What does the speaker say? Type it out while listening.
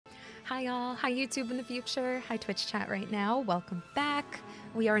Hi y'all, hi YouTube in the future, hi Twitch chat right now, welcome back.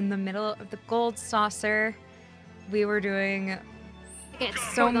 We are in the middle of the gold saucer. We were doing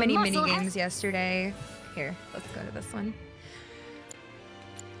so many mini games yesterday. Here, let's go to this one.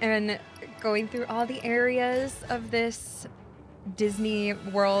 And going through all the areas of this Disney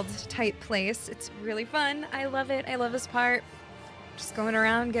World type place. It's really fun. I love it. I love this part. Just going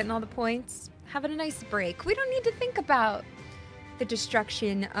around, getting all the points, having a nice break. We don't need to think about the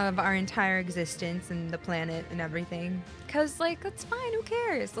destruction of our entire existence and the planet and everything. Because, like, that's fine. Who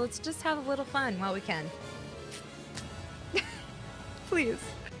cares? Let's just have a little fun while we can. Please.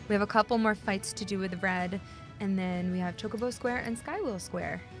 We have a couple more fights to do with Red. And then we have Chocobo Square and Skywheel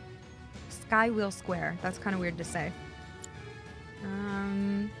Square. Skywheel Square. That's kind of weird to say.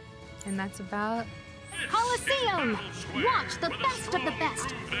 And that's about... Coliseum! Watch the best of the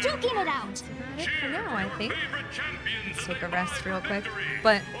best! Duking it out! That's about it for now, I think. Let's take a rest real quick.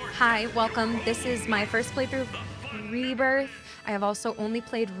 But, hi, welcome. This is my first playthrough of Rebirth. I have also only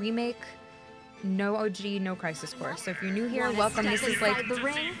played Remake, no OG, no Crisis Core. So if you're new here, welcome. This is like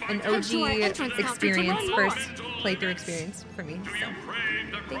an OG experience, first playthrough experience for me. So,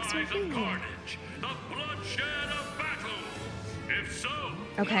 thanks for being here.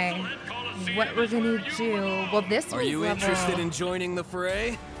 Okay, what we're gonna do, well this was Are you interested in joining the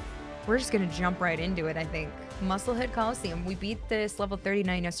fray? We're just gonna jump right into it, I think. Musclehead Coliseum, we beat this level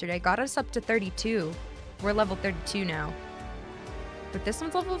 39 yesterday, got us up to 32. We're level 32 now. But this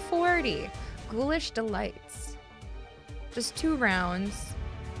one's level 40. Ghoulish Delights. Just 2 rounds.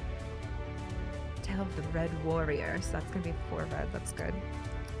 Tale of the Red Warrior, so that's gonna be 4 red, that's good.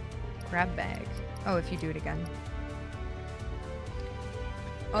 Grab bag. Oh, if you do it again.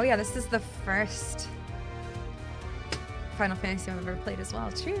 Oh yeah, this is the first Final Fantasy I've ever played as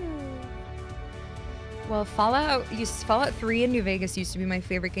well. True. Well, Fallout 3 and New Vegas used to be my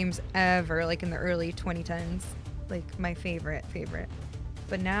favorite games ever, like in the early 2010s. Like my favorite.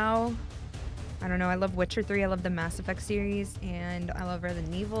 But now, I don't know, I love Witcher 3, I love the Mass Effect series, and I love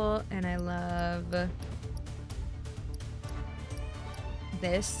Resident Evil, and I love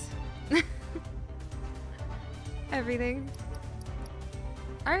this. Everything.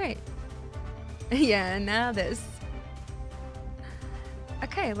 Alright. Yeah, now this.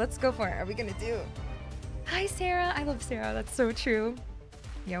 Okay, let's go for it. Are we gonna do... Hi, Sarah. I love Sarah. That's so true.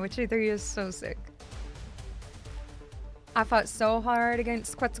 Yeah, Witcher 3 is so sick. I fought so hard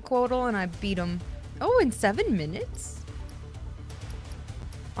against Quetzalcoatl and I beat him. Oh, in 7 minutes?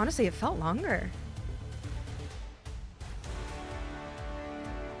 Honestly, it felt longer.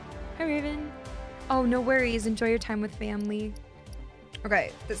 Hi, Raven. Oh, no worries. Enjoy your time with family.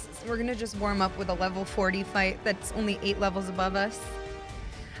 Okay, we're gonna just warm up with a level 40 fight that's only 8 levels above us.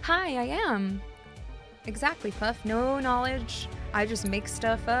 Hi, I am. Exactly, Puff. No knowledge. I just make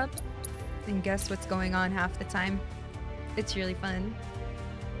stuff up and guess what's going on half the time. It's really fun.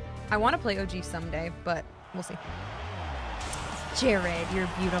 I want to play OG someday, but we'll see. Jared, you're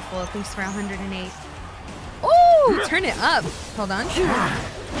beautiful. Thanks for 108. Oh, turn it up. Hold on.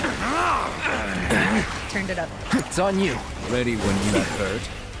 Turned it up. It's on you. Ready when you get hurt.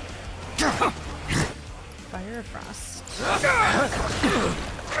 Fire or frost?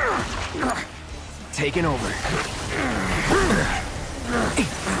 Taking over.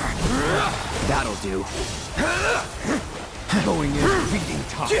 That'll do. Going in, beating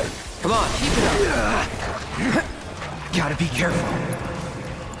top. Come on, keep it up. Gotta be careful.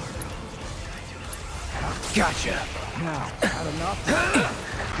 Gotcha. Now, not enough.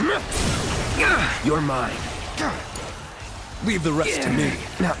 You're mine. Leave the rest to me.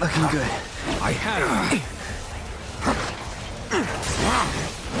 Not looking good. I had it.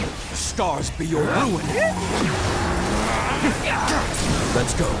 The stars be your ruin.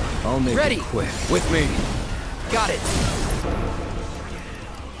 Let's go. I'll make it quick. With me. Got it.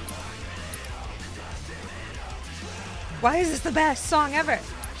 Why is this the best song ever?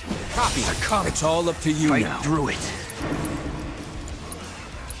 Copy. It's all up to you now. Fight through it.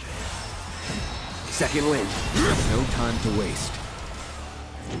 Second wind. No time to waste.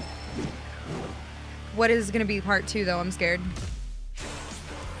 What is gonna be part 2 though? I'm scared.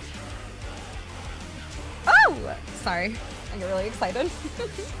 Oh! Sorry. I get really excited.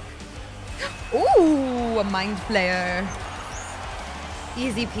 Ooh, a mind flayer.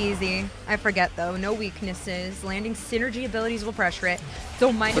 Easy peasy. I forget though. No weaknesses. Landing synergy abilities will pressure it.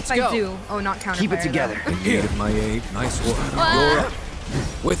 Don't mind if I do. Oh, not counterfire. Keep it together. Here. My aid. Nice work. You're up.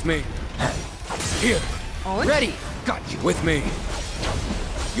 With me. Here. On? Ready. Got you. With me.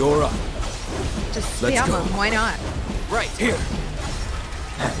 You're up. Just spam him. Why not? Right. Here.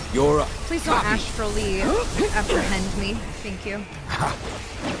 You're up. Please don't astrally apprehend me. Thank you.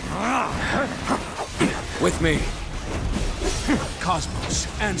 With me. Cosmos,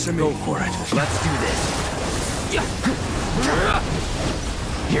 answer me. Go for it. Let's do this.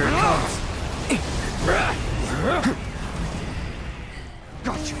 Here it comes.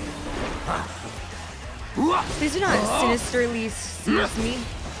 Gotcha. Please do not sinisterly seize me.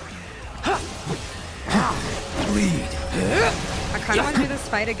 Bleed. I kind of want to do this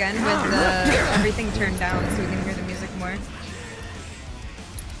fight again with everything turned down so we can hear the music more.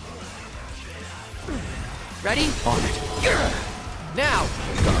 Ready? On it. Now!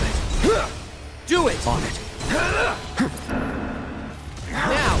 Got it. Do it! On it.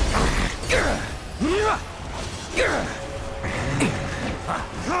 Now!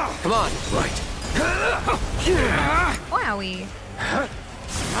 Come on. Right. Wowie.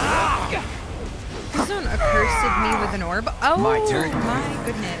 Please don't accursed me with an orb. Oh, My turn. My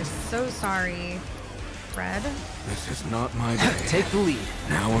goodness. So sorry, Fred. This is not my day. Take the lead.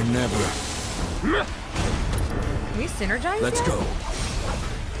 Now or never. Can we synergize Let's yet? go.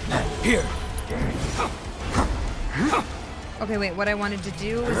 Here. Okay, wait. What I wanted to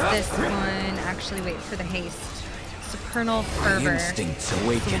do was this one. Actually, wait for the haste. Supernal fervor. Instincts So we'll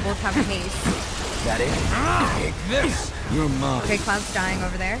awaken. both have haste. That it? Take this. You're mine. Okay, Cloud's dying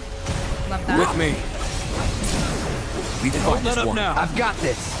over there. Love that. With me. We don't let up now. I've got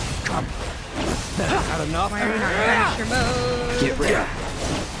this. Come. Not enough. Why are you not in finisher mode? Get ready.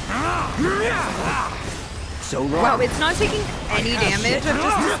 So long. Wow, it's not taking any damage, I've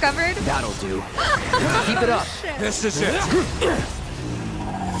just discovered. That'll do. Keep it up. Shit. This is it.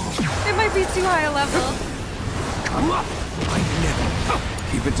 It might be too high a level.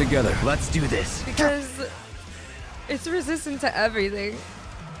 Keep it together. Let's do this. Because it's resistant to everything.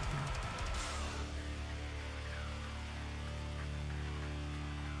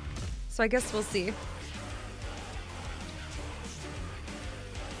 So I guess we'll see.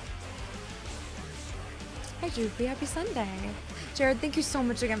 Hi Droopy, happy Sunday. Jared, thank you so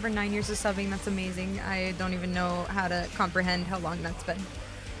much again for 9 years of subbing. That's amazing. I don't even know how to comprehend how long that's been.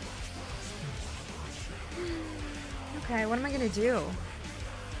 Okay, what am I gonna do?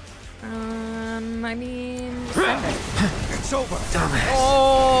 I mean, just send it. It's over.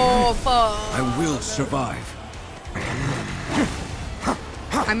 Oh, fuck. I will survive.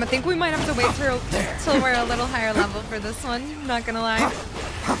 I think we might have to wait till we're a little higher level for this one. Not gonna lie.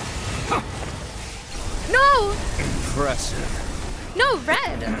 No! Impressive. No,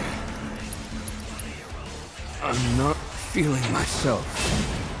 red! I'm not feeling myself.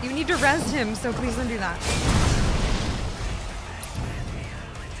 You need to res him, so please don't do that.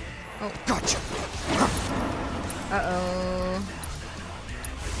 Oh. Gotcha. Uh-oh.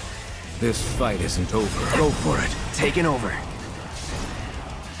 This fight isn't over. Go for it. Taking over.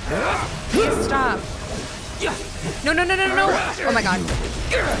 Please stop. No, no, no, no, no. Oh my god.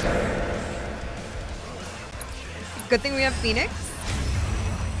 Good thing we have Phoenix.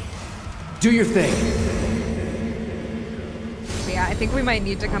 Do your thing. But yeah, I think we might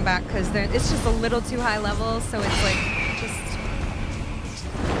need to come back because it's just a little too high level, so it's like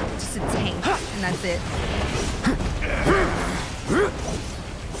just a tank, and that's it.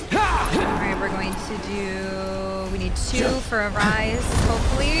 Alright, we're going to do... We need 2 for a rise,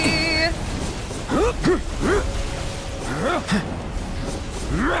 hopefully.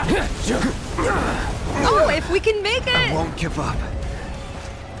 Oh, if we can make I it! won't give up.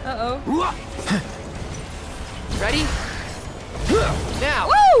 Uh-oh. Ready? Now!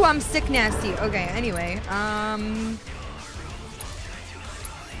 Woo! I'm sick nasty. Okay, anyway.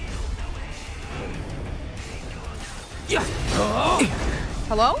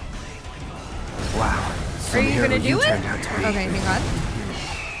 Hello? Wow. Are you gonna do it? Turned out to be. Okay, thank God.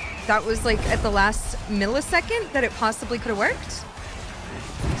 That was like at the last millisecond that it possibly could have worked.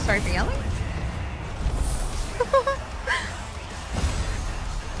 Sorry for yelling.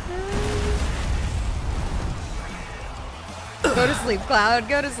 Go to sleep, Cloud.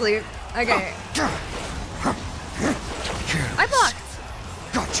 Go to sleep. Okay. I blocked.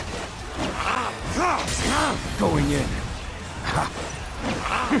 Gotcha. Going in.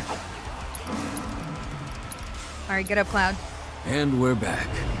 All right, get up, Cloud. And we're back.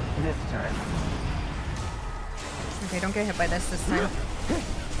 This time. Okay, don't get hit by this time.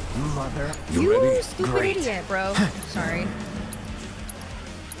 Mother. You ready? Stupid Great. idiot, bro. Sorry.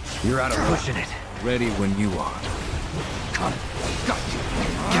 You're out of pushing it. Ready when you are. Come.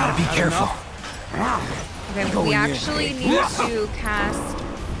 Gotta be careful. Okay, Going we in. actually need to cast...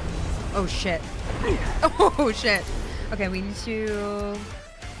 Oh, shit. Oh, shit. Okay, we need to...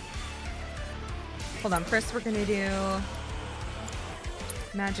 Hold on. First, we're going to do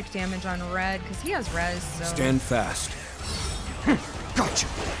magic damage on red, because he has res, so... Stand fast. Gotcha.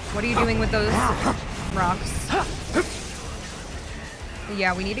 What are you doing with those rocks.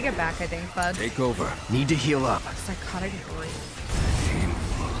 Yeah, we need to get back, I think, bud. Take over. Need to heal up. Psychotic break.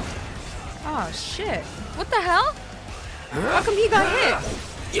 Oh, shit. What the hell? How come he got hit?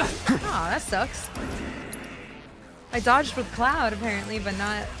 Oh, that sucks. I dodged with Cloud, apparently, but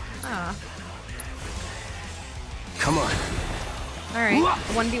not... Ah. Come on. Alright,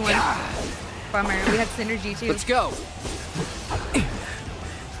 1v1. Bummer, we had synergy, too. Let's go.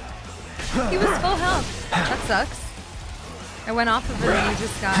 He was full health. That sucks. I went off of him and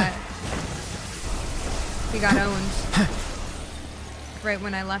he got owned. Right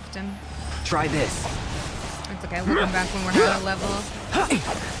when I left him. Try this. It's okay, we'll come back when we're out of level.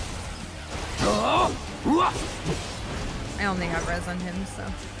 I only have res on him, so.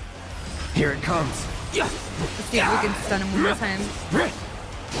 Here it comes. Let's see if we can stun him one more time.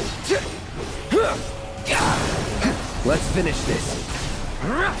 Let's finish this.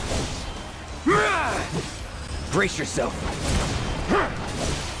 Brace yourself.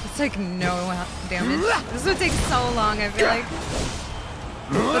 It's like no damage. This would take so long, I feel like.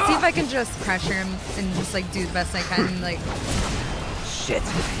 Let's see if I can just pressure him and just like do the best I can. Like, shit.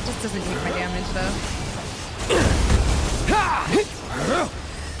 It just doesn't take my damage though.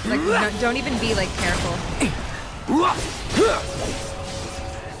 Like, no, don't even be like careful.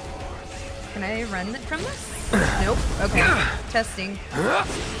 Can I run from this? Nope. Okay. Testing.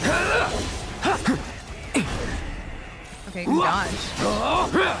 Okay, dodge.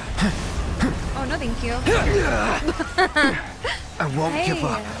 Oh no, thank you. I won't give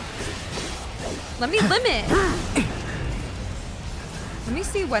up. Let me limit. Let me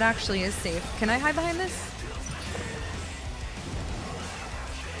see what actually is safe. Can I hide behind this?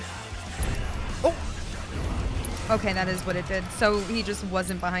 Oh. Okay, that is what it did. So he just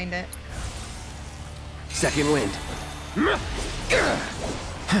wasn't behind it. Second wind.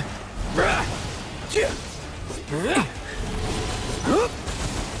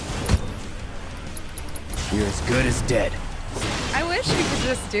 You're as good as dead. I wish we could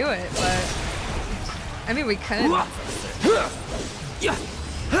just do it, but I mean we could.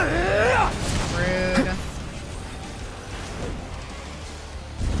 Rude.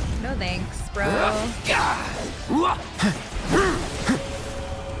 No thanks, bro.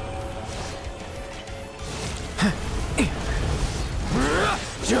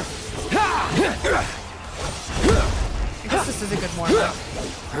 I guess this is a good warm-up.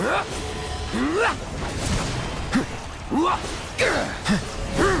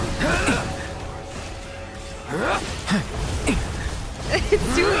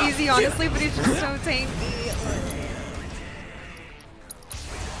 It's too easy, honestly, but it's just so tanky.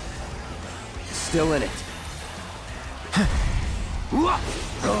 Still in it.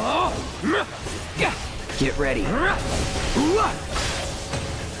 Get ready.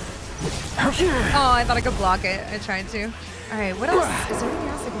 Oh, I thought I could block it. I tried to. Alright, what else? Is there anything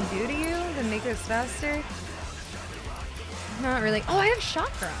else I can do to you to make this faster? Not really. Oh, I have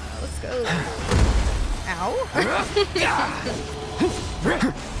chakra. Let's go. Ow.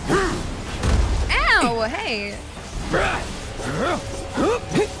 Ow, hey.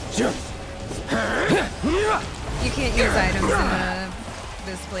 You can't use items in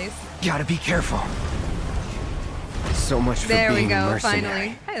this place. Gotta be careful. So much for there being we go, mercenary.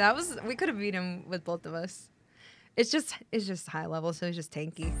 finally. Hey, that was, we could have beat him with both of us. It's just high level, so it's just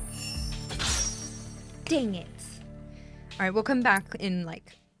tanky. Dang it. All right, we'll come back in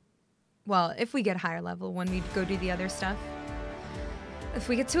like, well, if we get higher level when we go do the other stuff. If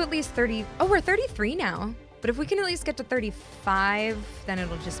we get to at least 30, oh, we're 33 now. But if we can at least get to 35, then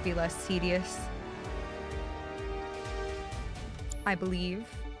it'll just be less tedious. I believe.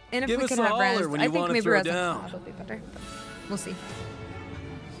 And if Give we us could a have res, holler when I you think wanna maybe throw res on down. Cloud will be better. But we'll see.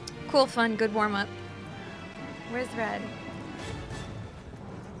 Cool, fun, good warm up. Where's Red?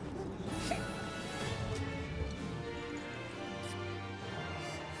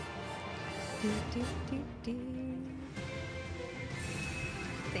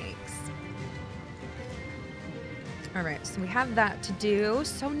 Thanks. All right, so we have that to do.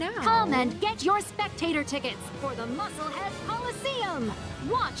 So now, Come and get your spectator tickets for the Musclehead Coliseum.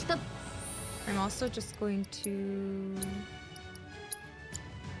 Watch the... I'm also just going to.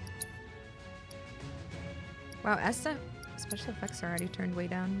 Wow, special effects are already turned way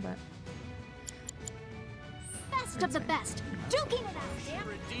down, but best of the best. Duking it out.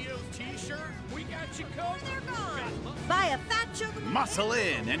 Buy a fat sugar. Muscle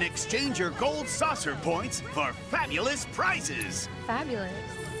in and exchange your gold saucer points for fabulous prizes. fabulous.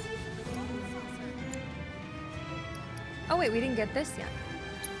 Oh wait, we didn't get this yet.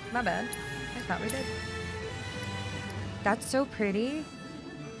 My bad. I thought we did. That's so pretty.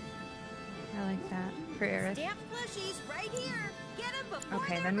 I like that. for Aerith. Stamp plushies right here. Get 'em before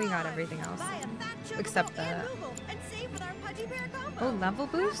Okay, they're then we got gone. everything else. Buy a fat chocobo Except and that. Moogle and save with our Pudgy Bear combo. Oh, level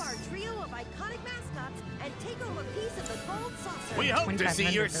boost? Grab our trio of iconic mascots and take home a piece of the gold saucer. We hope to see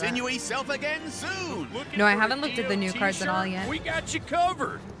 2,500 your for that. sinewy self again soon. No, I haven't looked at the new cards at all yet. We got you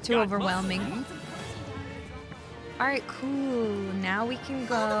covered. Too overwhelming. Alright, cool. Now we can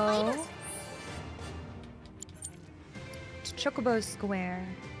go to Chocobo Square.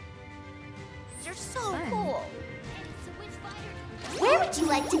 You're so Fun. cool. Where would you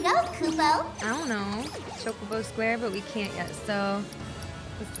like to go, Kupo? I don't know. Chocobo Square, but we can't yet, so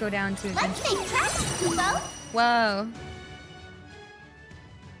let's go down to Let's Adventure. make tracks, Kupo. Whoa.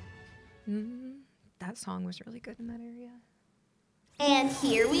 That song was really good in that area. And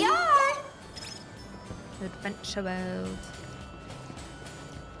here we are. Adventure World.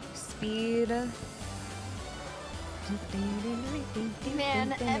 Speed.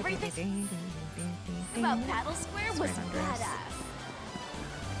 Man, everything about Battle Square was badass.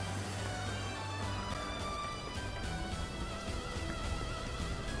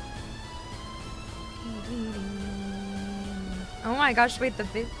 Oh my gosh, wait, the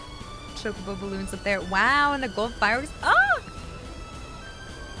big chocobo balloons up there. Wow, and the gold fireworks. Oh!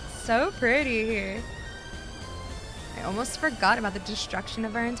 So pretty here. I almost forgot about the destruction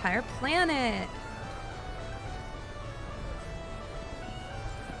of our entire planet.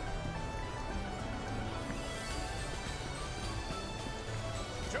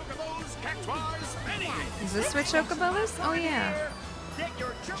 Chocobos, cactuars, anything. Is this what chocobo is? Oh yeah. Get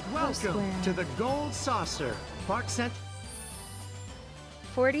your chocobo. Welcome Square. To the Gold Saucer. Park Center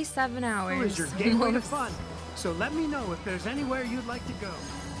 47 hours. is your gateway to fun. So let me know if there's anywhere you'd like to go.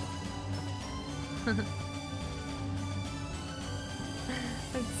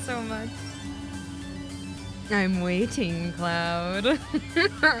 That's so much. I'm waiting, Cloud.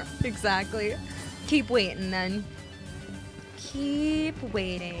 Exactly. Keep waiting then. Keep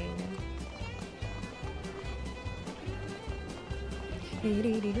waiting.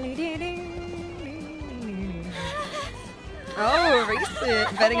 Oh, race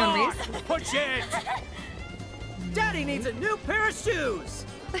it. Betting on race. Push it. Daddy needs a new pair of shoes.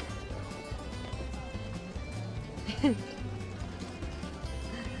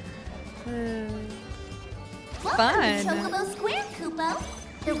 Welcome Fun. to Chocobo Square, Kupo.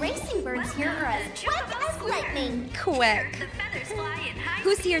 The racing birds here are as quick as lightning. Quick.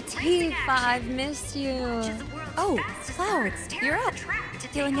 Who's here? T5? I've missed you. Oh, Cloud, you're up.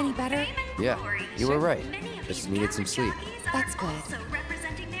 Feeling any better? Yeah, you were right. Just needed some sleep. That's good.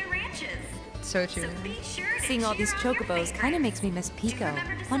 So true. Seeing all these chocobos kind of makes me miss Pico.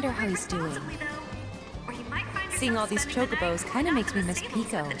 Wonder how he's doing. Seeing all these chocobos kind of makes me miss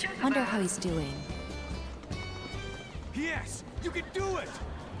Pico. Wonder how he's doing. Yes, you can do it.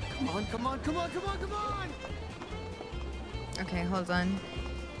 Come on, come on, come on, come on, come on! Okay, hold on.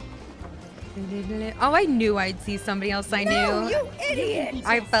 Oh, I knew I'd see somebody else I knew. No, you idiot!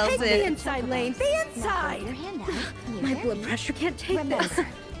 I felt Take it. the inside lane. The inside! My blood pressure can't take this.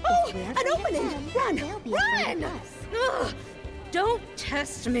 Oh, an opening! Run! Run! Ugh, don't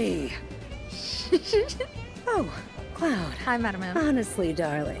test me. Oh, Cloud. Hi, Madam M. Honestly,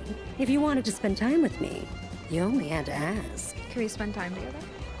 darling, if you wanted to spend time with me, you only had to ask. Can we spend time together?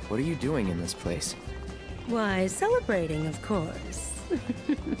 What are you doing in this place? Why, celebrating, of course.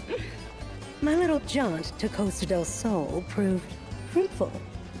 My little jaunt to Costa del Sol proved fruitful.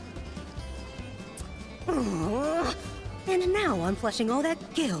 Oh, and now I'm flushing all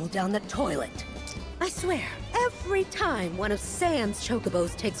that gill down the toilet. I swear, every time one of Sam's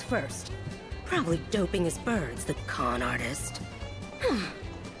chocobos takes first. Probably doping his birds, the con artist.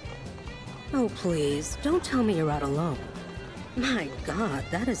 Oh, please, don't tell me you're out alone. My God,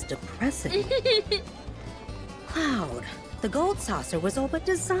 that is depressing. Cloud, the gold saucer was all but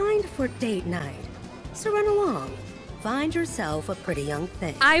designed for date night. So run along. Find yourself a pretty young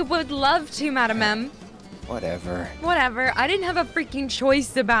thing. I would love to, Madam M. Whatever. Whatever. I didn't have a freaking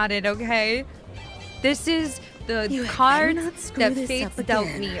choice about it, okay? This is the You had card better not screw that this fate up dealt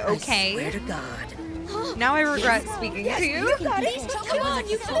again, me, I okay? swear to God. Now I regret speaking to you. Got it! Come on,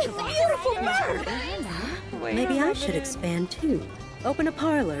 you beautiful bird! Wait, Maybe I love should it. expand too. Open a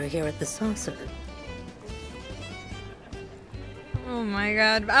parlor here at the saucer. Oh my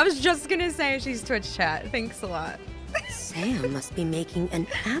god. I was just gonna say she's Twitch chat. Thanks a lot. Sam must be making an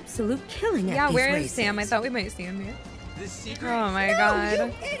absolute killing at Yeah, these where is races. Sam? I thought we might see him here. The secret. Oh my No,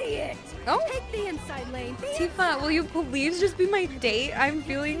 god. you idiot! Oh, Take the inside lane. The Tifa, will you please just be my date? I'm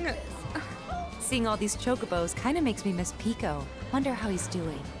feeling... Seeing all these chocobos kind of makes me miss Pico. Wonder how he's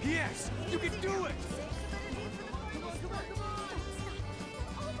doing. Yes, you can do it.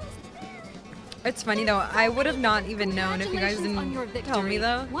 It's funny though. I would have not even known if you guys didn't tell me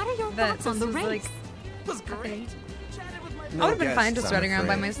though. What are your that thoughts on the was race? like. Was great. I would have been fine just running around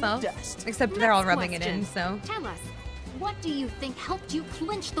by myself. Except they're all rubbing it in, so. Tell us, what do you think helped you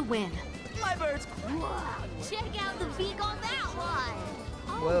clinch the win? Libirds. Whoa, check out the beak on that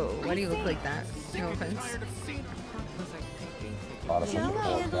one. Whoa, why do you look like that? No offense.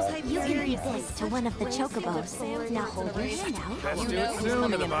 You can beat this to one of the chocobos. Now hold your hand out. Let's do it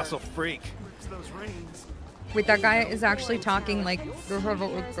soon to the muscle freak. Wait, that guy is actually talking like.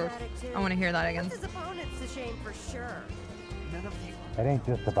 I want to hear that again. It ain't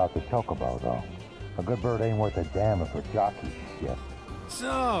just about the chocobo, though. A good bird ain't worth a damn if her jockey shit.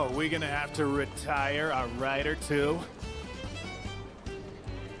 So, we gonna have to retire a rider too?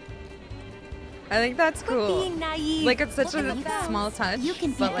 I think that's cool. Being naive. Like it's such a small touch. You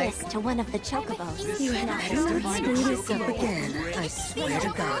can beat but like, this to one of the chocobos. You have to screw this up again. I swear to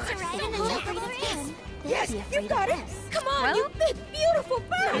God. Yes, You got it! Come on, Well, you big, beautiful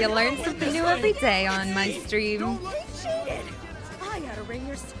bird! you learn something new every day on my stream. You cheated! I gotta wring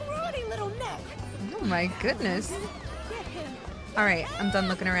your scrawny little neck! Oh my goodness. Alright, I'm done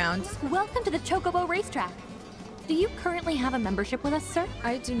looking around. Welcome to the Chocobo Racetrack. Do you currently have a membership with us, sir?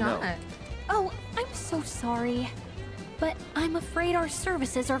 I do not. Oh, I'm so sorry. But I'm afraid our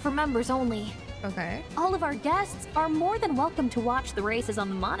services are for members only. Okay. All of our guests are more than welcome to watch the races on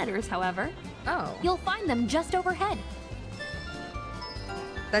the monitors, however. Oh. You'll find them just overhead.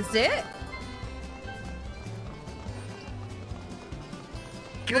 That's it?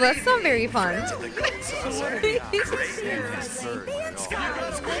 Well, that's not very fun.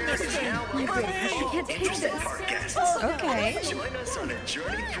 Okay. Join us on a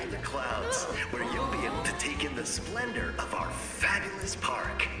journey through the clouds, where you'll be able to take in the splendor of our fabulous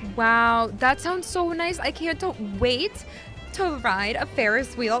park. Wow, that sounds so nice. I can't wait to ride a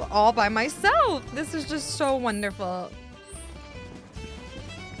Ferris wheel all by myself. This is just so wonderful.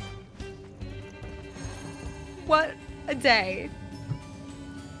 What a day.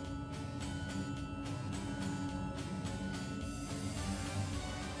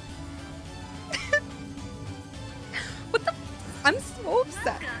 What the? I'm so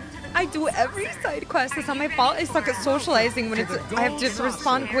upset. I do every side quest. It's not my fault. I suck at socializing when it's. I have to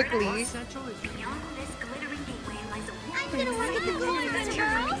respond quickly. I'm gonna work at the Golden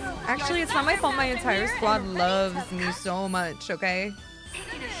Girls. Actually, it's not my fault. My entire squad loves me so much. Okay.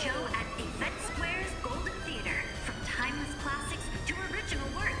 Taking a show at Event Square's Golden Theater, from timeless classics to original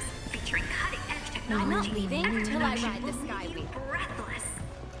works, featuring cutting-edge technology. I'm not leaving until I ride the Skyway. Breathless.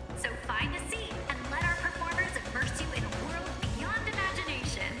 So find a seat and let our performers immerse you in a world beyond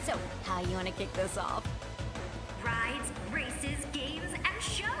imagination. So, how you want to kick this off? Rides, races, games, and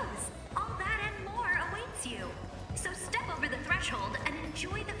shows. All that and more awaits you. So step over the threshold and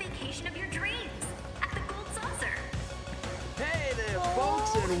enjoy the vacation of your dreams at the Gold Saucer. Hey there,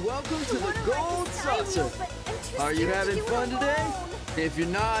 folks, and welcome to the Gold Saucer. Are you having fun today? If you're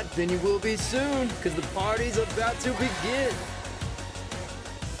not, then you will be soon, because the party's about to begin.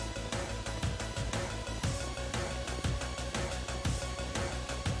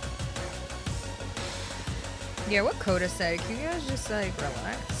 Yeah, what Coda said. Can you guys just like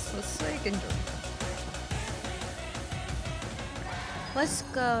relax? Let's like enjoy. Let's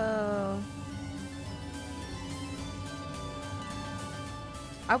go.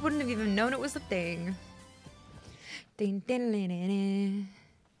 I wouldn't have even known it was a thing. Ding, ding, ding, ding, ding.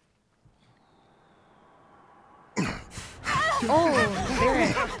 Oh,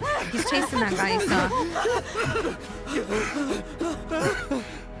 Barrett. He's chasing that guy,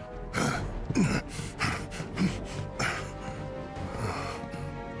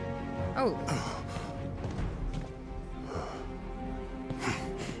 Oh.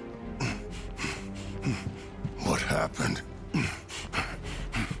 What happened?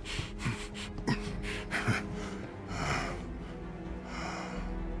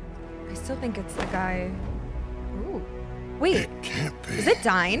 I still think it's the guy. Ooh. Wait. It can't be. Is it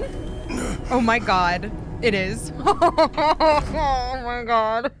Dine? Oh my god. It is. Oh my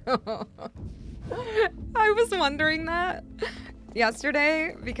god. I was wondering that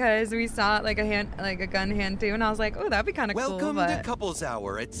yesterday because we saw like a gun hand too, and I was like, oh, that'd be kind of cool. Welcome to Couples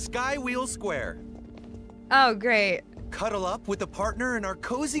Hour at Skywheel Square. Oh, great. Cuddle up with a partner in our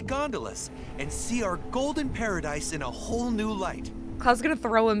cozy gondolas and see our golden paradise in a whole new light. Cloud's gonna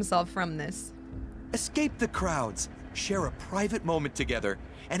throw himself from this. Escape the crowds, share a private moment together,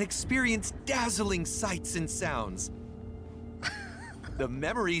 and experience dazzling sights and sounds. The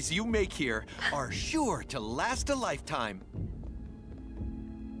memories you make here are sure to last a lifetime.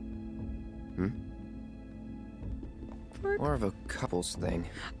 More of a couples thing.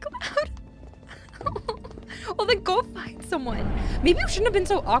 Well, then go find someone. Maybe you shouldn't have been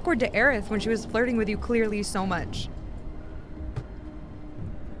so awkward to Aerith when she was flirting with you clearly so much.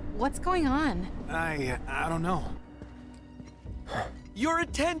 What's going on? I don't know. Your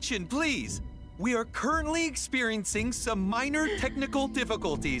attention, please. We are currently experiencing some minor technical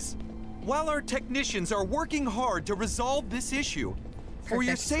difficulties. While our technicians are working hard to resolve this issue, for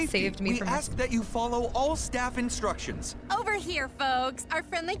your safety, we ask that you follow all staff instructions. Over here, folks. Our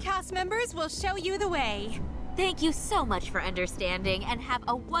friendly cast members will show you the way. Thank you so much for understanding, and have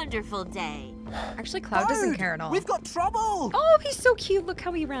a wonderful day. Actually, Cloud doesn't care at all. We've got trouble! Oh, he's so cute. Look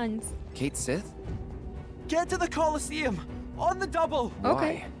how he runs. Kate Sith? Get to the Coliseum! On the double!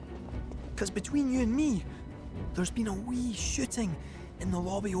 Okay. Because between you and me, there's been a wee shooting in the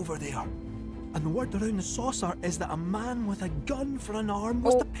lobby over there. And the word around the saucer is that a man with a gun for an arm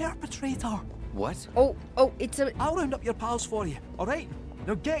was the perpetrator. What? Oh, it's a... I'll round up your pals for you, alright?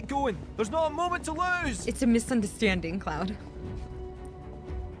 Now get going. There's not a moment to lose. It's a misunderstanding, Cloud.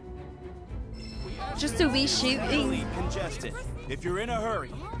 Just a wee shooting. Congested. If you're in a hurry,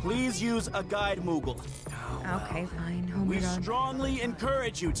 please use a guide Moogle. Okay, fine. Oh my We god. strongly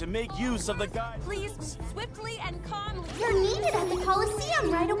encourage you to make use of the guide. Please, swiftly and calmly. You're needed at the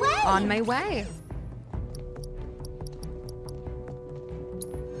Coliseum right away. On my way.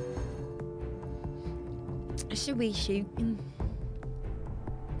 Should we shoot?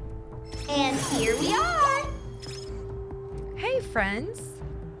 And here we are. Hey, friends.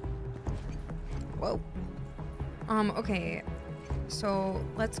 Whoa. Okay. So,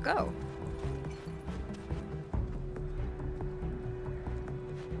 let's go.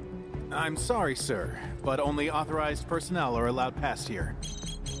 I'm sorry, sir, but only authorized personnel are allowed past here.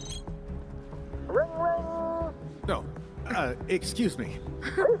 Ring, ring. No, excuse me.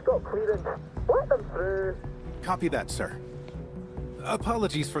 I've got clearance. Let them through. Copy that, sir.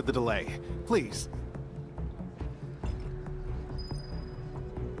 Apologies for the delay. Please.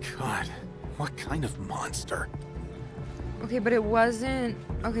 God, what kind of monster? Okay, but it wasn't...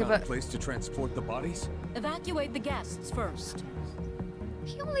 Okay, but... A place to transport the bodies? Evacuate the guests first.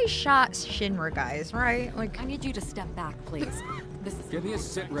 He only shot Shinra guys, right? Like... I need you to step back, please. This is... Give me a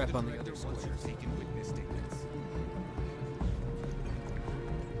sit rep on the other square.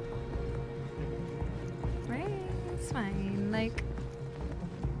 Right, it's fine. Like...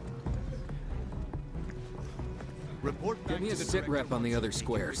 Report back Give me a to the sit rep on the other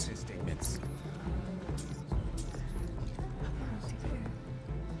squares.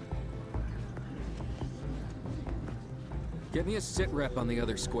 Give me a sit rep on the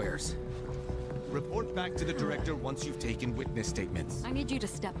other squares. Report back to the director once you've taken witness statements. I need you to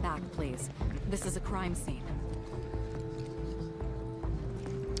step back, please. This is a crime scene.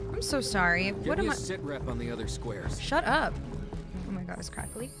 I'm so sorry. Give What me am a I... sit rep on the other squares. Shut up. Oh my god, it's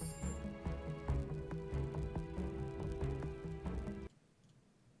crackly.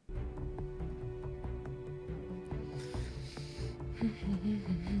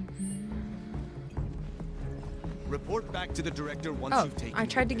 Report back to the director once Oh, you've taken I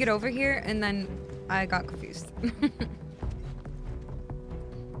tried to get over here and then I got confused.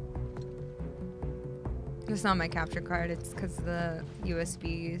 It's not my capture card, it's because the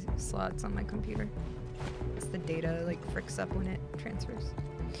USB slots on my computer. It's the data like fricks up when it transfers.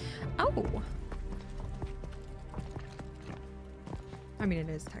 Oh! I mean, it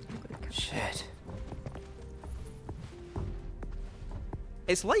is technically capture. Shit.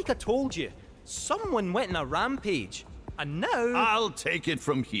 It's like I told you. Someone went on a rampage. And now... I'll take it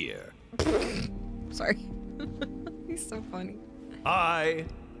from here. Sorry. He's so funny. I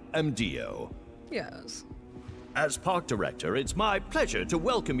am Dio. Yes. As park director, it's my pleasure to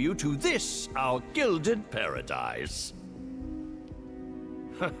welcome you to this, our gilded paradise.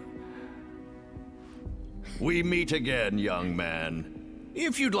 We meet again, young man.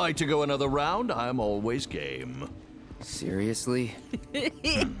 If you'd like to go another round, I'm always game. Seriously?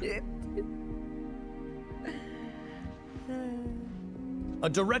 A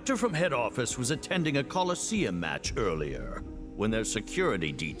director from head office was attending a Coliseum match earlier, when their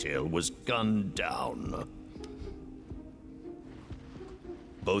security detail was gunned down.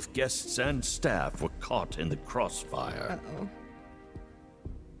 Both guests and staff were caught in the crossfire. Uh-oh.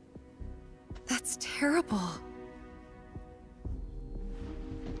 That's terrible.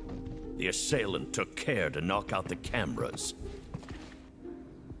 The assailant took care to knock out the cameras.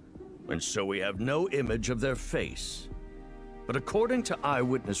 And so we have no image of their face. But according to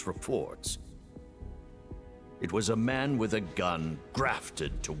eyewitness reports, it was a man with a gun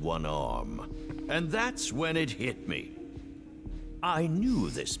grafted to one arm. And that's when it hit me. I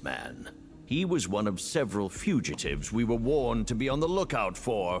knew this man. He was one of several fugitives we were warned to be on the lookout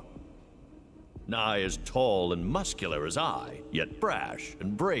for. nigh as tall and muscular as I, yet brash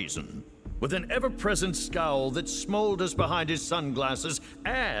and brazen, with an ever-present scowl that smolders behind his sunglasses,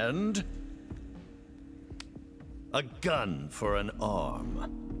 and a gun for an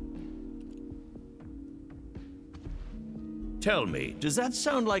arm. Tell me, does that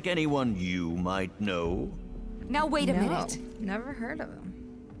sound like anyone you might know? Now wait a minute. Never heard of him.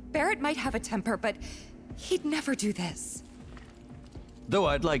 Barrett might have a temper, but he'd never do this. Though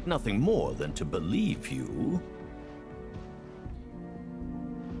I'd like nothing more than to believe you.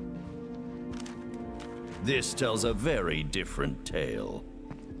 This tells a very different tale.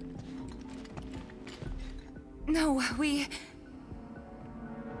 No, we...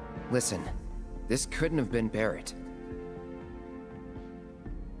 Listen, this couldn't have been Barrett.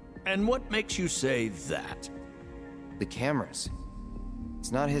 And what makes you say that? The cameras.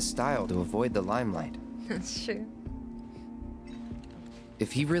 It's not his style to avoid the limelight. That's true.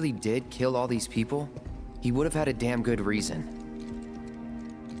 If he really did kill all these people, he would have had a damn good reason.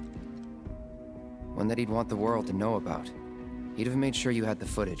 One that he'd want the world to know about. He'd have made sure you had the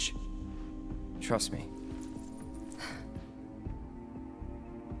footage. Trust me.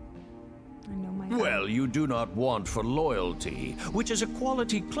 I know my Well, you do not want for loyalty, which is a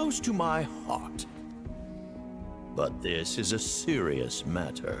quality close to my heart. But this is a serious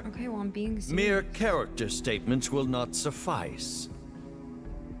matter. Okay, well, I'm being serious. Mere character statements will not suffice.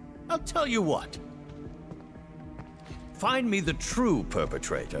 I'll tell you what. Find me the true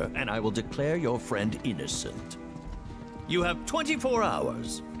perpetrator, and I will declare your friend innocent. You have 24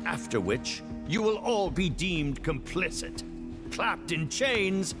 hours, after which you will all be deemed complicit, clapped in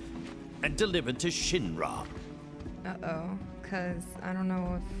chains, and delivered to Shinra. Uh-oh, because I don't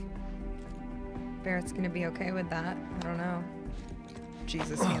know if Barrett's gonna be okay with that. I don't know.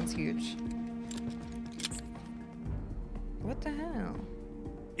 Jesus, man's huge. What the hell?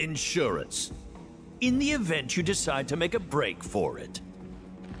 Insurance. In the event you decide to make a break for it.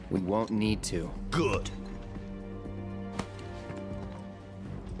 We won't need to. Good.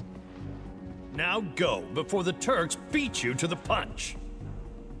 Now go, before the Turks beat you to the punch.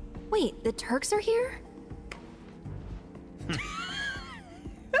 Wait, the Turks are here?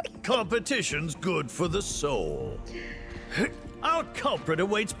 Competition's good for the soul. Our culprit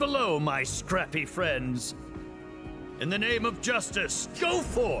awaits below, my scrappy friends. In the name of justice, go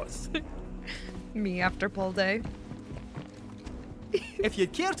forth! Me after poll day. If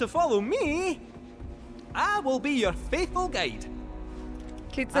you'd care to follow me, I will be your faithful guide.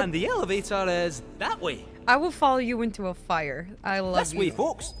 And the elevator is that way. I will follow you into a fire. I love This you. way,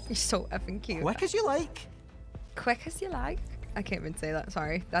 folks. You're so effing cute. Quick as you like. Quick as you like? I can't even say that,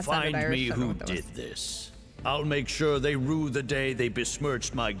 sorry. That Find sounded Irish. me I don't know who what that did was. this. I'll make sure they rue the day they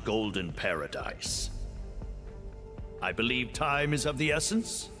besmirched my golden paradise. I believe time is of the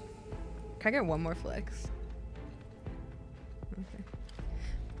essence. Can I get one more flex? Okay.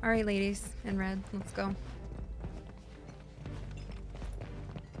 Alright, ladies in red, let's go.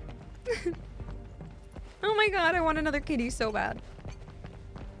 Oh my god, I want another kitty so bad.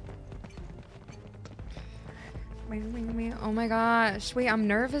 Wait, oh my gosh. Wait, I'm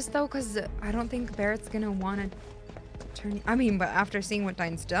nervous though, because I don't think Barrett's gonna want to turn. I mean, but after seeing what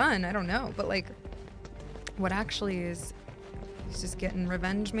Dine's done, I don't know. But like, what actually is. He's just getting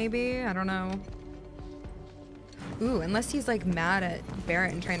revenge, maybe? I don't know. Ooh, unless he's like mad at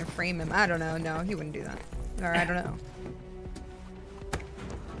Barrett and trying to frame him. I don't know. No, he wouldn't do that. Or I don't know.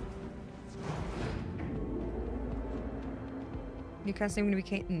 You guys seem to be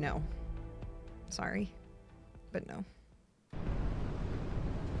Kate? No. Sorry. But no.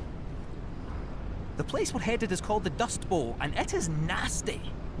 The place we're headed is called the Dust Bowl, and it is nasty.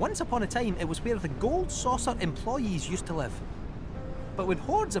 Once upon a time, it was where the Gold Saucer employees used to live. But when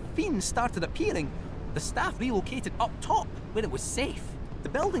hordes of fiends started appearing, the staff relocated up top, where it was safe. The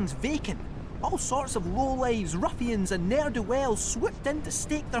building's vacant. All sorts of lowlives, ruffians, and ne'er-do-wells swooped in to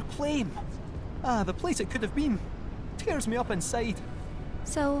stake their claim. Ah, the place it could have been. Tears me up inside.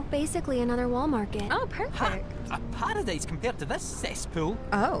 So, basically another wall market. Oh, perfect. Ha! A paradise compared to this cesspool.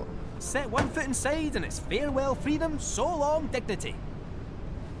 Oh. Set one foot inside and it's farewell freedom, so long dignity.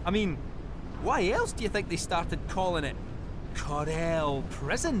 I mean, why else do you think they started calling it Corel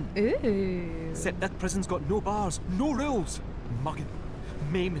Prison? Ooh. Except that prison's got no bars, no rules. Mugging,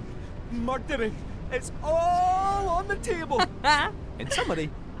 maiming, murdering. It's all on the table. In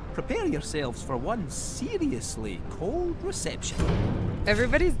summary, prepare yourselves for one seriously cold reception.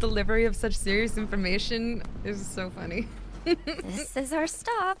 Everybody's delivery of such serious information is so funny. This is our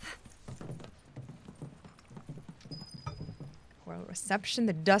stop. Well, reception,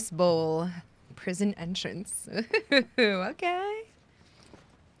 the Dust Bowl, prison entrance. Okay.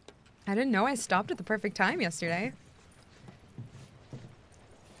 I didn't know I stopped at the perfect time yesterday.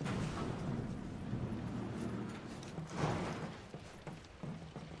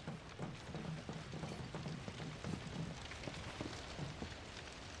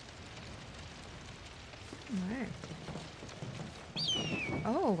 Alright.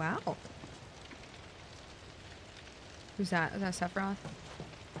 Oh, wow. Who's that? Is that Sephiroth?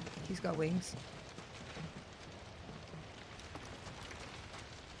 He's got wings.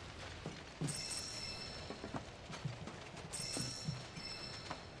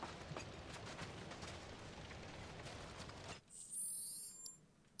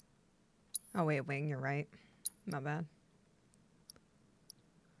 Oh wait, wing, you're right. My bad.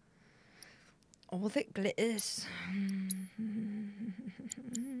 All that glitters.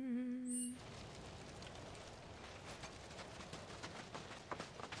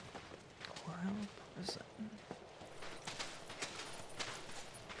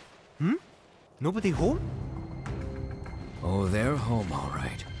 Hmm? Nobody home? Oh, they're home, all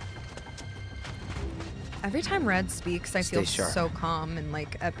right. Every time Red speaks, I feel sharp. so calm and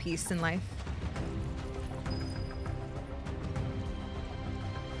like at peace in life.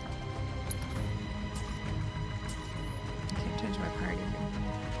 I can't change my party.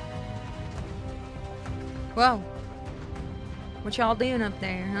 Whoa. What y'all doing up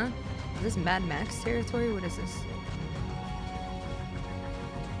there, huh? Is this Mad Max territory? What is this?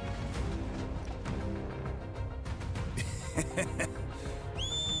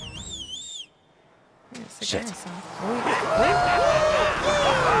 Shit.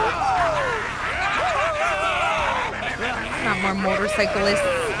 Not more motorcyclists.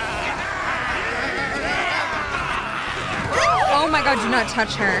 Oh my god, do not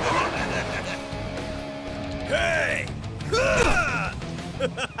touch her. Hey!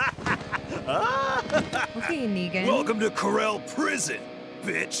 Okay, Negan. Welcome to Corel Prison,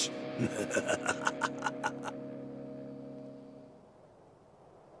 bitch.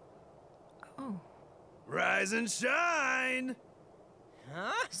 Oh. Rise and shine.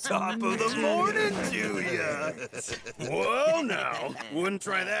 Huh? Top of the morning to ya. Well, now, wouldn't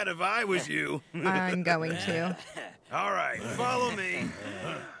try that if I was you. I'm going to. All right, follow me.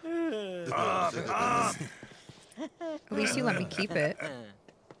 Up. At least you let me keep it.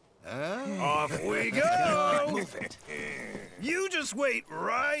 Off we go. Move it. You just wait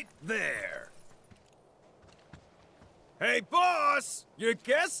right there. Hey, boss! Your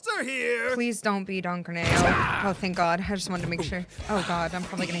guests are here! Please don't be Don Corneo. Oh, thank God. I just wanted to make sure. Oh, God. I'm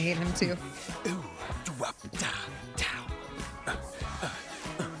probably going to hate him, too.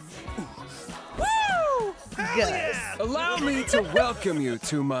 Woo! Yes. Allow me to welcome you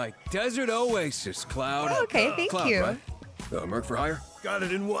to my desert oasis, Cloud. Okay, thank Cloud, you. Right? Merc for hire? Got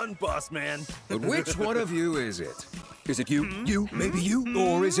it in one, boss man. But which one of you is it? Is it you, maybe you,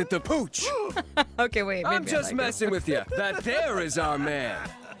 or is it the pooch? Okay, wait. I'm maybe I just like messing it. with you. That there is our man.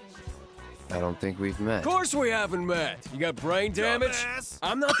 I don't think we've met. Of course we haven't met. You got brain damage? Dumbass.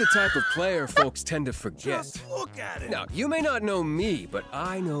 I'm not the type of player folks tend to forget. Just look at it. Now, you may not know me, but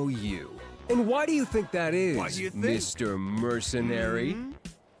I know you. And why do you think that is, Why do you think? Mr. Mercenary?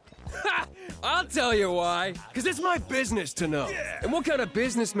 Ha! I'll tell you why. Because it's my business to know. Yeah. And what kind of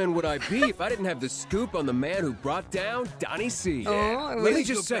businessman would I be if I didn't have the scoop on the man who brought down Donnie C? Oh, Let me think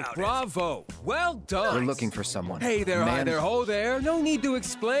just say, about it. bravo. Well done. We're looking for someone. Hey there, hi Man. there, ho there. No need to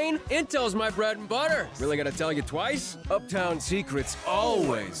explain. Intel's my bread and butter. Really gotta tell you twice? Uptown secrets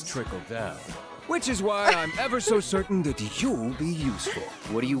always trickle down. Which is why I'm ever so certain that you'll be useful.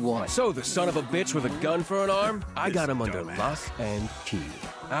 What do you want? So the son of a bitch with a gun for an arm, I got him under lock and key,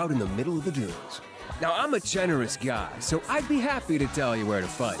 out in the middle of the dunes. Now, I'm a generous guy, so I'd be happy to tell you where to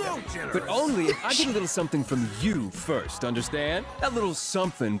find him. But only if I get a little something from you first, understand? That little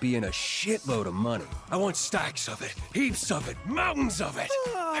something being a shitload of money. I want stacks of it, heaps of it, mountains of it.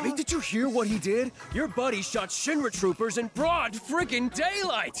 I mean, did you hear what he did? Your buddy shot Shinra troopers in broad friggin'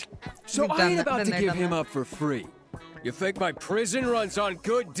 daylight. So We've I done ain't that- about been to there, give done him that. up for free. You think my prison runs on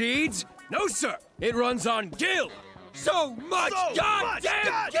good deeds? No, sir. It runs on guilt. So much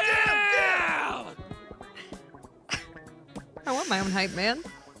goddamn guilt! I want my own hype, man.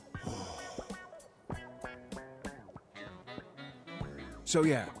 So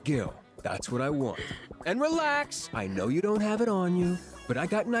yeah, Gil, that's what I want. And relax, I know you don't have it on you, but I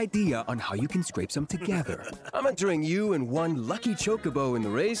got an idea on how you can scrape some together. I'm entering you and one lucky chocobo in the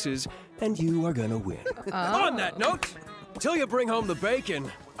races, and you are gonna win. On that note, till you bring home the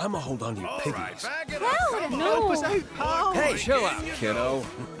bacon, I'ma hold on to your piggies. Hey, chill out, kiddo.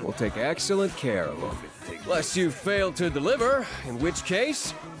 We'll take excellent care of them. Unless you fail to deliver, in which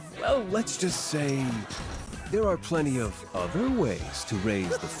case, well, let's just say there are plenty of other ways to raise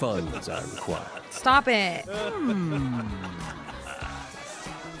the funds I require. Stop it.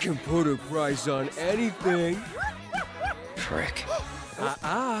 Can put a price on anything. Frick.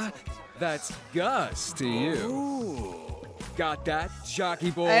 That's Gus to you. Got that,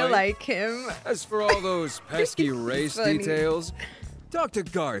 jockey boy? I like him. As for all those pesky race funny. details, Dr.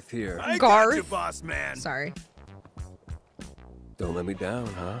 Garth here. I Garth? got you, boss man. Sorry. Don't let me down,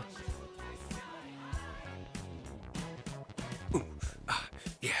 huh?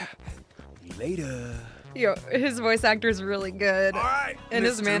 Yeah. Later. Yo, his voice actor is really good. All right, And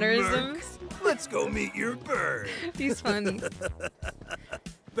his Mr. mannerisms. Merc, let's go meet your bird. He's funny.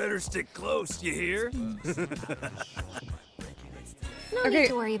 Better stick close, you hear? No need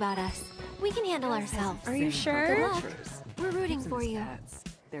to worry about us. We can handle ourselves. Are you sure? Good luck. We're rooting for you.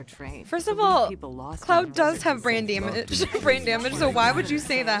 They're trained. First of all, Cloud does have brain damage. So why would you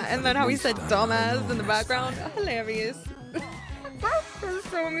say that? And then how he said dumbass in the background. Hilarious. That's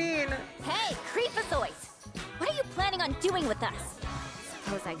so mean. Hey, creepazoids! What are you planning on doing with us?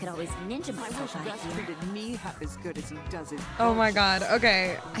 Suppose I could always ninja myself out of here. Treated me half as good as he does his. Oh my god,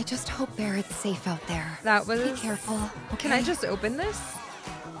 okay. I just hope Barrett's safe out there. That was... Be careful, okay? Can I just open this?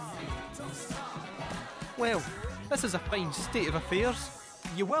 Well, this is a fine state of affairs.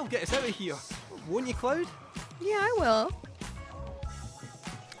 You will get us out of here, won't you, Cloud? Yeah, I will.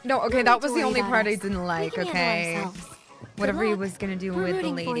 No, okay, that was the only part I didn't like, okay? Whatever he was gonna do with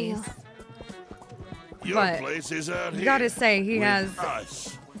the ladies. Your place is out you gotta here say, he with has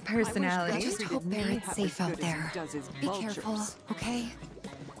us. personality. I just hope Barrett's safe out there. Be careful, okay?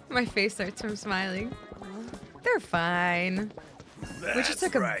 My face hurts from smiling. They're fine. We just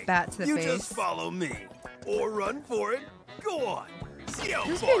took a bat to the face. You just follow me, or run for it. Go on. See how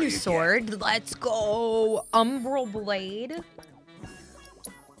This is far a new you sword. Let's go. Umbral blade.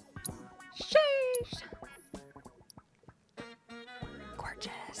 Sheesh.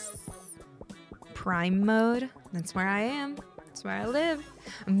 Gorgeous. Prime mode. That's where I am. That's where I live.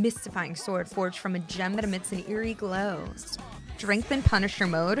 A mystifying sword forged from a gem that emits an eerie glow. Strength and Punisher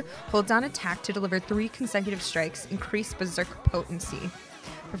mode. Hold down attack to deliver 3 consecutive strikes. Increase berserk potency.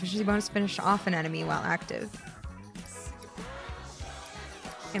 Proficiency bonus finish off an enemy while active.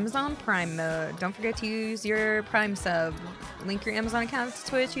 Amazon Prime mode. Don't forget to use your Prime sub. Link your Amazon account to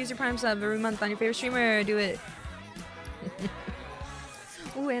Twitch. Use your Prime sub every month on your favorite streamer. Do it.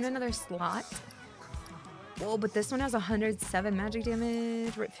 Ooh, and another slot. Whoa, but this one has 107 magic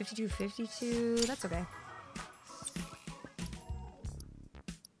damage. We're at 52. That's okay.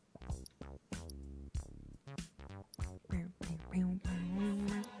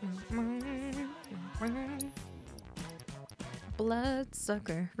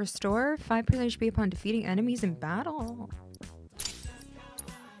 Bloodsucker. Restore 5% HP upon defeating enemies in battle.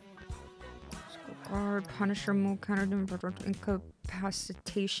 Guard, Punisher mode, counter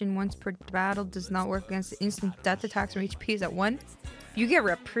incapacitation once per battle, does not work against instant death attacks from HP is at 1. You get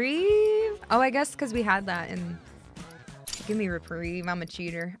reprieve? Oh, I guess because we had that in... Give me reprieve, I'm a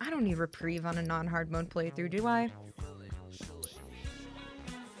cheater. I don't need reprieve on a non-hard mode playthrough, do I?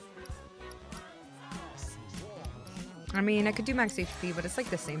 I mean, I could do max HP, but it's like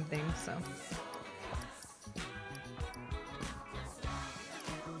the same thing, so...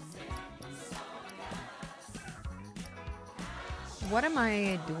 What am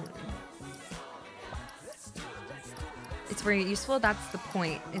I doing? It's very useful, that's the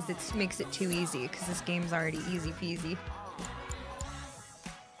point, is it makes it too easy, because this game's already easy peasy.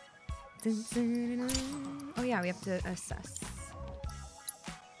 Oh yeah, we have to assess.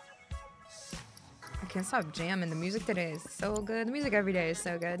 I can't stop jamming. The music today is so good. The music every day is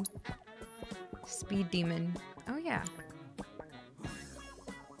so good. Speed Demon. Oh yeah.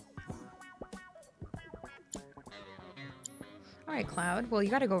 Alright, Cloud. Well, you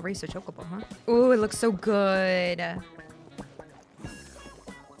gotta go race a chocobo, huh? Ooh, it looks so good.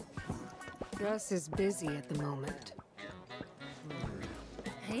 Gus is busy at the moment.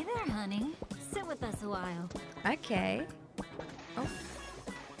 Hey there, honey. Sit with us a while. Okay. Oh.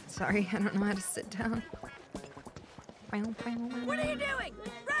 Sorry, I don't know how to sit down. What are you doing?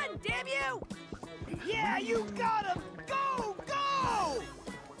 Run, damn you! Yeah, you got him! Go, go!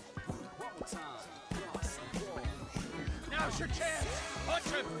 Now's your chance! Punch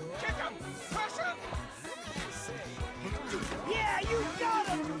him! Kick him! Crush him! Yeah, you got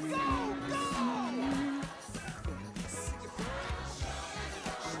him! Go, go!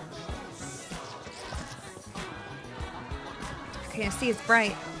 Okay, I see it's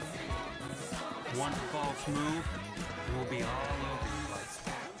bright. One false move, we'll be all over you like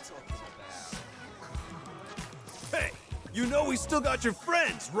that. Hey, you know we still got your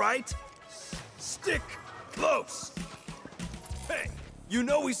friends, right? Stick close! Hey, you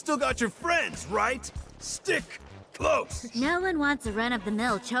know we still got your friends, right? Stick close! No one wants a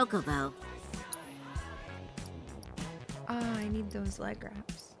run-of-the-mill chocobo. I need those leg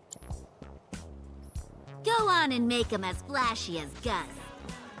wraps. Go on and make him as flashy as Gus.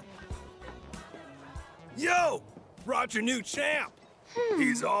 Yo! Brought your new champ!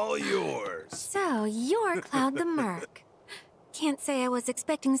 He's all yours. So, you're Cloud the Merc. Can't say I was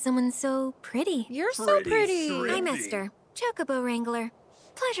expecting someone so pretty. You're so pretty. I'm Esther, Chocobo Wrangler.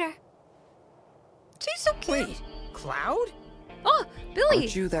 Pleasure. She's so cute. Wait, Cloud? Oh, Billy!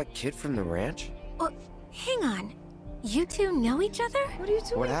 Aren't you that kid from the ranch? Oh, hang on. You two know each other? What are you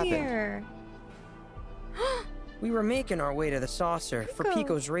doing What happened? here? We were making our way to the saucer for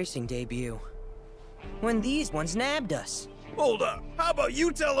Pico's racing debut, when these ones nabbed us. Hold up. How about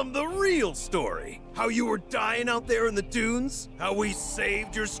you tell him the real story? How you were dying out there in the dunes? How we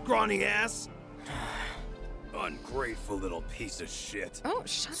saved your scrawny ass? Ungrateful little piece of shit. Oh,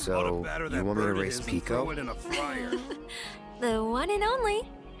 shut up. So, you want me to race Pico? Throw it in a fryer. The one and only.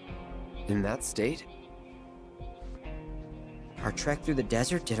 In that state? Our trek through the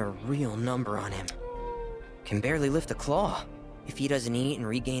desert did a real number on him. Can barely lift a claw. If he doesn't eat and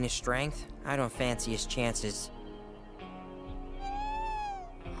regain his strength, I don't fancy his chances.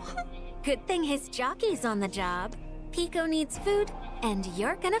 Good thing his jockey's on the job. Pico needs food, and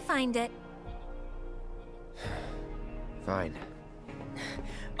you're gonna find it. Fine.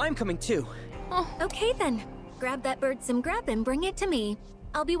 I'm coming too. Oh. Okay then. Grab that bird some grub and bring it to me.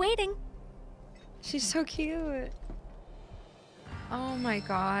 I'll be waiting. She's so cute. Oh my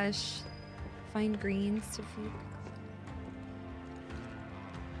gosh. Find greens to feed.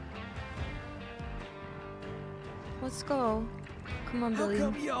 Let's go. Come on, Billy.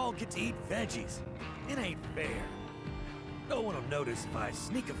 How come y'all get to eat veggies? It ain't fair. No one will notice if I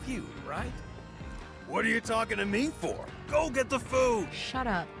sneak a few, right? What are you talking to me for? Go get the food! Shut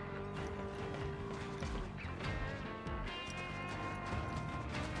up.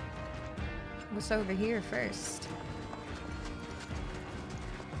 What's over here first?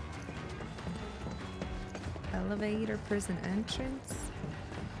 Elevator, prison entrance.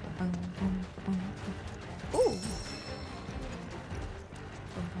 Ooh.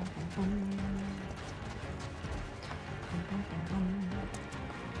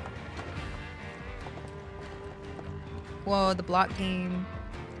 Whoa, the block game.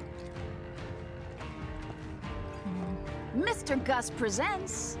 Mr. Gus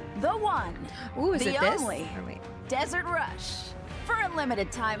presents the one, Ooh, is the it this? only, Or wait. Desert Rush. For a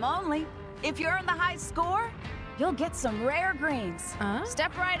limited time only. If you earn the high score, you'll get some rare greens.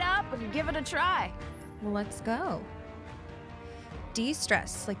 Step right up and give it a try. Well, let's go.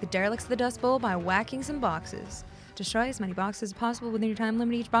 De-stress, like the derelicts of the Dust Bowl, by whacking some boxes. Destroy as many boxes as possible within your time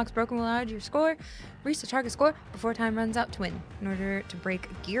limit. Each box broken will add your score. Reach the target score before time runs out to win. In order to break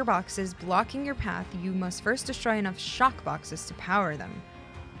gearboxes blocking your path, you must first destroy enough shock boxes to power them.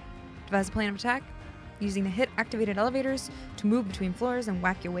 Devise a plan of attack, using the hit-activated elevators to move between floors and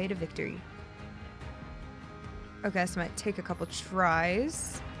whack your way to victory. Okay, so it might take a couple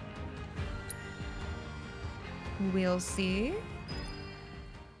tries. We'll see.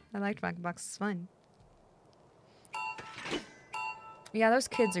 I liked whacking boxes, it's fun. Yeah, those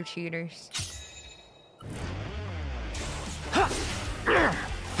kids are cheaters.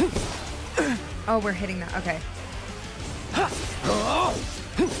 Oh, we're hitting that. Okay.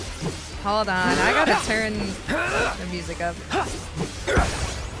 Hold on, I gotta turn the music up.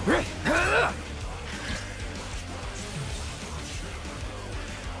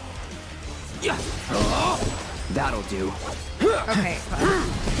 That'll do. Okay, fine.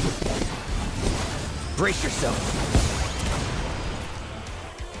 Brace yourself.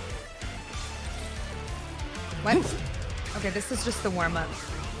 What? Okay, this is just the warm-up.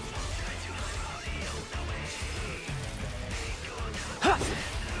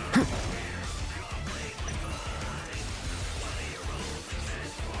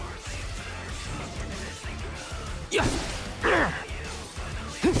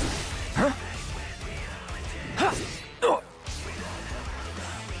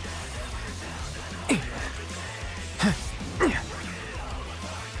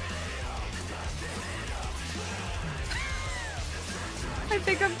 I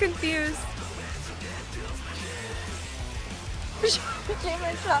think I'm confused.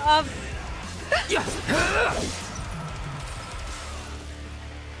 Shut up.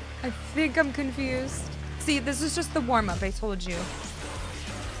 I think I'm confused. See, this is just the warm-up, I told you.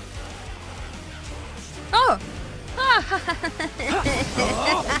 Oh!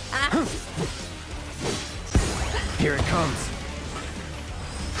 Here it comes.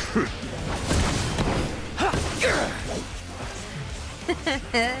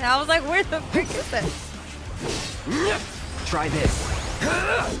 I was like, where the frick is it? Try this.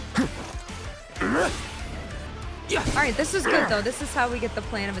 Alright, this is good though. This is how we get the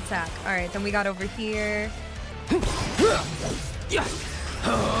plan of attack. Alright, then we got over here. Okay,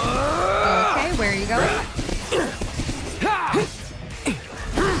 where are you going?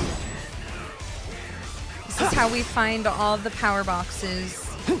 This is how we find all the power boxes.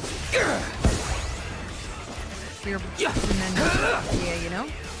 Here, and then, yeah, you know?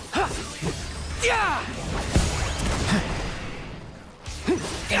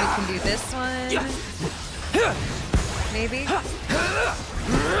 And we can do this one. Maybe?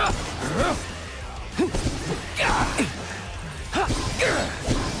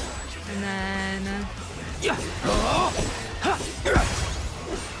 And then...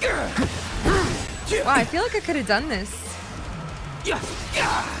 Wow, I feel like I could have done this.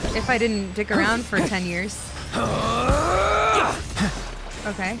 If I didn't dick around for 10 years.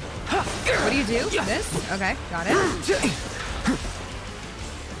 Okay. What do you do? This? Okay, got it.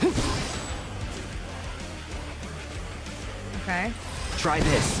 Okay. Try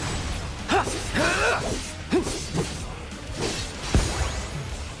this.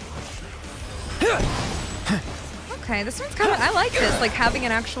 Okay, this one's kind of, I like this, like having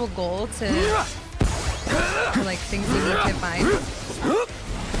an actual goal to like things you need to find.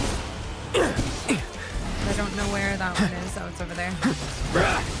 I don't know where that one is. Oh, it's over there.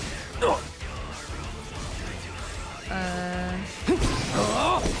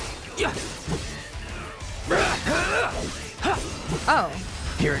 Oh.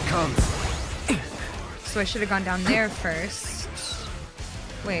 Here it comes. So I should have gone down there first.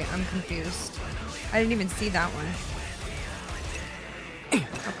 Wait, I'm confused. I didn't even see that one.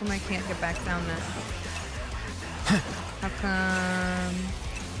 How come I can't get back down there? How come...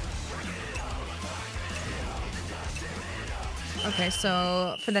 Okay,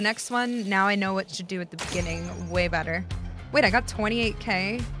 so for the next one, now I know what to do at the beginning. Way better. Wait, I got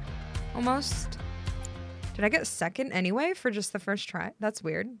 28K almost. Did I get second anyway for just the first try? That's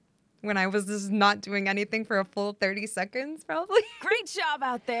weird. When I was just not doing anything for a full 30 seconds, probably. Great job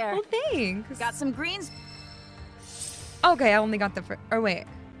out there. Well, thanks. Got some greens. Okay, I only got the first. Or wait.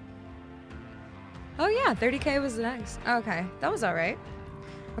 Oh yeah, 30K was nice. Okay, that was all right.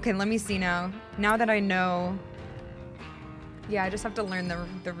 Okay, let me see now. Now that I know. Yeah, I just have to learn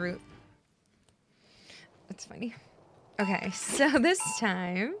the route. That's funny. Okay, so this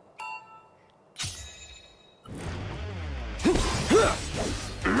time.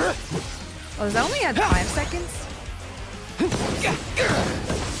 Oh, does that only add 5 seconds?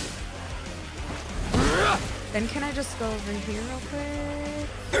 Then can I just go over here real quick?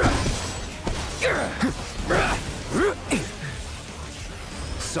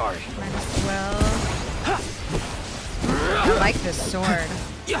 Sorry. Might as well. I like this sword.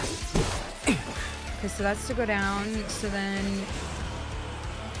 Okay, so that's to go down. So then...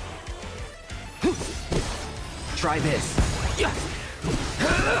 Try this.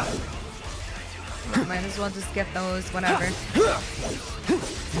 Might as well just get those, whatever.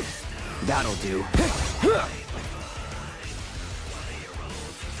 That'll do.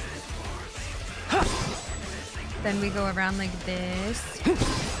 Then we go around like this.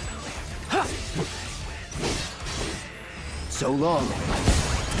 So long.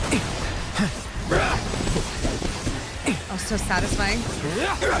 Oh, so satisfying.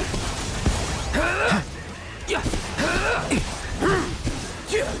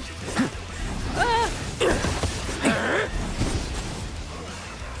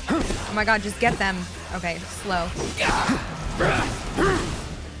 Oh my god, just get them. Okay, slow.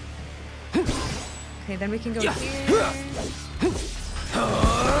 Okay, then we can go here.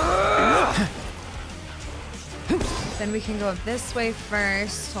 Then we can go up this way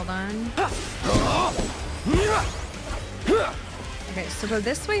first. Hold on. Okay, so go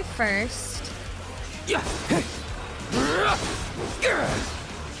this way first.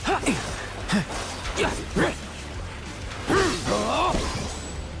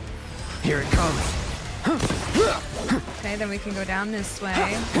 Here it comes. Okay, then we can go down this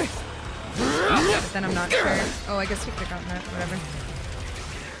way. But then I'm not sure. Oh, I guess we could have gotten that. Whatever.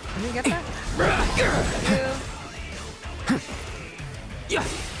 Can we get that?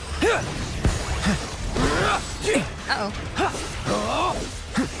 Uh-oh.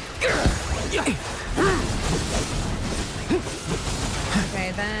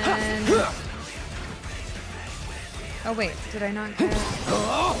 Okay, then... Oh, wait. Did I not get...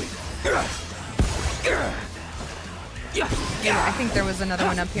 Yeah, I think there was another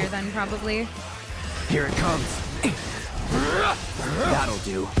one up here then, probably. Here it comes. That'll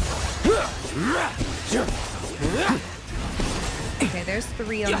do. Okay, there's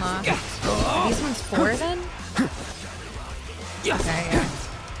 3 unlocked. Are these ones 4 then? Okay, yeah.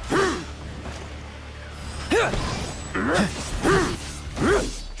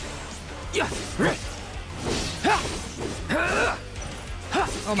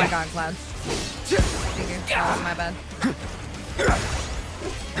 Oh my god, Cloud. Thank you. That was my bad.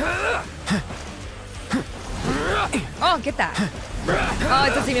 Oh, get that. Oh,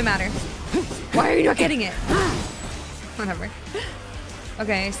 it doesn't even matter. Why are you not getting it? Whatever.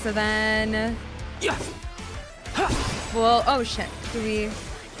 Okay, so then... Well, oh shit. Do we...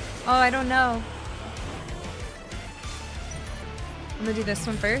 Oh, I don't know. I'm gonna do this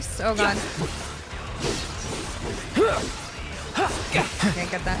one first. Oh god. Okay,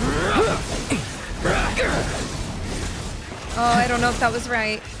 get that. Oh, I don't know if that was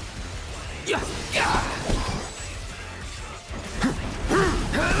right.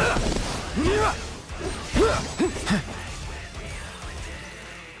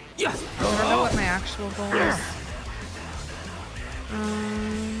 I don't know what my actual goal is. I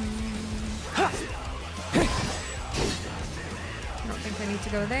don't think I need to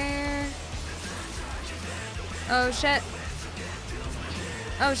go there. Oh shit.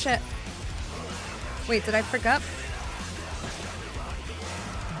 Oh shit. Wait, did I frick up?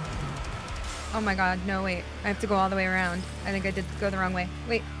 Oh my god, no wait. I have to go all the way around. I think I did go the wrong way.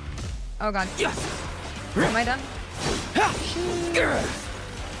 Wait. Oh god. Am I done?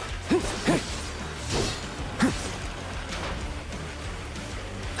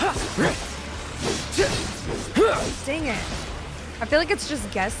 Dang it. I feel like it's just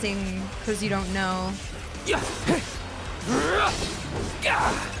guessing because you don't know.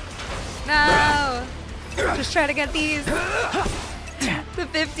 No! Just try to get these. The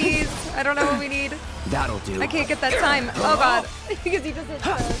 50s. I don't know what we need. That'll do. I can't get that time. Oh god. Because he just hit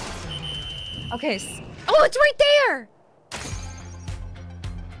the... Okay. Oh, it's right there!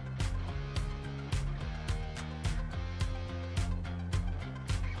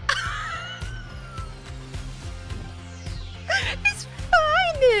 It's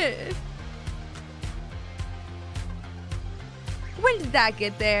fine! When did that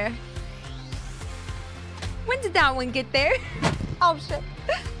get there? When did that one get there? Oh shit.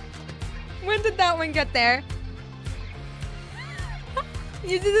 When did that one get there?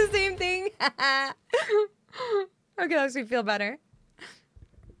 You did the same thing? Okay, that makes me feel better.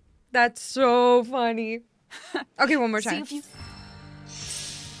 That's so funny. Okay, one more time.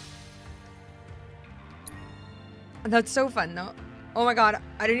 That's so fun though. Oh my god,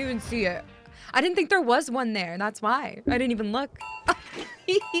 I didn't even see it. I didn't think there was one there. That's why. I didn't even look.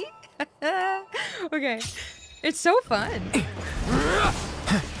 Okay. It's so fun.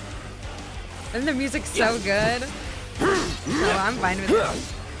 And the music's so good. So I'm fine with it.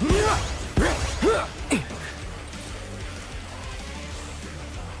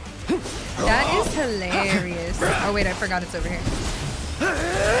 That is hilarious. Oh wait, I forgot it's over here.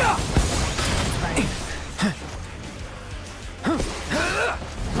 Fine.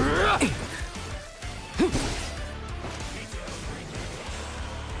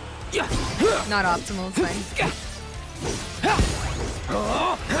 Not optimal, it's fine.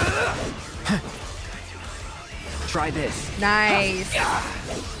 Try this. Nice.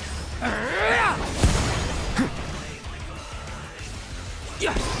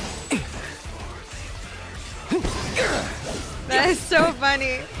 That is so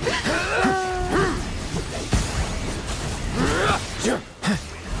funny.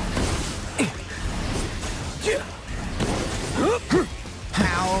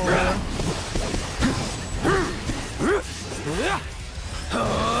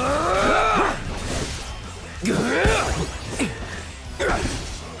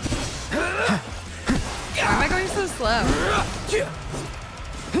 Why am I going so slow?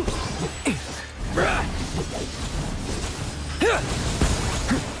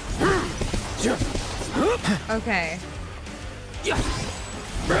 Okay.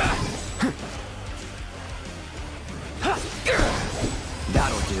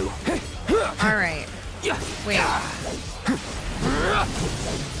 That'll do. All right. Wait.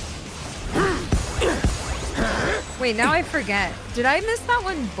 Wait, now I forget. Did I miss that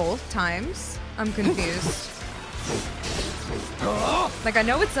one both times? I'm confused. Like, I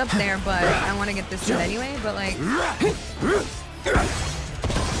know it's up there, but I want to get this in anyway, but like...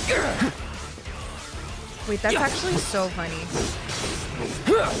 Wait, that's actually so funny.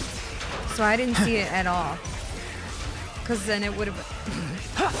 So I didn't see it at all. Because then it would have...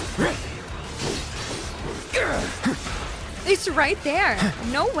 It's right there.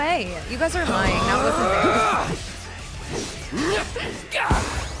 No way. You guys are lying. That wasn't there.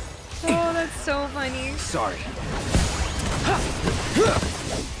 Oh, that's so funny. Sorry.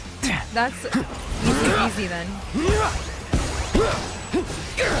 That's easy then.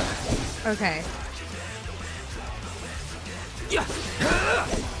 Okay.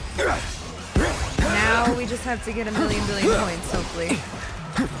 Now we just have to get a million billion points, hopefully.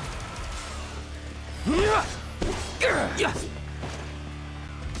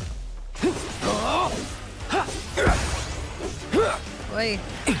 Wait.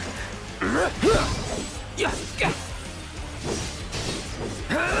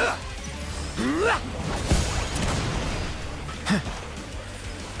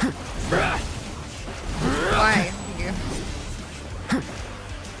 Why? You.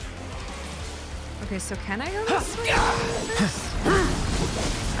 Okay, so can I go this way?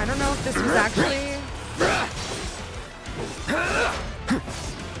 I don't know if this was actually...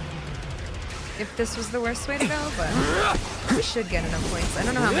 If this was the worst way to go, but we should get enough points. I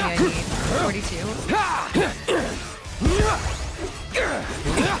don't know how many I need. 42.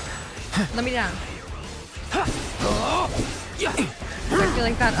 Let me down. I feel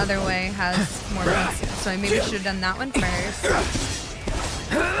like that other way has more points, so I maybe should have done that one first.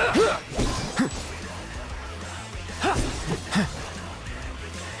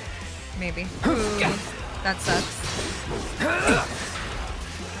 Maybe. Ooh, that sucks.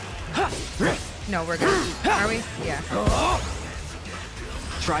 No, we're good. Are we? Yeah.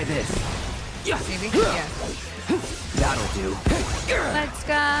 Try this. Maybe? Yeah. That'll do. Let's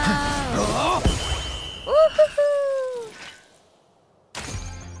go! Woohoo!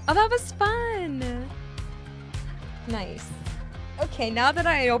 Oh, that was fun! Nice. Okay, now that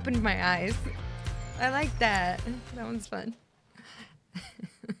I opened my eyes, I like that. That one's fun.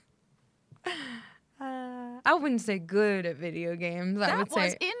 I wouldn't say good at video games. I would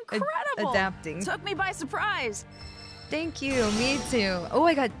say incredible. Adapting. Took me by surprise. Thank you. Me too. Oh,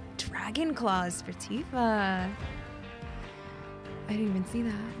 I got dragon claws for Tifa. I didn't even see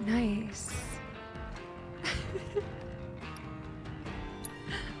that. Nice.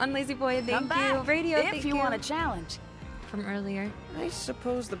 Unlazy Boy, thank you. Radio, if you want a challenge. From earlier. I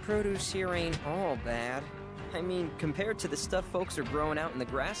suppose the produce here ain't all bad. I mean, compared to the stuff folks are growing out in the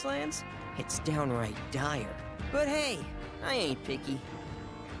grasslands, it's downright dire. But hey, I ain't picky.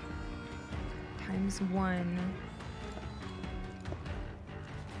 ×1.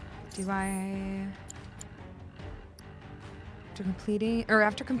 Do I...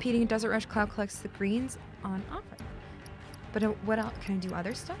 After completing Desert Rush, Cloud collects the greens on offer. But what else? Can I do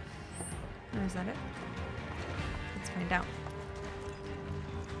other stuff? Or is that it? Let's find out.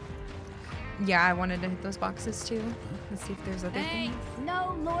 Yeah, I wanted to hit those boxes too. Let's see if there's other things.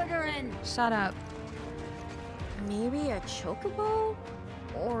 No loitering. Shut up. Maybe a chocobo?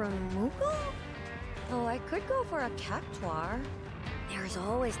 Or a moogle? Though I could go for a cactuar. There's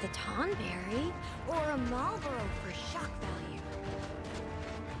always the tonberry. Or a Marlboro for shock value.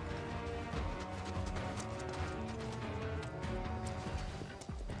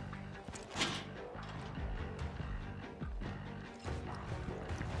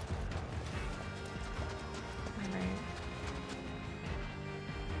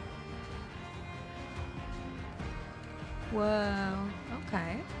 Whoa,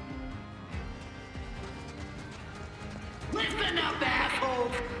 okay. Listen up,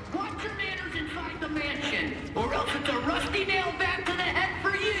 assholes! Watch your manners inside the mansion, or else it's a rusty nail back to the head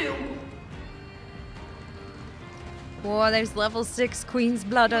for you! Whoa, there's level 6 Queen's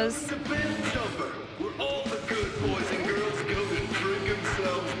Blooders. Where all the good boys and girls go to drink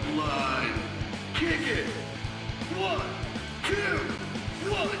themselves blind. Kick it! 1, 2,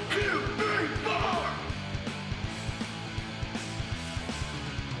 1, 2, 3, 4!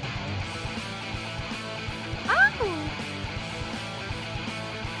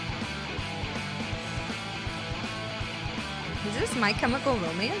 Is this My Chemical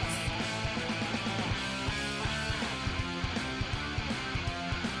Romance?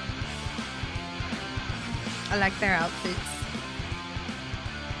 I like their outfits.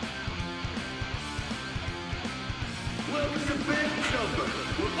 Welcome to Band Jumper,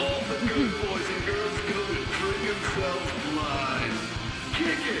 where all the good boys and girls go to drink themselves blind.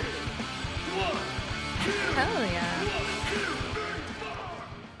 Kick it! 1, 2, Hell yeah. 1, 2, 3, 4!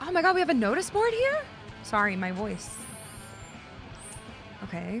 Oh my god, we have a notice board here? Sorry, my voice.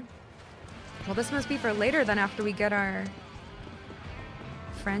 Okay. Well, this must be for later than after we get our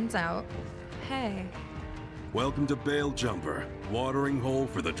friends out. Hey. Welcome to Bale Jumper, watering hole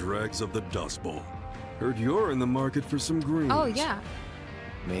for the dregs of the Dust Bowl. Heard you're in the market for some greens. Oh, yeah.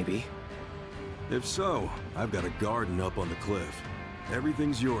 Maybe. If so, I've got a garden up on the cliff.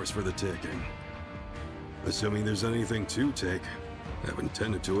 Everything's yours for the taking. Assuming there's anything to take. Haven't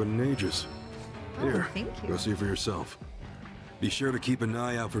tended to it in ages. Oh, Here, thank you. go see for yourself. Be sure to keep an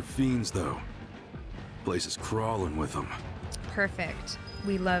eye out for fiends, though. Place is crawling with them. Perfect.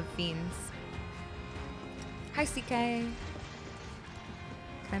 We love fiends. Hi, CK. Can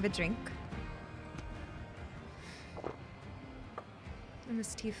I have a drink? And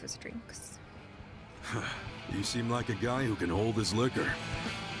Miss Tifa's drinks. You seem like a guy who can hold his liquor.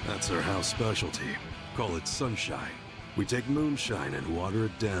 That's our house specialty. Call it sunshine. We take moonshine and water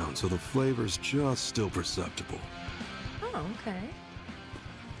it down so the flavor's just still perceptible. Oh, okay.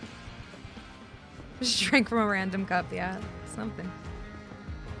 Just drink from a random cup, yeah. Something.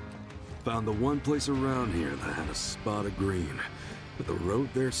 Found the one place around here that had a spot of green. But the road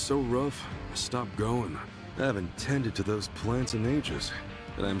there's so rough, I stopped going. I haven't tended to those plants in ages.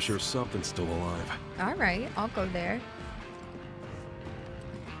 And I'm sure something's still alive. Alright, I'll go there.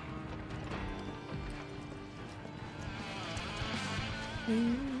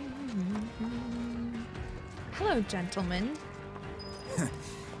 Hello, gentlemen.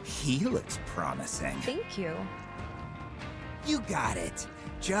 He looks promising. Thank you. You got it.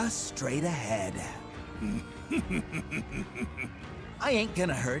 Just straight ahead. I ain't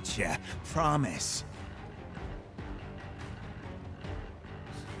gonna hurt you. Promise.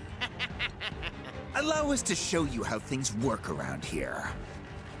 Allow us to show you how things work around here.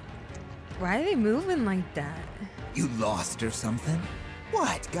 Why are they moving like that? You lost or something?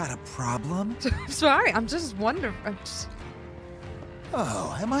 What? Got a problem? Sorry, I'm just wondering.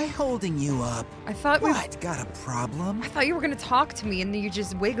 Oh, am I holding you up? I thought What? Got a problem? I thought you were gonna talk to me and then you're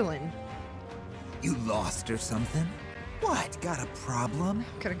just wiggling. You lost or something? What? Got a problem?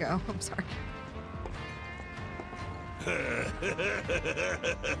 Gotta go. I'm sorry.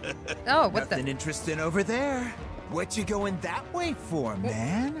 Oh, what Nothing the? interesting over there. What you going that way for,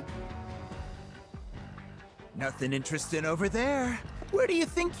 man? Nothing interesting over there. Where do you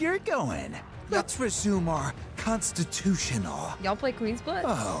think you're going? Let's resume our constitutional. Y'all play Queen's Blood?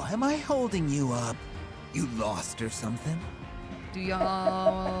 Oh, am I holding you up? You lost or something? Do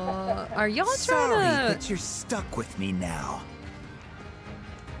y'all... Are y'all Sorry trying to... that you're stuck with me now.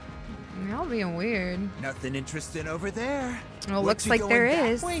 Y'all being weird. Nothing interesting over there. Well, What looks you like going there that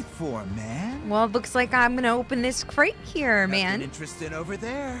is. way for, man? Well, it looks like I'm gonna open this crate here, Nothing man. interesting over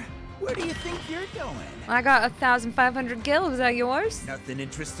there. Where do you think you're going? I got 1,500 gil. Is that yours? Nothing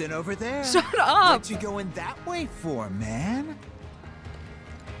interesting over there. Shut up! What you going that way for, man?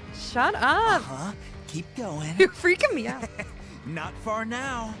 Shut up! Uh-huh. Keep going. You're freaking me out. Not far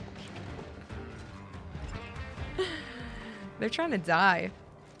now. They're trying to die.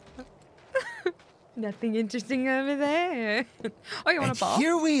 Nothing interesting over there. Oh, you want a ball?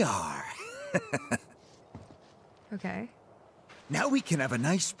 Here we are. Okay. Now we can have a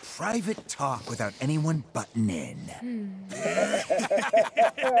nice private talk without anyone butting in.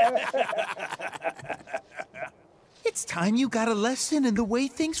 It's time you got a lesson in the way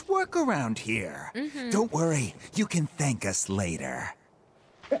things work around here. Don't worry, you can thank us later.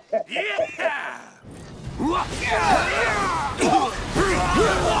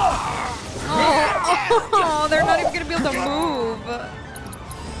 Oh, they're not even gonna be able to move.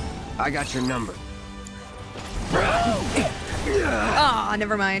 I got your number. Ah,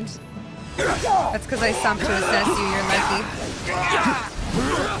 never mind. That's because I stopped to assess you. You're lucky.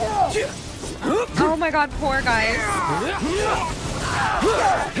 Oh my god, poor guys.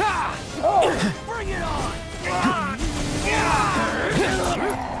 Bring it on!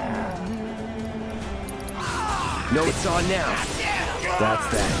 No, it's on now. That's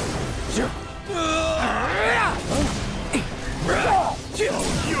that.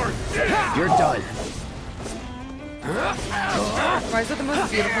 You're done. Why is it the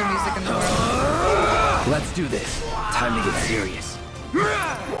most beautiful music in the world? Let's do this. Time to get serious.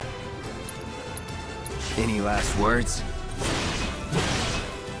 Any last words?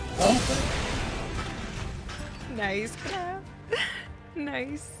 Nice.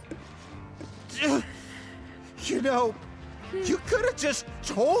 Nice. You know, you could have just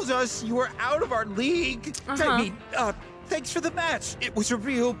told us you were out of our league. I mean, thanks for the match. It was a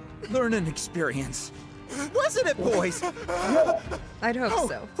real learning experience. Wasn't it, boys? I'd hope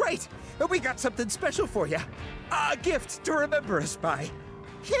so. Right. We got something special for you. A gift to remember us by.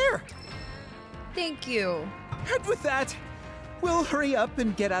 Here. Thank you. And with that, we'll hurry up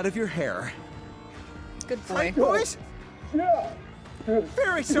and get out of your hair. Good boy. Right, boys? Yeah.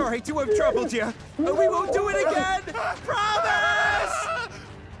 Very sorry to have troubled you. We won't do it again. Promise!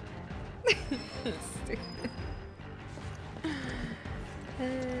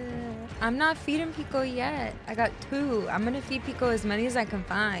 I'm not feeding Pico yet. I got 2. I'm gonna feed Pico as many as I can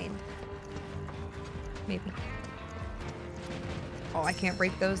find. Maybe. Oh, I can't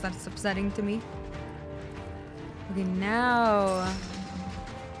break those. That's upsetting to me. Okay, now.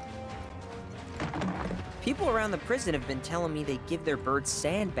 People around the prison have been telling me they give their birds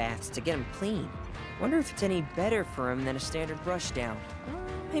sand baths to get them clean. Wonder if it's any better for them than a standard brush down.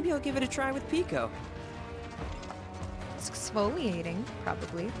 Maybe I'll give it a try with Pico. It's exfoliating,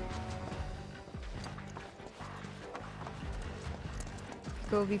 probably.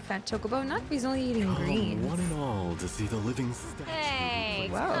 Go be fat chocobo. Not if he's only eating greens. One and all to see the living statue. Hey,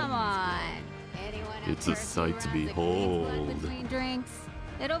 Wow. come on. Anyone It's a sight to behold. between drinks?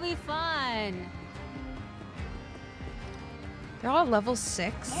 It'll be fun. They're all level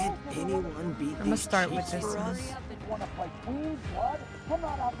 6. Can anyone beat I'm gonna start with this for one. us?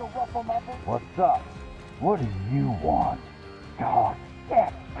 What's up? What do you want? God,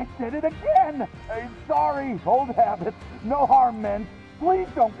 yes, I said it again! Hey, sorry, old habits. No harm meant. Please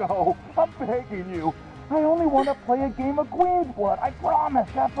don't go. I'm begging you. I only want to play a game of Queen's Blood. I promise,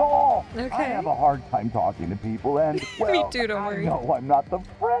 that's all. Okay. I have a hard time talking to people, and, well, Me too, don't worry. I know I'm not the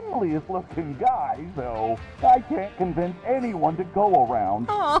friendliest looking guy, so I can't convince anyone to go around.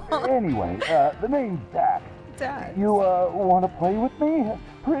 Aw. Anyway, the name's Zach. Dad. You, want to play with me?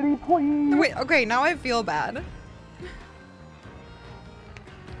 Pretty please? Wait, okay, now I feel bad.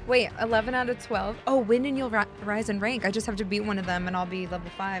 Wait, 11 out of 12. Oh, win and you'll rise in rank. I just have to beat one of them and I'll be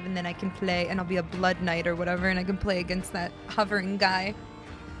level 5 and then I can play and I'll be a blood knight or whatever and I can play against that hovering guy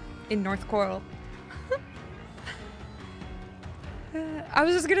in North Corel. I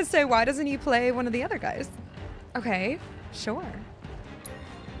was just gonna say, why doesn't he play one of the other guys? Okay, sure.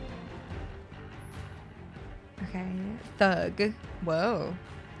 Okay, thug. Whoa.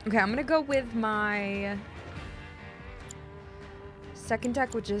 Okay, I'm gonna go with my second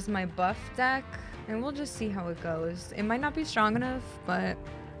deck, which is my buff deck, and we'll just see how it goes. It might not be strong enough, but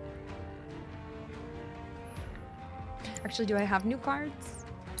actually, do I have new cards?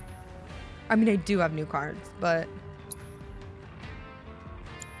 I mean, I do have new cards, but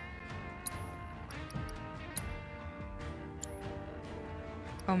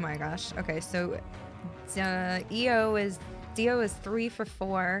oh my gosh. Okay, so Dio is 3 for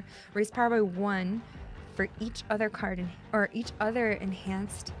 4, raise power by 1 for each other card or each other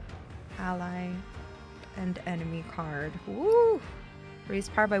enhanced ally and enemy card. Woo! Raise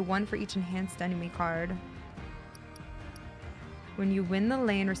power by 1 for each enhanced enemy card. When you win the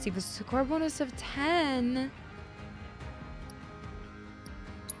lane, receive a score bonus of 10.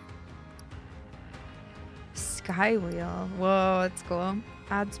 Skywheel. Whoa, that's cool.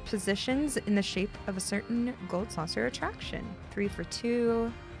 Adds positions in the shape of a certain gold saucer attraction. 3 for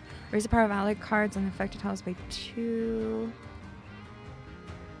 2. Raise the power of allied cards on the affected tiles by 2.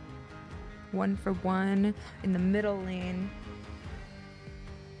 1 for 1 in the middle lane.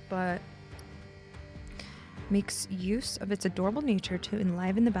 But makes use of its adorable nature to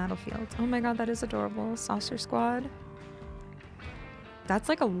enliven the battlefield. Oh my god, that is adorable. Saucer Squad. That's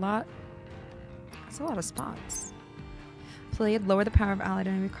like a lot. That's a lot of spots. Played, lower the power of allied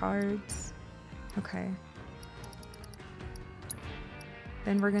enemy cards. Okay.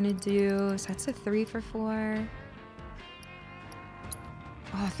 Then we're gonna do, so that's a 3 for 4.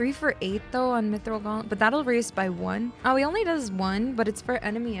 Oh, 3 for 8 though on Mithril Gauntlet, but that'll raise by 1. Oh, he only does 1, but it's for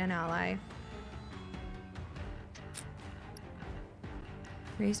enemy and ally.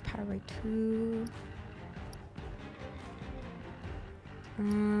 Raise power by 2.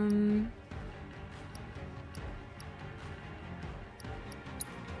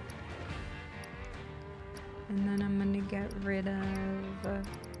 And then I'm gonna get rid of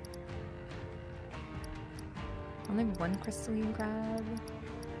only 1 crystalline crab.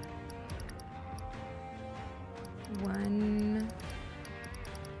 1.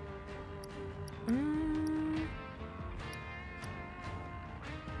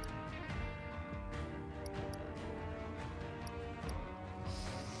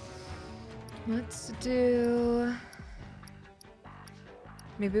 Let's do.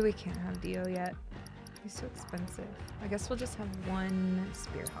 Maybe we can't have Dio yet. He's so expensive. I guess we'll just have 1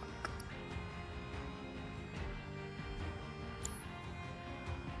 Spearhawk.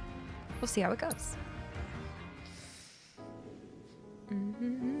 We'll see how it goes.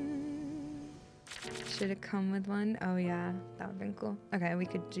 Should it come with 1? Oh yeah, that would've been cool. Okay, we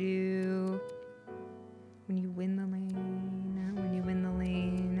could do when you win the lane. When you win the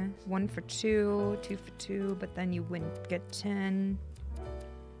lane, 1 for 2, 2 for 2, but then you get 10.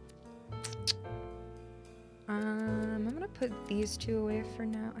 I'm gonna put these 2 away for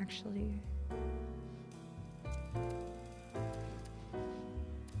now, actually.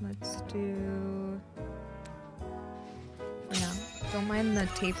 Let's do, for now, don't mind the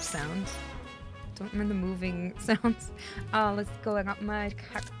tape sound. Don't mind the moving sounds. Let's go. I got my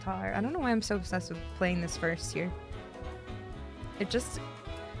cactar. I don't know why I'm so obsessed with playing this first here. I just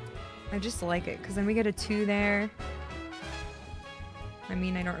like it, because then we get a 2 there. I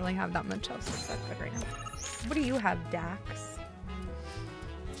mean, I don't really have that much else to suck with right now. What do you have, Dax?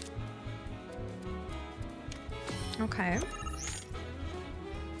 Okay.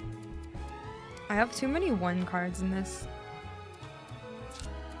 I have too many 1 cards in this.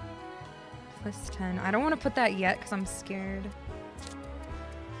 Plus 10. I don't want to put that yet because I'm scared.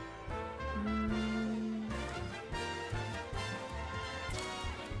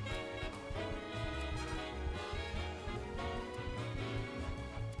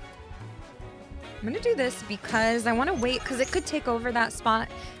 I'm gonna do this because I want to wait, because it could take over that spot,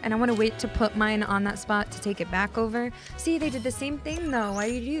 and I want to wait to put mine on that spot to take it back over. See, they did the same thing though. Why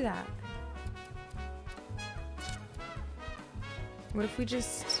do you do that? What if we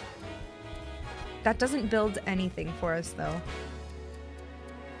just... That doesn't build anything for us though.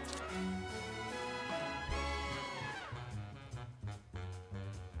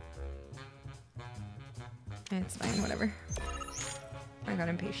 It's fine, whatever. I got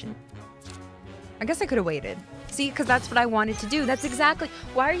impatient. I guess I could have waited. See, because that's what I wanted to do. That's exactly...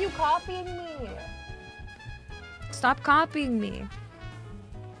 Why are you copying me? Stop copying me.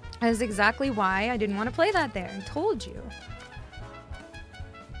 That is exactly why I didn't want to play that there. I told you.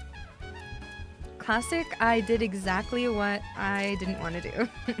 Classic, I did exactly what I didn't want to do.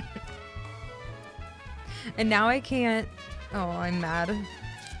 And now I can't... Oh, I'm mad.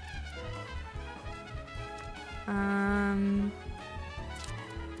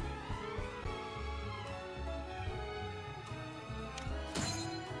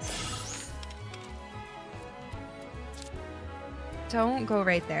 Don't go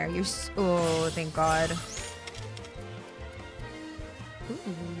right there. You oh, thank God. Ooh.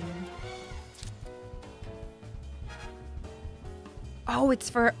 Oh, it's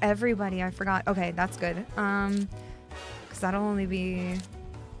for everybody. I forgot. Okay, that's good. Because that'll only be...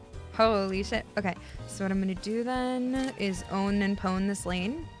 Holy shit. Okay, so what I'm gonna do then is own and pwn this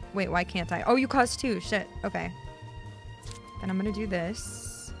lane. Wait, why can't I? Oh, you cost 2. Shit. Okay. Then I'm gonna do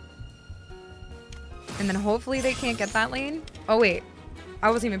this. And then hopefully they can't get that lane. Oh, wait. I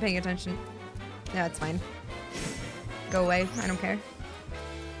wasn't even paying attention. Yeah, it's fine. Go away. I don't care.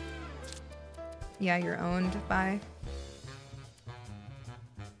 Yeah, you're owned by...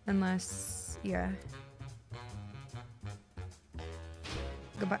 Unless... Yeah.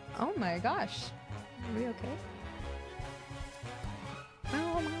 Goodbye. Oh my gosh. Are we okay?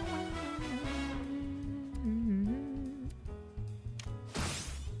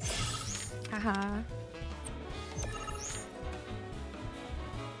 Haha.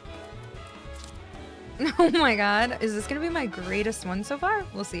 Oh my god. Is this gonna be my greatest one so far?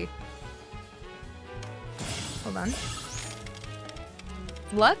 We'll see. Hold on.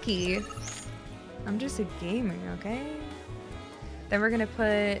 Lucky. I'm just a gamer, okay? Then we're gonna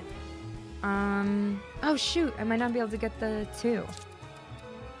put... Oh shoot, I might not be able to get the 2.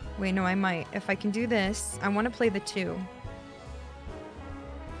 Wait, no, I might. If I can do this, I want to play the 2.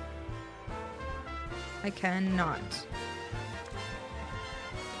 I cannot.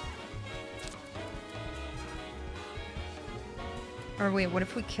 Or wait, what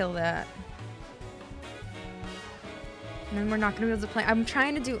if we kill that? And then we're not gonna be able to play. I'm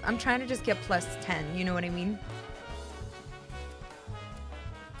trying to just get plus 10, you know what I mean?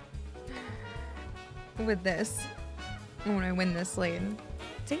 With this. When I win this lane.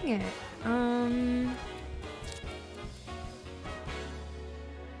 Dang it.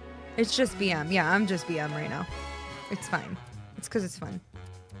 It's just BM. Yeah, I'm just BM right now. It's fine. It's because it's fun.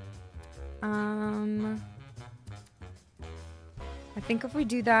 I think if we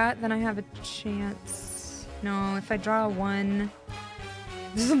do that, then I have a chance. No, if I draw a 1,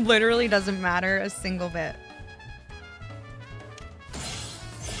 this literally doesn't matter a single bit.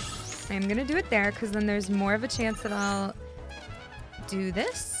 I'm gonna do it there because then there's more of a chance that I'll do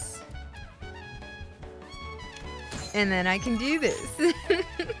this. And then I can do this.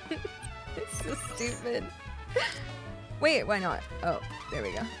 It's so stupid. Wait, why not? Oh, there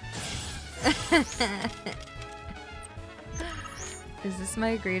we go. Is this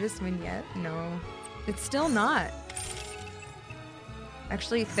my greatest win yet? No. It's still not.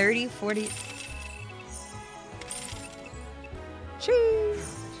 Actually, 30, 40...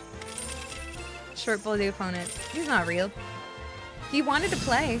 Cheese! Short blow the opponent. He's not real. He wanted to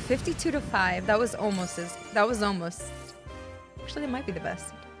play 52-5. That was almost his... That was almost... Actually, that might be the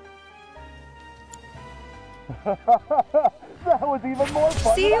best. That was even more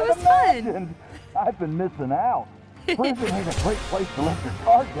fun See, than it was imagined. fun. I've been missing out. Prison ain't a great place to let your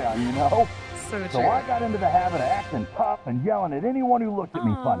guard down, you know. So So I got into the habit of acting tough and yelling at anyone who looked at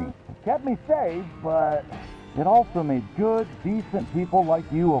me funny. It kept me safe, but it also made good, decent people like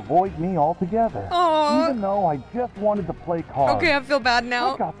you avoid me altogether. Aww. Even though I just wanted to play cards. Okay, I feel bad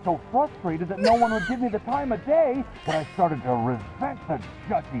now. I got so frustrated that no one would give me the time of day that I started to resent the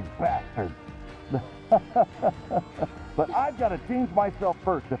judgy bastards. But I've got to change myself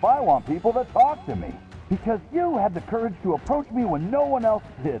first if I want people to talk to me. Because you had the courage to approach me when no one else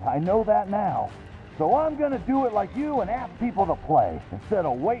did. I know that now. So I'm gonna do it like you and ask people to play, instead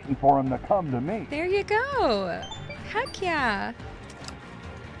of waiting for them to come to me. There you go. Heck yeah.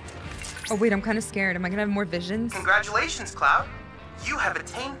 Oh wait, I'm kind of scared. Am I gonna have more visions? Congratulations, Cloud. You have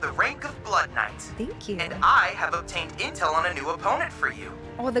attained the rank of Blood Knight. Thank you. And I have obtained intel on a new opponent for you.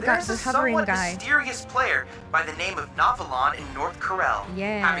 Oh, the guy, There's the a hovering somewhat guy. mysterious player by the name of Novalon in North Corel.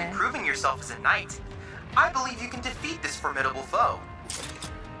 Yeah. Having proven yourself as a knight, I believe you can defeat this formidable foe.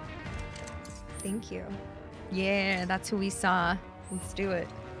 Thank you. Yeah, that's who we saw. Let's do it.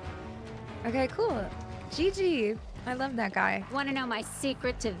 Okay, cool. GG. I love that guy. Want to know my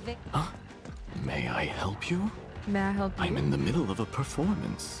secret to May I help you? May I help you? I'm in the middle of a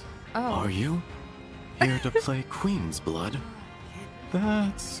performance. Oh. Are you? Here to play Queen's Blood?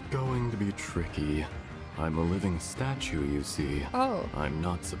 That's going to be tricky. I'm a living statue, you see. Oh. I'm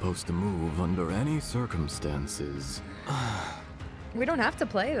not supposed to move under any circumstances. We don't have to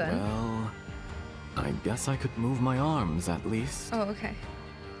play then. Well, I guess I could move my arms at least. Oh, okay.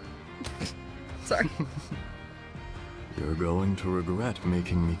 Sorry. You're going to regret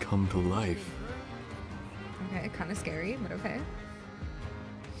making me come to life. Okay, kind of scary, but okay.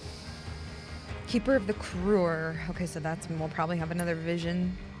 Keeper of the Cruer. Okay, so we'll probably have another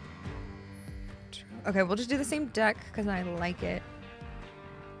vision. Okay, we'll just do the same deck because I like it.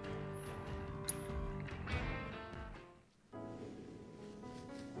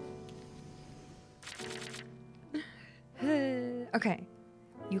 Okay.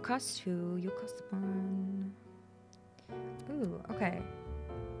 You cost 2, you cost 1. Ooh, okay.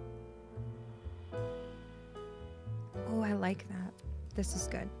 Oh, I like that. This is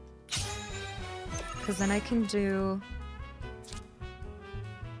good. Because then I can do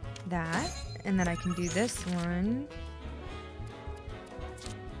that. And then I can do this one.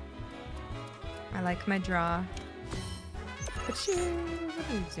 I like my draw. But you, what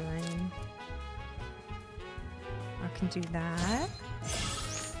are you doing? I can do that.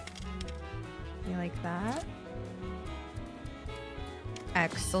 You like that?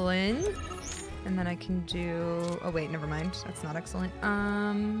 Excellent. And then I can do, oh wait, never mind. That's not excellent.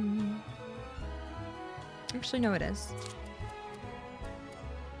 Actually, no, it is.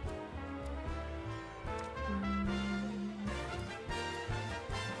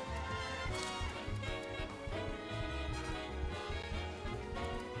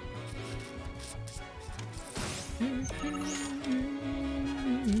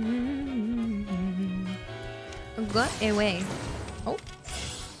 Go away. Oh.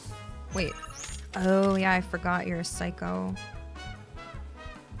 Wait. Oh, yeah, I forgot you're a psycho.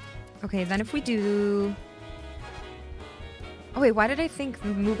 Okay, then if we do... Oh, wait, why did I think the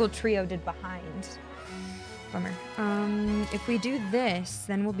Moogle Trio did behind? Bummer. If we do this,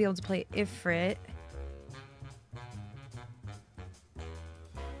 then we'll be able to play Ifrit.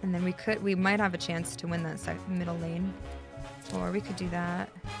 And then we might have a chance to win that middle lane. Or we could do that.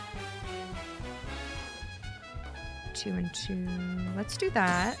 2 and 2. Let's do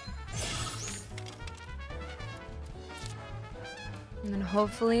that. And then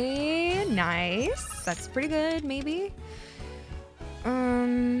hopefully, nice. That's pretty good, maybe.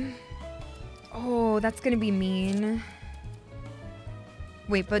 Oh, that's gonna be mean.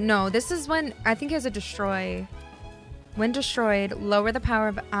 Wait, but no, this is when, I think he has a destroy. When destroyed, lower the power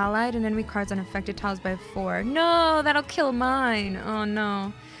of allied and enemy cards on affected tiles by 4. No, that'll kill mine. Oh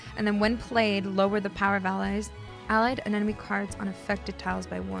no. And then when played, lower the power of allied and enemy cards on affected tiles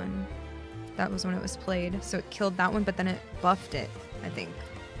by 1. That was when it was played. So it killed that one, but then it buffed it, I think.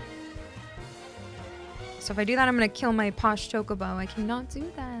 So if I do that, I'm gonna kill my posh chocobo. I cannot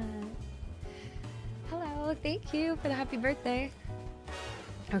do that. Hello, thank you for the happy birthday.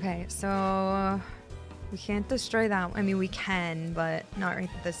 Okay, so we can't destroy that. I mean, we can, but not right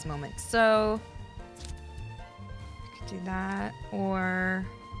at this moment. So we could do that or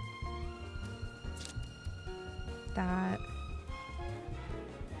that.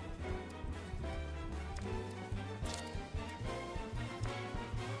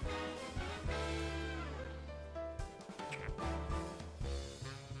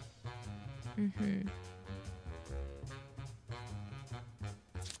 Mm-hmm.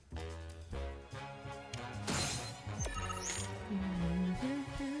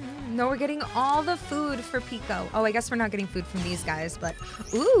 No, we're getting all the food for Pico. Oh, I guess we're not getting food from these guys, but...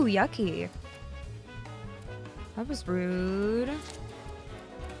 Ooh, yucky. That was rude.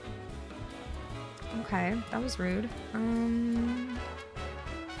 Okay, that was rude.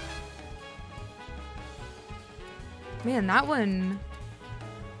 Man, that one...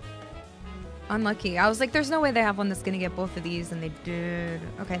 Unlucky. I was like, there's no way they have one that's gonna get both of these, and they did.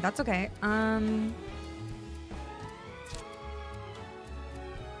 Okay, that's okay. I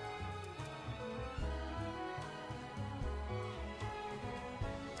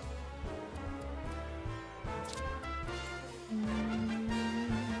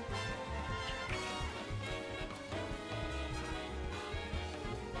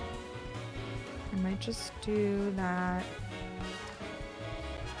might just do that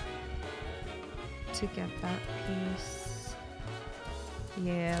to get that piece.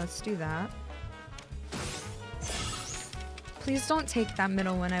 Yeah, let's do that. Please don't take that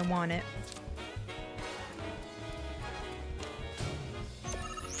middle one. I want it.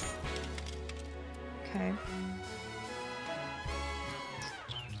 Okay.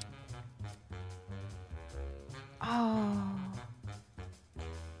 Oh.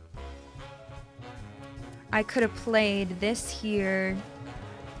 I could have played this here.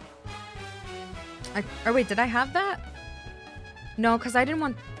 Or wait, did I have that? No, because I didn't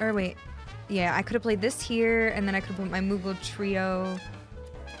want... Or wait. Yeah, I could have played this here, and then I could put my Moogle trio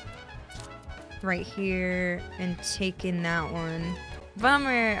right here and taken that one.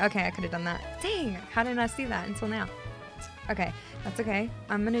 Bummer. Okay, I could have done that. Dang, how did I not see that until now? Okay, that's okay.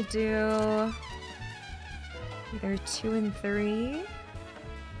 I'm going to do either 2 and 3.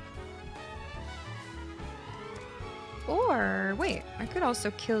 Or, wait, I could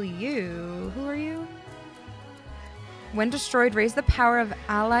also kill you. Who are you? When destroyed, raise the power of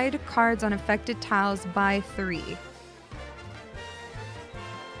allied cards on affected tiles by 3.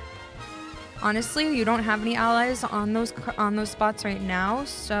 Honestly, you don't have any allies on those spots right now,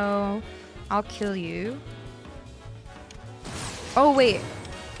 so I'll kill you. Oh, wait.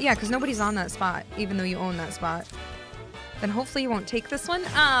 Yeah, because nobody's on that spot, even though you own that spot. Then hopefully you won't take this one.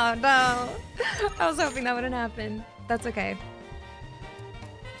 Oh, no. I was hoping that wouldn't happen. That's okay.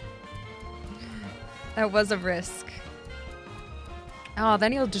 That was a risk. Oh,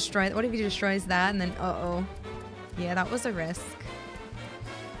 then he'll destroy... What if he destroys that and then... Uh-oh. Yeah, that was a risk.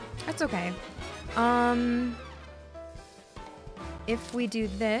 That's okay. If we do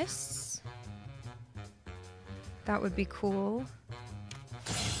this... That would be cool.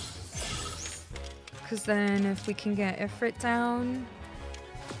 Because then if we can get Ifrit down...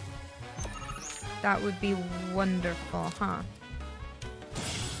 That would be wonderful, huh?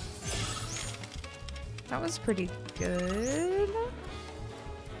 That was pretty good.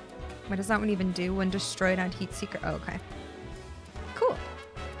 What does that one even do? When destroyed on Heat Seeker. Oh, okay. Cool.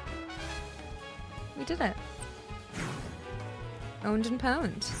 We did it. Owned and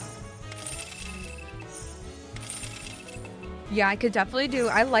pwned. Yeah, I could definitely do...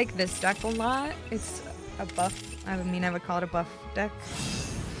 I like this deck a lot. It's a buff... I mean, I would call it a buff deck.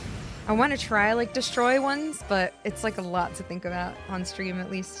 I want to try, like, destroy ones, but it's, like, a lot to think about on stream,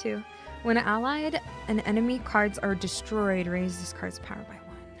 at least, too. When allied and enemy cards are destroyed, raise this card's power by 1.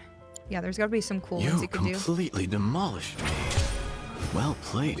 Yeah, there's got to be some cool ones you could do. You completely demolished me. Well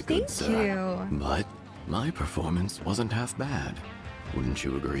played, good sir. Thank you. But my performance wasn't half bad. Wouldn't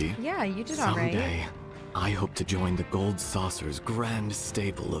you agree? Yeah, you did all right. Someday, I hope to join the Gold Saucer's grand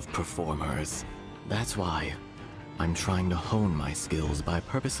stable of performers. That's why I'm trying to hone my skills by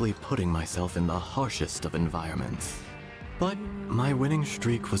purposely putting myself in the harshest of environments. But my winning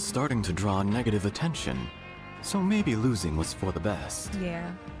streak was starting to draw negative attention, so maybe losing was for the best.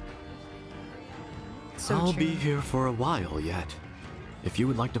 Yeah. So I'll true. be here for a while yet. If you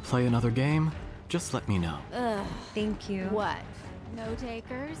would like to play another game, just let me know. Thank you. What? No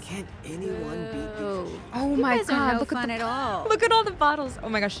takers? Can't anyone beat you? Oh You my guys are god, no look fun at the at all. Look at all the bottles. Oh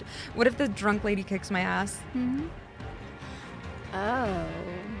my gosh. What if the drunk lady kicks my ass? Hmm? Oh,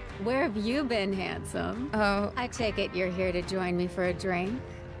 where have you been, handsome? Oh. I take it you're here to join me for a drink?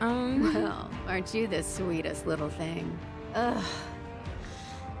 Well, aren't you the sweetest little thing? Ugh.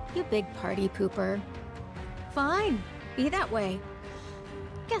 You big party pooper. Fine, be that way.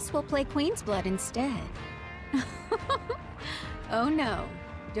 Guess we'll play Queen's Blood instead. Oh no,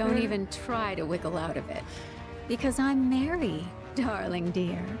 don't even try to wiggle out of it. Because I'm Mary, darling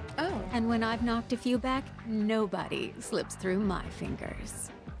dear. Oh. And when I've knocked a few back, nobody slips through my fingers.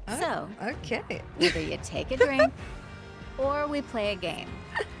 Oh, so, okay. Either you take a drink, or we play a game.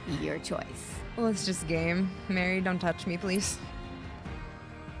 Your choice. Well, it's just game. Mary, don't touch me, please.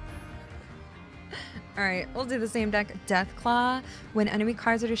 Alright, we'll do the same deck. Death Claw. When enemy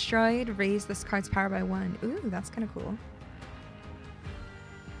cards are destroyed, raise this card's power by 1. Ooh, that's kind of cool.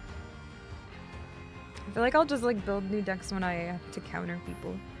 I feel like I'll just like build new decks when I have to counter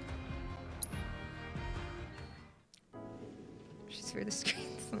people. She's for the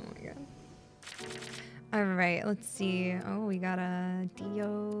screens. Oh my god. Alright, let's see. Oh, we got a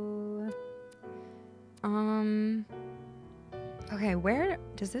Dio. Okay, where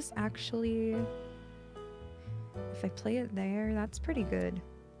does this actually... If I play it there, that's pretty good.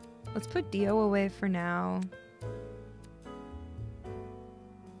 Let's put Dio away for now.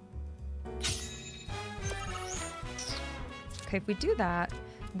 Okay, if we do that,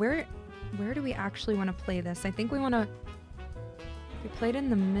 where do we actually want to play this? I think we want to... We played in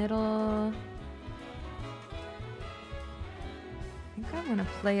the middle. I think I want to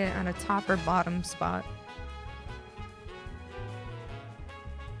play it at a top or bottom spot.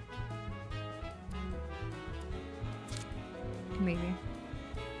 Maybe.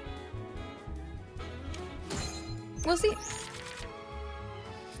 We'll see.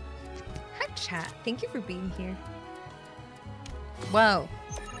 Hi, chat. Thank you for being here. Whoa.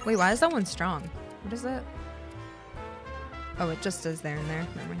 Wait, why is that one strong? What is that? Oh, it just is there and there.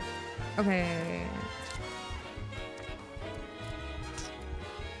 Never mind. Okay.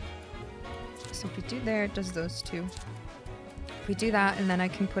 So if we do there, it does those two. If we do that, and then I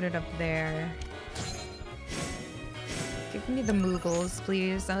can put it up there. Give me the Moogles,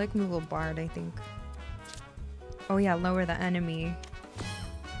 please. I like Moogle Bard, I think. Oh yeah, lower the enemy.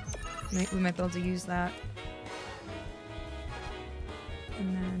 We might be able to use that.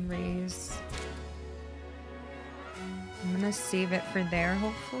 And then raise. I'm gonna save it for there,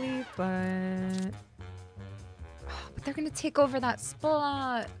 hopefully, but... Oh, but they're gonna take over that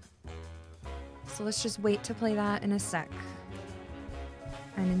spot! So let's just wait to play that in a sec.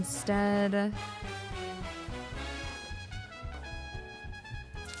 And instead...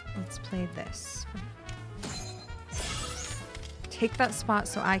 Let's play this. Take that spot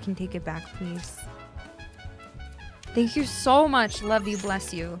so I can take it back, please. Thank you so much. Love you.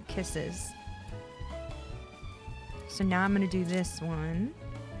 Bless you. Kisses. So now I'm going to do this one.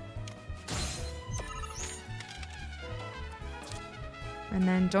 And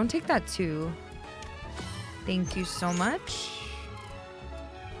then don't take that too. Thank you so much.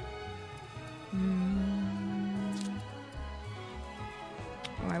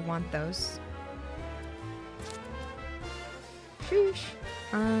 Oh, I want those. Sheesh.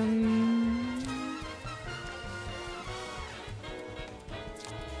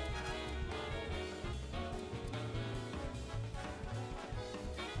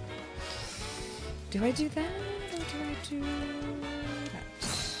 Do I do that, or do I do that?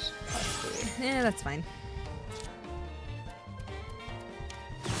 Possibly. Yeah, that's fine.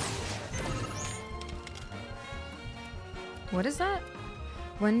 What is that?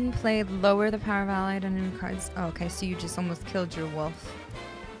 When played, lower the power of allied enemy cards. Oh, okay, so you just almost killed your wolf.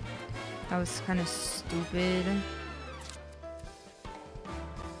 That was kind of stupid.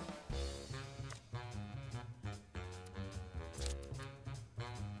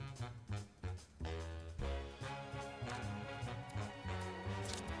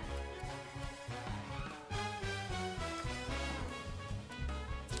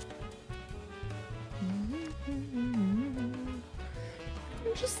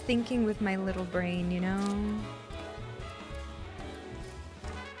 I'm just thinking with my little brain, you know?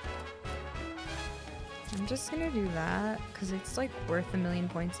 I'm just gonna do that, because it's like worth 1,000,000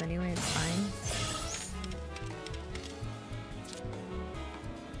 points anyway, it's fine.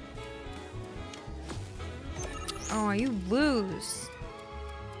 Oh, you lose.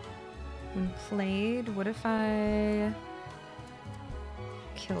 When played, what if I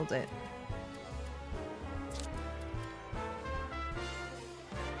killed it?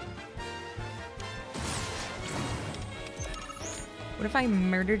 What if I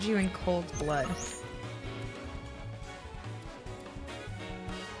murdered you in cold blood?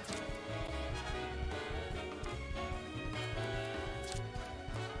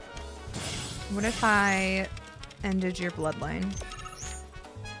 What if I ended your bloodline?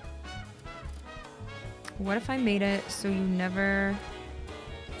 What if I made it so you never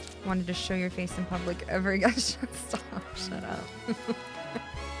wanted to show your face in public ever again? Stop, shut up.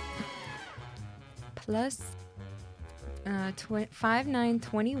 Plus 5, 9,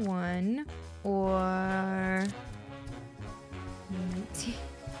 21, or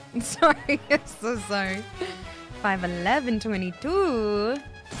 19. Sorry, I'm so sorry. 5, 11, 22.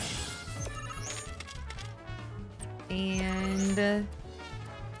 And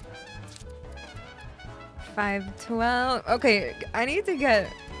 5, 12. Okay, I need to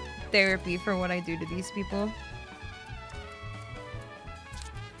get therapy for what I do to these people.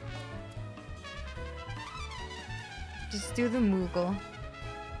 Just do the Moogle.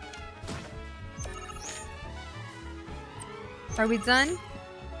 Are we done?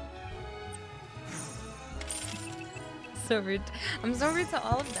 So rude. I'm so rude to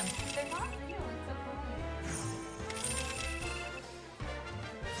all of them. They're not real. It's so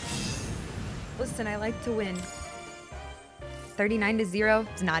funny. Listen, I like to win.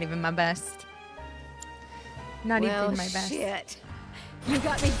 39-0 is not even my best. Not even my best. Shit. You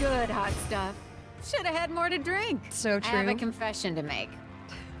got me good, hot stuff. Should have had more to drink. So true. I have a confession to make.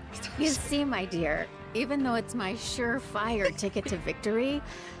 You see, my dear, even though it's my surefire ticket to victory,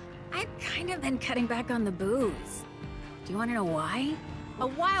 I've kind of been cutting back on the booze. Do you want to know why? A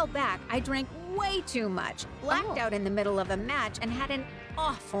while back, I drank way too much, blacked out in the middle of a match, and had an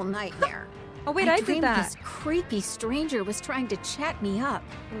awful nightmare. Oh wait, I did dreamed that. This creepy stranger was trying to chat me up,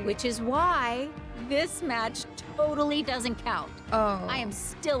 which is why this match totally doesn't count. Oh. I am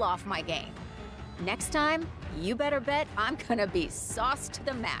still off my game. Next time, you better bet I'm gonna be sauced to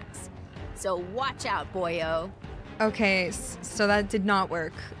the max. So watch out, boyo. Okay, so that did not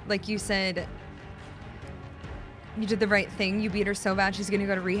work. Like you said, you did the right thing. You beat her so bad she's gonna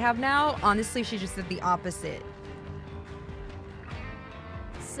go to rehab now. Honestly, she just did the opposite.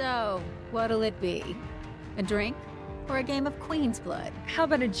 So, what'll it be? A drink or a game of Queen's Blood? How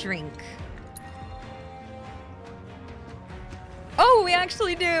about a drink? Oh, we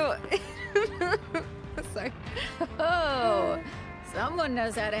actually do. Sorry. Oh, someone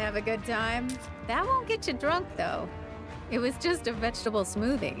knows how to have a good time. That won't get you drunk, though. It was just a vegetable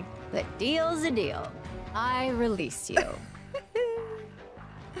smoothie. The deal's a deal. I release you.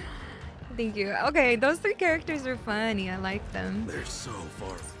 Thank you. Okay, those three characters are funny. I like them. They're so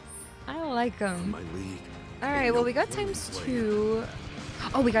far. I like them. My league. All right, well, we got ×2.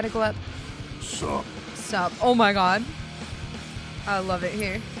 Oh, we gotta go up. Sup. Sup. Oh my god. I love it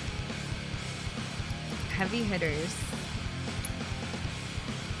here. Heavy hitters.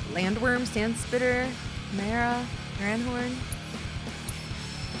 Landworm, Sandspitter, Mara, Granhorn.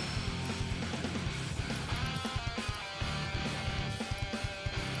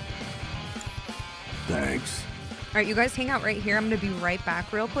 Thanks. All right, you guys hang out right here. I'm gonna be right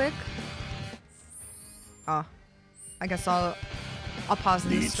back real quick. Oh, I guess I'll pause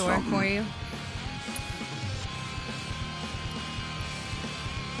in the store for you.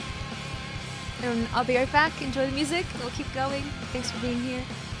 And I'll be right back. Enjoy the music. We'll keep going. Thanks for being here.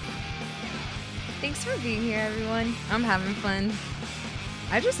 Thanks for being here, everyone. I'm having fun.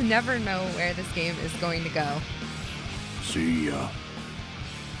 I just never know where this game is going to go. See ya.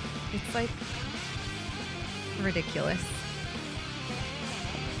 It's like ridiculous.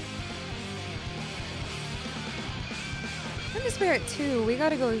 I'm just Barrett too. We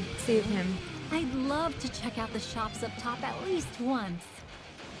gotta go save him. I'd love to check out the shops up top at least once.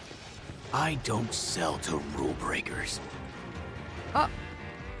 I don't sell to rule breakers.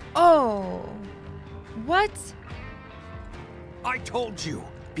 Oh. What? I told you.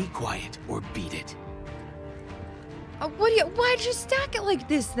 Be quiet or beat it. Why'd you stack it like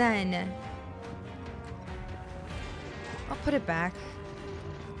this then? I'll put it back.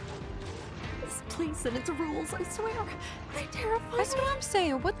 This place and its rules, I swear. They terrify That's me. what I'm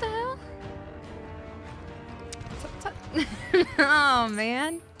saying. What the hell? Oh,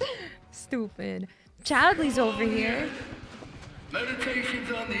 man. Stupid. Chadley's over here.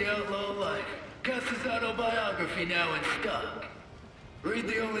 Meditations on the Outlaw Life. Gus's autobiography now in stock. Read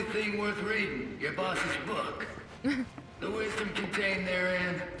the only thing worth reading, your boss's book. The wisdom contained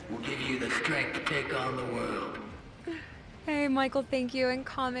therein will give you the strength to take on the world. Hey, Michael, thank you. And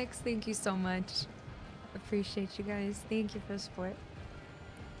comics, thank you so much. Appreciate you guys. Thank you for the support.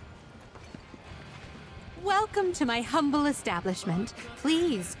 Welcome to my humble establishment.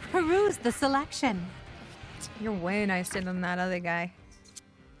 Please peruse the selection. You're way nicer than that other guy.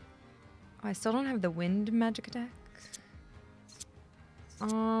 Oh, I still don't have the wind magic attack.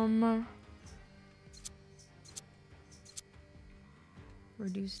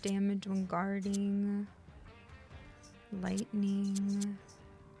 Reduce damage when guarding. Lightning.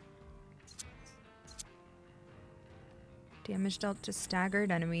 Damage dealt to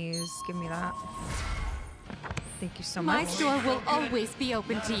staggered enemies. Give me that. Thank you so much. My store will always be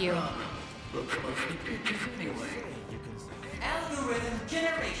open to you. Looks mostly pictures anyway. Algorithm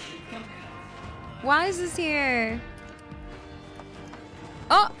generation. Wise is here.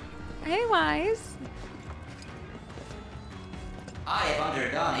 Oh, hey Wise. I have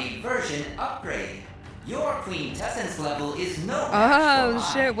undergone a version upgrade. Your quintessence level is no match Oh for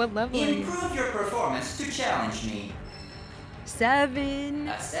shit, mine. what level are you? Improve your performance to challenge me. 7.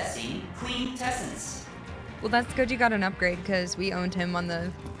 Assessing quintessence. Well, that's good you got an upgrade because we owned him on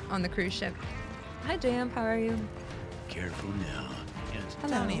the cruise ship. Hi, Damp. How are you? Careful now.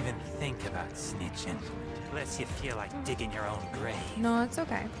 Hello. Don't even think about snitching unless you feel like digging your own grave. No, it's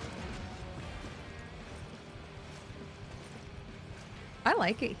okay. I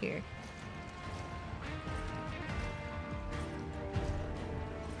like it here.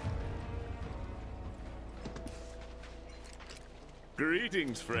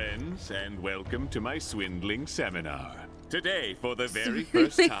 Greetings, friends, and welcome to my swindling seminar. Today, for the very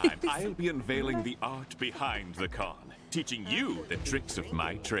first time, I'll be unveiling the art behind the con, teaching you the tricks of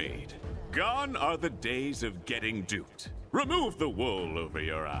my trade. Gone are the days of getting duped. Remove the wool over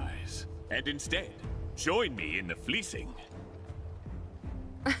your eyes, and instead, join me in the fleecing.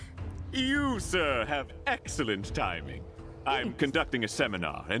 You, sir, have excellent timing. I'm conducting a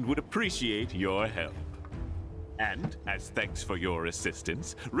seminar and would appreciate your help. And, as thanks for your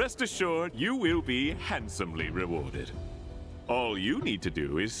assistance, rest assured you will be handsomely rewarded. All you need to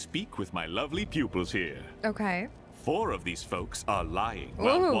do is speak with my lovely pupils here. Okay. 4 of these folks are lying,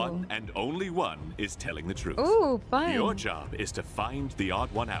 while one and only one is telling the truth. Ooh, fun. Your job is to find the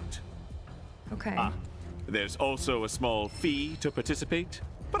odd one out. Okay. There's also a small fee to participate,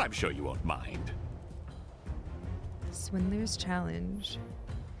 but I'm sure you won't mind. Swindler's Challenge.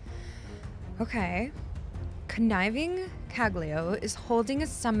 Okay. Conniving Caglio is holding a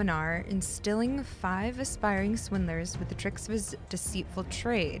seminar instilling 5 aspiring swindlers with the tricks of his deceitful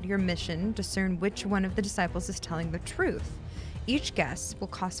trade. Your mission, discern which one of the disciples is telling the truth. Each guess will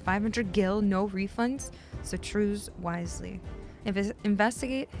cost 500 gil, no refunds, so choose wisely.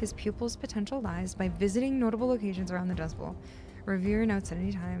 Investigate his pupil's potential lies by visiting notable locations around the Dust Bowl. Review your notes at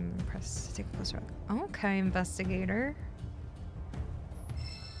any time and press to take a closer look. Okay, investigator.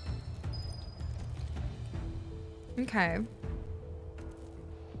 Okay.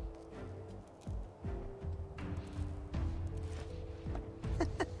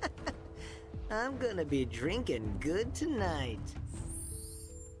 I'm gonna be drinking good tonight.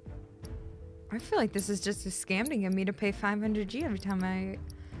 I feel like this is just a scam to get me to pay 500 G every time I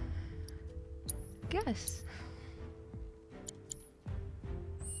guess.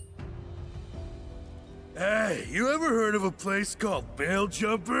 Hey, you ever heard of a place called Bale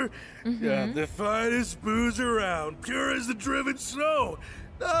Jumper? Yeah, the finest booze around, pure as the driven snow.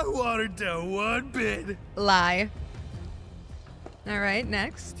 Not watered down one bit. Lie. All right,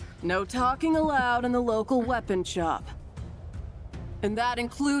 next. No talking allowed in the local weapon shop. And that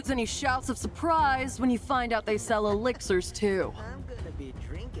includes any shouts of surprise when you find out they sell elixirs too. I'm gonna be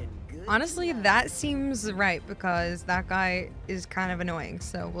drinking good. Honestly, that seems right because that guy is kind of annoying,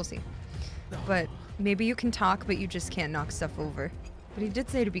 so we'll see. But maybe you can talk, but you just can't knock stuff over. But he did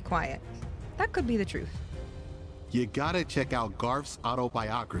say to be quiet. That could be the truth. You gotta check out Garf's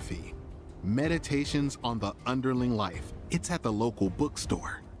autobiography, Meditations on the Underling Life. It's at the local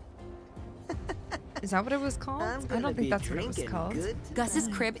bookstore. Is that what it was called? I don't think that's what it was called. Gus's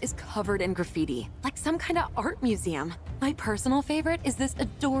crib is covered in graffiti, like some kind of art museum. My personal favorite is this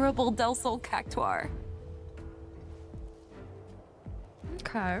adorable Del Sol cactuar.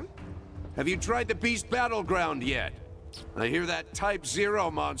 Okay. Have you tried the Beast Battleground yet? I hear that Type 0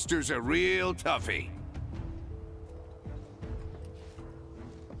 monster's a real toughie.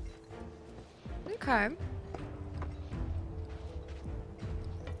 Okay.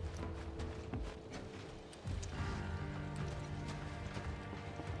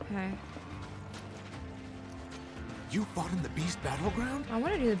 Okay. You fought in the Beast Battleground? I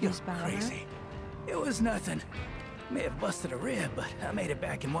want to do the Beast Battleground. Crazy. It was nothing. May have busted a rib, but I made it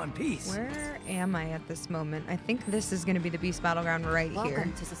back in one piece. Where am I at this moment? I think this is going to be the Beast Battleground right here.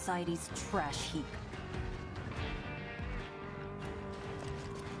 Welcome to society's trash heap.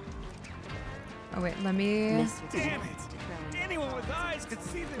 Oh wait, let me... Damn it! Anyone with eyes could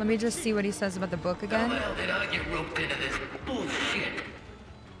see Let me just see what he says about the book again. How the hell did I get roped into this bullshit?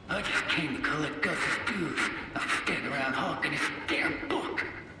 I just came to collect Gus's dues. I'm standing around hawking his damn book.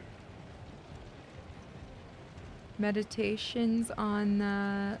 Meditations on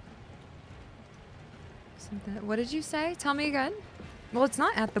the... something. What did you say? Tell me again. Well, it's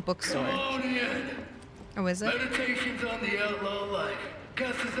not at the bookstore. Come on in. Oh, is it? Meditations on the outlaw life.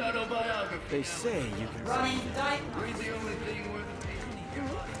 Gus's autobiography. They say you can Read the only thing worth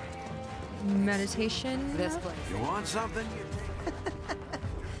Meditation? This place. You want something?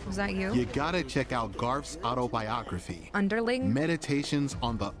 Was that you? You gotta check out Garf's autobiography, Underling? Meditations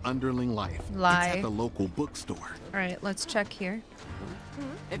on the Underling Life. Lie. It's at the local bookstore. All right, let's check here.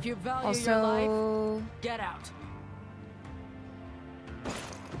 If you value Also... your life, get out.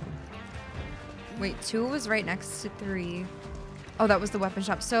 Wait, 2 was right next to 3. Oh, that was the weapon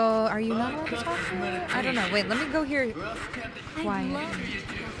shop. So, are you not allowed to talk to her? I don't know. Wait, let me go here. Quiet.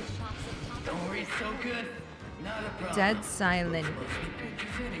 Don't worry, so good. Not a problem. Dead silent.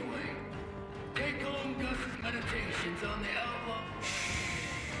 Take home Gus's meditations on the outlaw.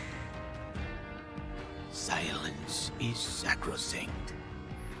 Silence is sacrosanct.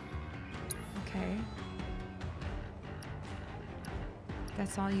 Okay.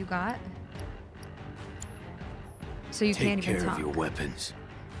 That's all you got? So you can't even talk. Take care of your weapons.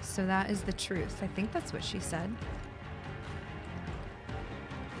 So that is the truth. I think that's what she said.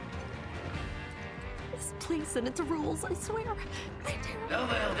 This place and its rules, I swear. How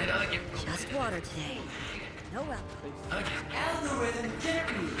the hell did I get? Just water today. No well. Algorithm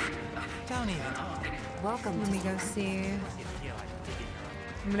carries. Don't even. Welcome. Let me go see.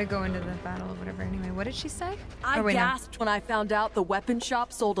 I'm gonna go into the battle or whatever anyway. What did she say? I gasped when I found out the weapon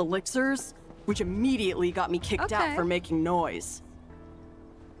shop sold elixirs, which immediately got me kicked out for making noise.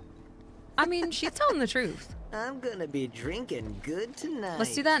 I mean, she's telling the truth. I'm gonna be drinking good tonight.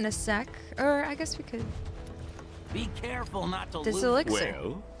 Let's do that in a sec. Or I guess we could. Be careful not to This lose. elixir.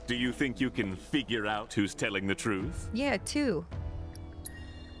 Well, do you think you can figure out who's telling the truth? Yeah, 2.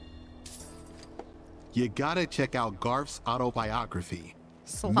 You gotta check out Garf's autobiography.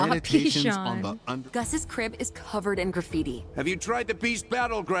 Sloppy Meditations Sean. on the Gus's crib is covered in graffiti. Have you tried the Beast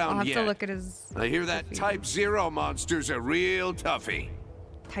Battleground I'll have yet? to look at his. I hear that Type 0 monster's a real toughie.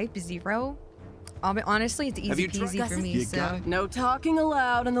 Type 0? Honestly, it's easy peasy for me, so. No talking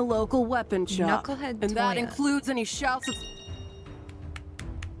allowed in the local weapon shop. Knucklehead and that Toya. includes any shouts of...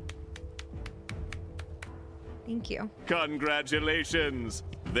 Thank you. Congratulations!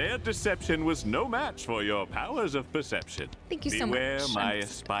 Their deception was no match for your powers of perception. Thank you so much. Beware my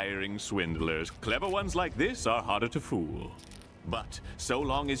aspiring swindlers. Clever ones like this are harder to fool. But so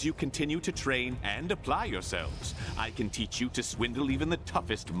long as you continue to train and apply yourselves, I can teach you to swindle even the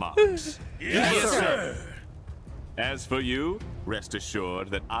toughest mobs. Yes, sir! As for you, rest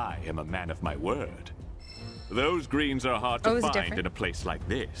assured that I am a man of my word. Those greens are hard to find in a place like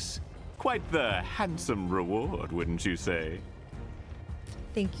this. Quite the handsome reward, wouldn't you say?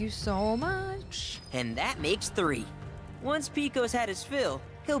 Thank you so much. And that makes 3. Once Pico's had his fill,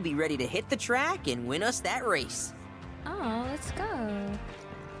 he'll be ready to hit the track and win us that race. Oh, let's go.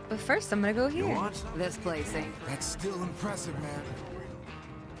 But first, I'm gonna go here. This place ain't. That's still impressive, man.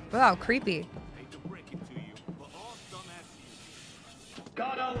 Wow, creepy.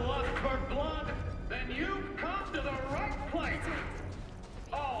 Got a lust for blood? Then you've come to the right place.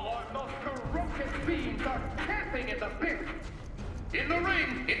 All our most ferocious beings are camping at the pit. In the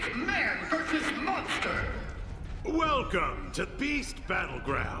ring, it's man versus monster. Welcome to Beast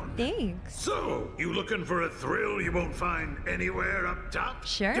Battleground. Thanks. So, you looking for a thrill you won't find anywhere up top?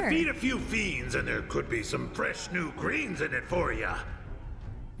 Sure. Defeat a few fiends and there could be some fresh new greens in it for ya.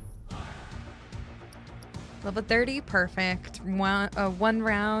 Level 30, perfect. One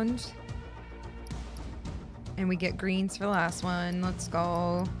round. And we get greens for the last one. Let's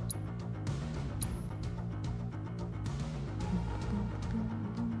go.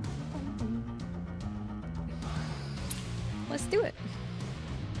 Let's do it.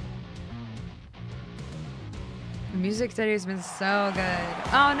 The music today has been so good.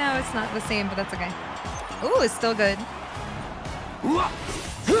 Oh no, it's not the same, but that's okay. Ooh, it's still good.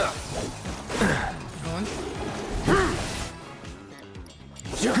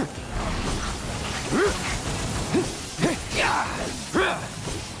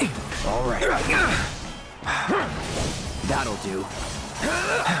 All right. That'll do.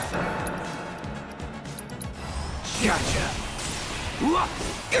 Gotcha.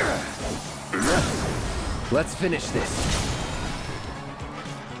 Let's finish this.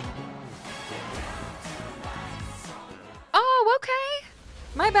 Oh, okay.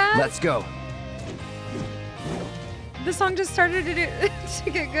 My bad. Let's go. The song just started to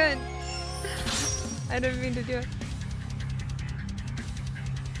get good. I didn't mean to do it.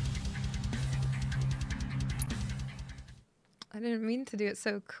 I didn't mean to do it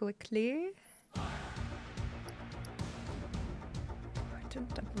so quickly.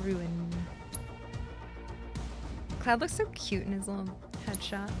 Ruin. Cloud looks so cute in his little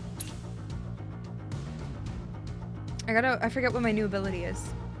headshot. I forget what my new ability is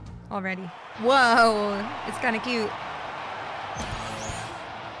already. Whoa, it's kind of cute.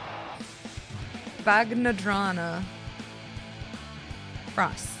 Bagnadrana.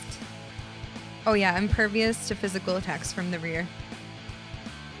 Frost. Oh yeah, impervious to physical attacks from the rear.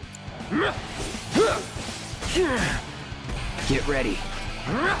 Get ready.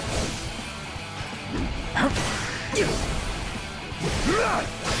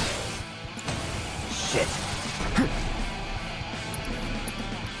 Shit.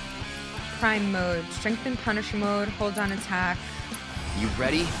 Prime mode. Strength and punish mode. Hold down attack. You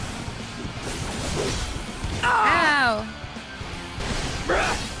ready? Ow!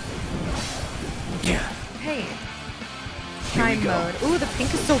 Hey. Prime mode. Ooh, the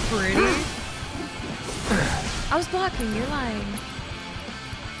pink is so pretty. I was blocking, you're lying.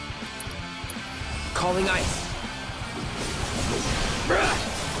 Calling ice.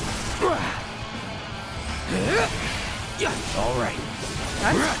 All right.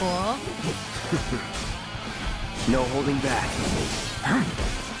 That's cool. No holding back.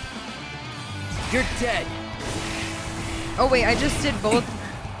 You're dead. Oh wait, I just did both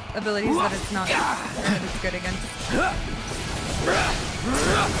abilities that it's not that it's good against.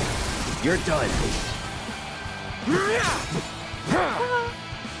 You're done.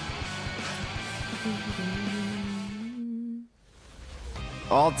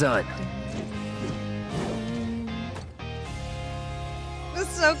 All done. This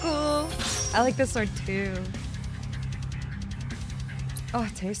is so cool. I like this sword too. Oh,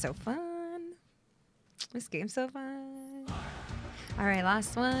 today's so fun. This game's so fun. Alright,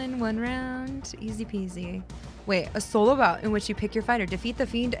 last one. One round. Easy peasy. Wait, a solo bout in which you pick your fighter, defeat the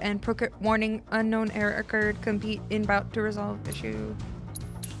fiend, and procure warning, unknown error occurred, compete in bout to resolve issue.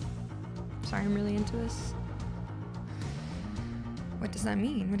 Sorry, I'm really into this. What does that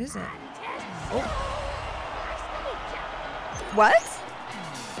mean? What is it? Oh. What?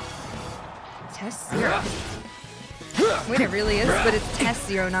 Test 0. Wait, it really is, but it's test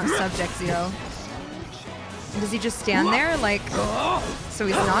 0, not subject 0. Does he just stand there, like, so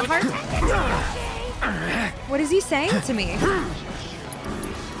he's not hard? What is he saying to me?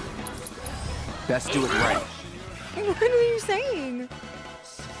 Best do it right. What are you saying?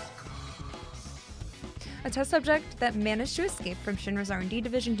 A test subject that managed to escape from Shinra's R&D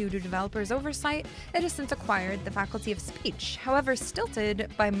division due to developers' oversight, it has since acquired the faculty of speech, however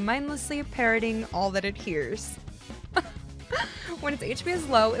stilted by mindlessly parroting all that it hears. When its HP is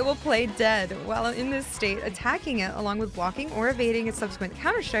low, it will play dead. While in this state, attacking it, along with blocking or evading its subsequent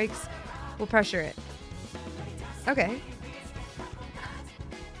counterstrikes, will pressure it. Okay.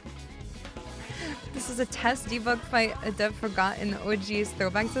 This is a test debug fight a dev forgot in the OG's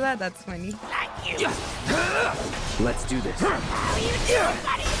throwback to that? That's funny. Let's do this.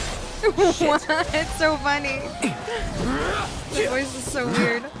 What? It's so funny. The voice is so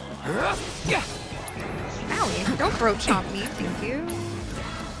weird. Owie, don't throat chomp me, thank you.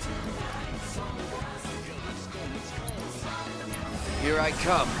 Here I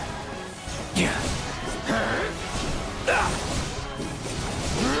come.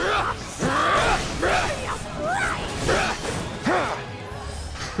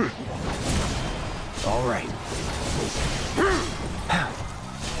 All right.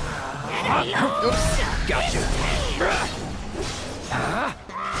 Oops. Gotcha.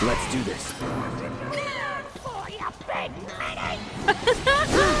 Let's do this.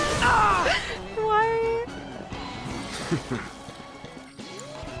 Why?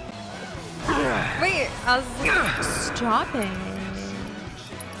 Wait, I was like, stop it.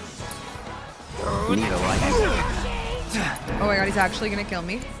 Need a light. Oh my god, he's actually gonna kill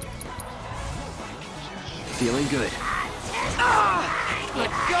me. Feeling good.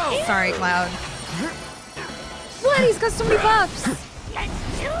 Let's go. Sorry, Cloud. What? He's got so many buffs. Let's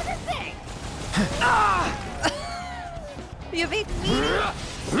do the thing. You big meanie.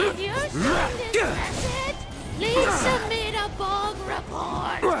 If your son dismisses it, please submit a bug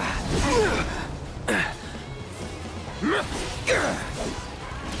report.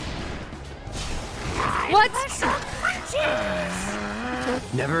 What?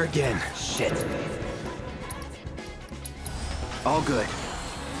 Never again. Shit. All good.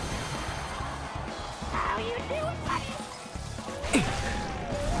 How you doing, buddy?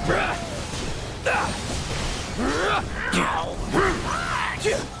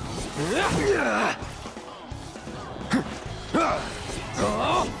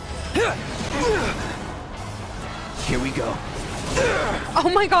 Here we go. Oh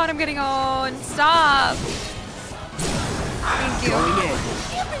my god, I'm getting on. Stop. Thank you. Going in.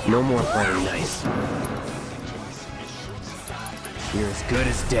 No more playing nice. You're as good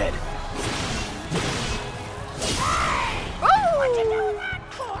as dead. What you doing that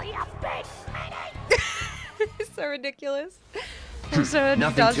for, you big It's so ridiculous. I'm so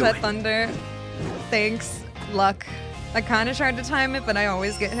Nothing dodge to that it. thunder. Thanks. Luck. I kind of tried to time it, but I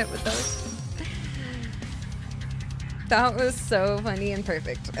always get hit with those. That was so funny and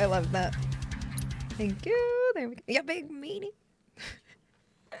perfect. I love that. Thank you. There we go. Yeah, big meanie.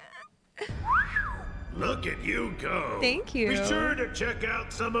 Look at you go. Thank you. Be sure to check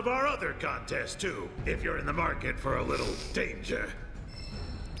out some of our other contests too, if you're in the market for a little danger.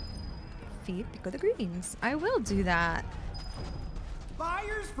 defeat Pico the Greens. I will do that.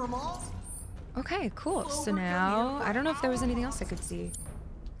 Buyers from all. Okay, cool. So now, I don't know if there was anything else I could see.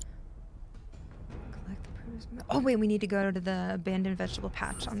 Collect the produce. Oh wait, we need to go to the abandoned vegetable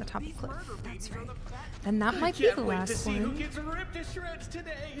patch on the top of the cliff. That's right. Then that might be the last one. Who gets ripped to shreds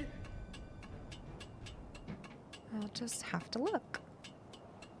today? I'll just have to look.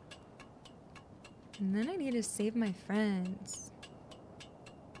 And then I need to save my friends.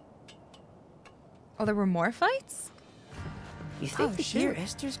 Oh, there were more fights? You think the gear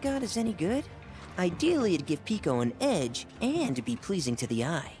Esther's got is any good? Ideally, it'd give Pico an edge and be pleasing to the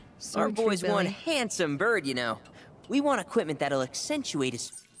eye. Our boy's one handsome bird, you know. We want equipment that'll accentuate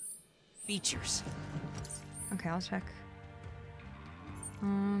his features. Okay, I'll check.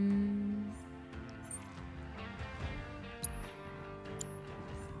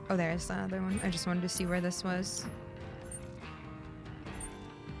 Oh, there's the other one. I just wanted to see where this was.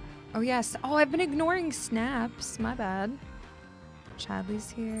 Oh, yes. Oh, I've been ignoring snaps. My bad. Chadley's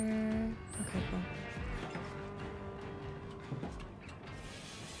here. Okay, cool.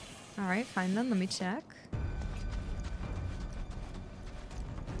 Alright, fine then. Let me check.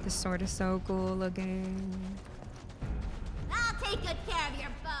 This sword is so cool looking. I'll take good care of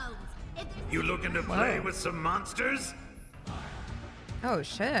your bones. You looking to play with some monsters? Oh,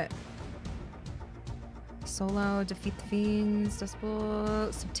 shit. Solo, defeat the fiends,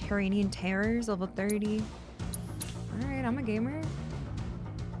 Dustbolt, subterranean terrors, level 30. Alright, I'm a gamer.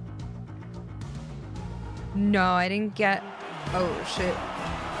 No, I didn't get... Oh, shit.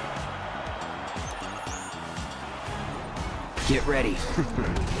 Get ready.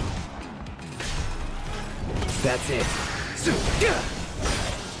 That's it.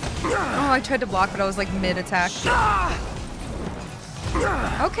 Oh, I tried to block, but I was like mid-attack.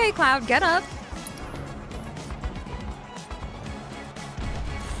 Okay, Cloud, get up.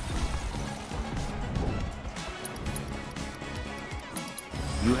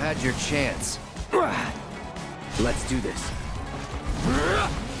 You had your chance. Let's do this.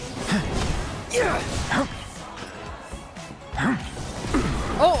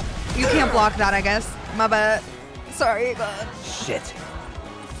 Oh, you can't block that, I guess. My bad. Sorry, God. Shit.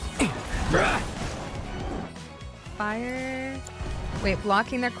 Fire. Wait,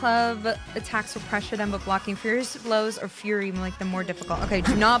 blocking their club attacks will pressure them, but blocking furious blows or fury will make them more difficult. Okay,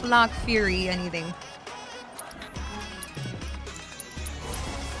 do not block fury anything.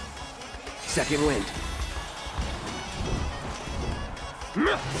 Second wind.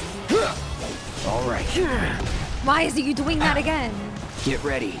 All right. Why is you doing that again? Get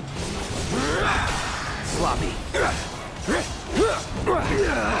ready. Sloppy.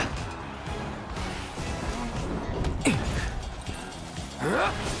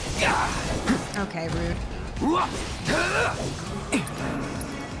 Okay, rude.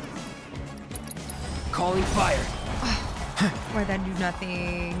 Calling fire. Why'd that do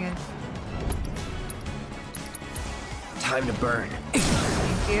nothing? Time to burn.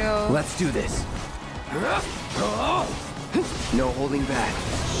 Thank you. Let's do this. No holding back.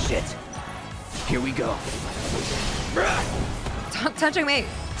 Shit. Here we go. Stop touching me.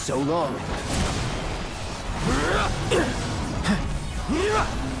 So long.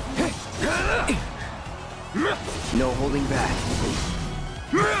 No holding back.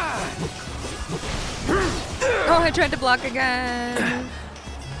 Oh, I tried to block again.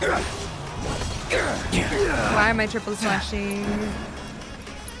 Why am I triple slashing?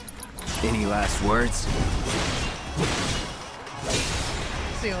 Any last words?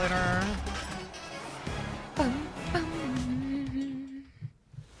 See you later.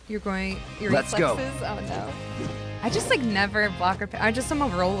 You're going. Your Let's go. reflexes? Oh no. I just like never block or. I just am a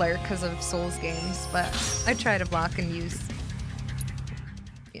roller because of Souls games, but I try to block and use.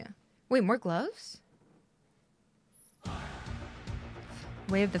 Yeah. Wait, more gloves?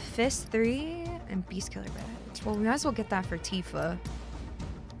 Way of the Fist 3 and Beast Killer Badge. Well, we might as well get that for Tifa.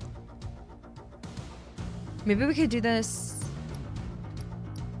 Maybe we could do this.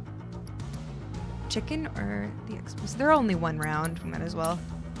 Chicken or the explosive? They're only one round. We might as well.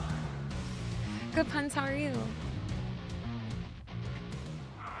 Good puns, how are you?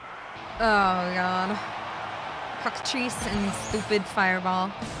 Oh god. Cockatrice and stupid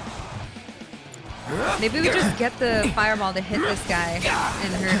fireball. Maybe we just get the fireball to hit this guy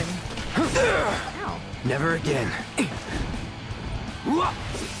and hurt him. Ow. Never again.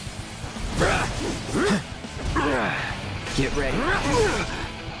 Get ready.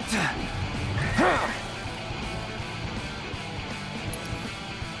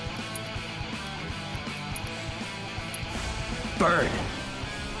 Burn.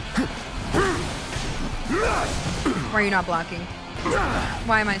 Why are you not blocking?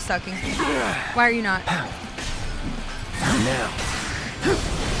 Why am I sucking? Why are you not? Now.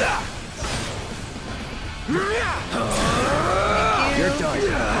 You're done.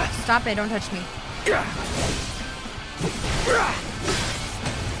 Stop it, don't touch me.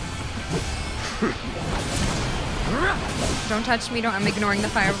 Don't touch me, I'm ignoring the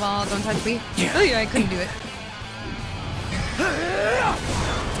fireball, don't touch me. Oh yeah, I couldn't do it.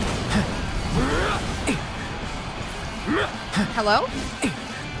 Hello?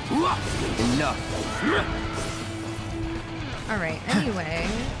 Enough. Alright, anyway.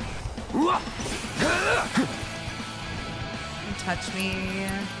 Don't touch me.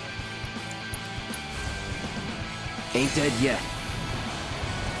 Ain't dead yet.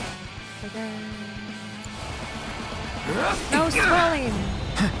 Okay. No swelling!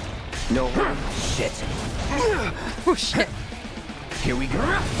 No shit. Oh shit. Here we go.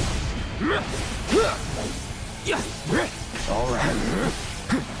 All right.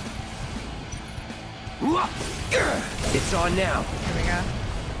 It's on now. Here we go.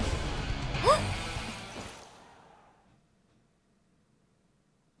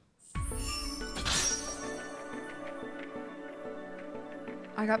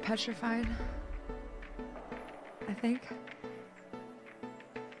 I got petrified. I think.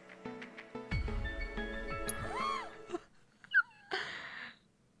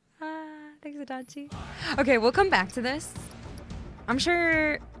 Thanks, Adachi. Okay, we'll come back to this. I'm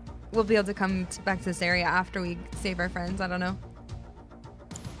sure we'll be able to come back to this area after we save our friends. I don't know.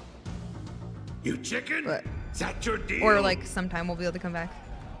 You chicken? But, is that your deal? or like sometime we'll be able to come back.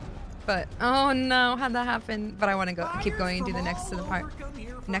 But oh no, how'd that happen? But I want to go keep going and do the next to the part.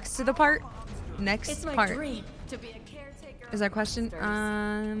 Next to the part? Next It's my part. dream to be a caretaker. Is that a question?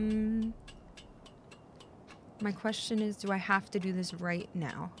 My question is, do I have to do this right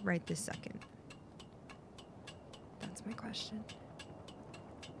now? Right this second? That's my question.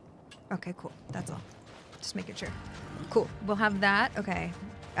 Okay, cool. That's all. Just making sure. Cool. We'll have that. Okay.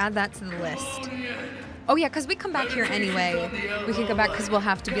 Add that to the list. Oh yeah, because we come back here anyway. We can come back because we'll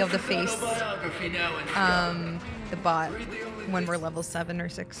have to be able to face the bot when we're level 7 or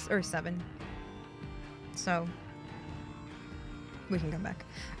 6 or 7. So we can come back.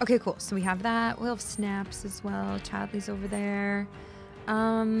 Okay, cool. So we have that. We'll have snaps as well. Chadley's over there.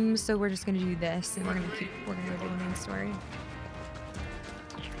 So we're just gonna do this, and we're gonna go do the main story.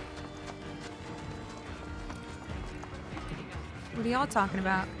 What are y'all talking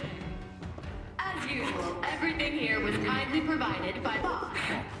about? As usual, everything here was kindly provided by Bob.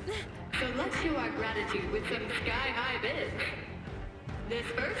 So let's show our gratitude with some sky-high bids. This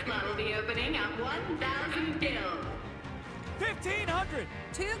first lot will be opening at 1,000 gil. 1,500!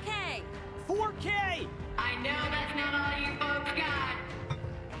 2K! 4K! I know that's not all you folks got.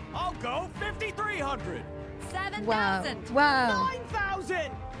 I'll go 5,300! 7,000! Wow.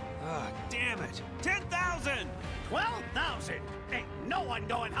 9,000! Ah, damn it! 10,000! 12,000! Ain't no one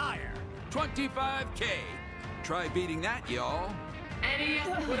going higher! 25K. Try beating that, y'all. Any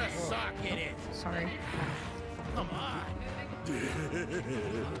other? Put a sock in it! Sorry. Come on!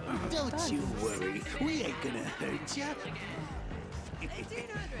 Don't you worry, we ain't gonna hurt ya.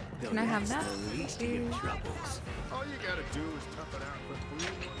 Can I have that? The least of your troubles. All you gotta do is tough it out for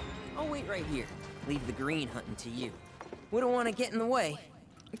 3 months. I'll wait right here. Leave the green hunting to you. Wouldn't want to get in the way.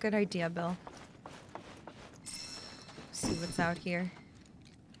 Good idea, Bill. See what's out here.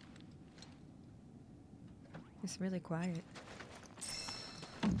 It's really quiet.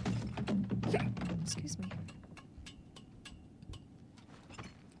 Excuse me.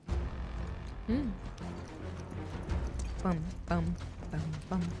 Bum bum bum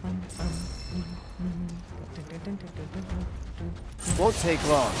bum bum bum. Won't take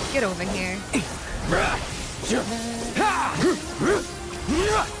long. Get over here.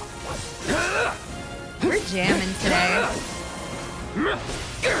 We're jamming today.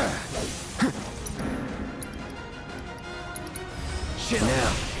 Shit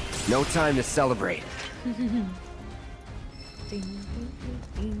now. No time to celebrate. Ding, ding,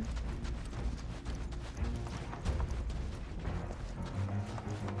 ding.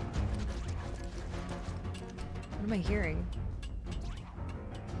 What am I hearing?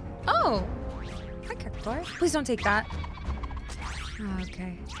 Oh! Hi, Cactuar. Please don't take that. Oh,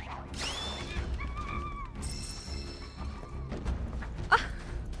 okay.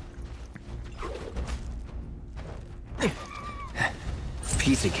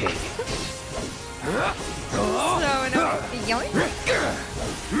 Piece of cake. So annoying.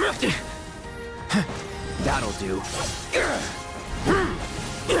 That'll do.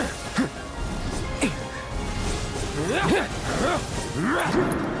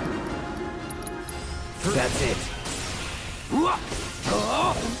 That's it.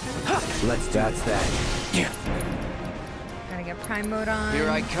 That's that. Gotta get prime mode on. Here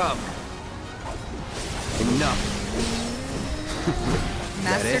I come. Enough.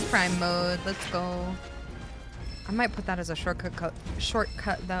 Mastered prime mode. Let's go. I might put that as a shortcut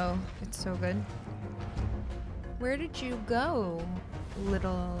though. It's so good. Where did you go,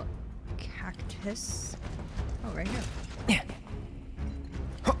 little cactus? Oh, right here.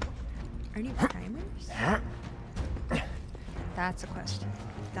 Are any primers? That's a question.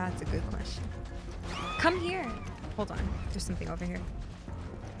 That's a good question. Come here. Hold on. There's something over here.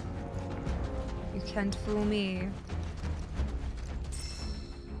 You can't fool me.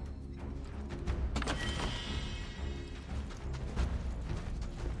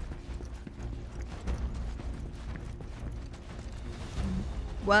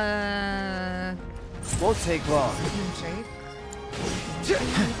 What? Won't take long. Drake?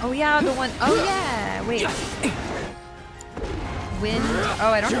 Oh yeah, the one. Oh yeah. Wait. Wind.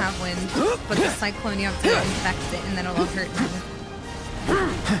 Oh, I don't have wind. But the cyclone, you have to infect it, and then it'll hurt me.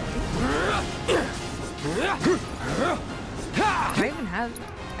 Do I even have?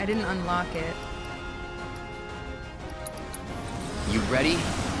 I didn't unlock it. You ready?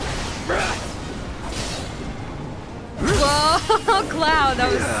 Whoa, Cloud, that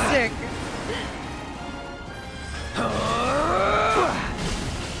was sick.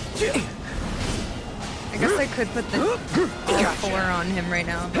 I guess I could put the all 4 on him right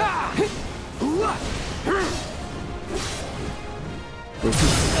now.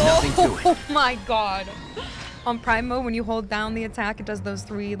 Oh my god. On prime mode, when you hold down the attack, it does those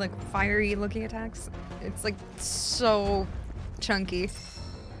 3 like fiery looking attacks. It's like so chunky.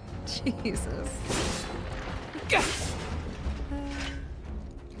 Jesus.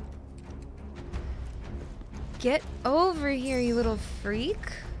 Get over here, you little freak.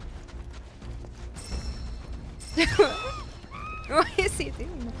 What is he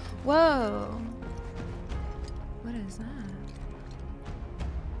doing? Whoa. What is that?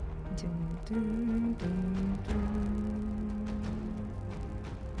 Dun, dun, dun, dun.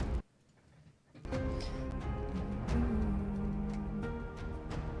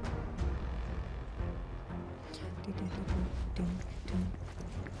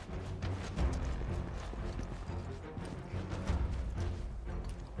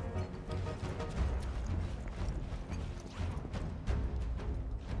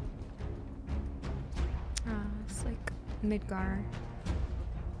 It's like Midgar.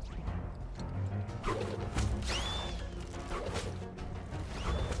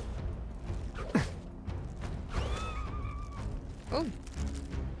 Oh.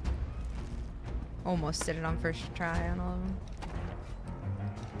 Almost did it on first try on all of them.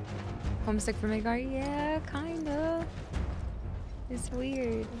 Homesick for Midgar? Yeah, kinda. It's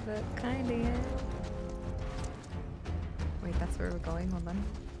weird, but kinda, yeah. Wait, that's where we're going? Hold on.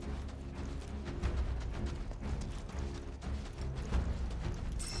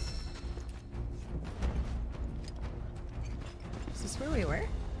 Is this where we were?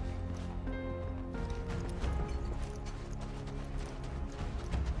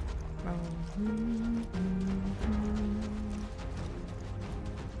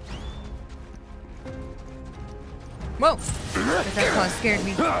 Whoa! That claw scared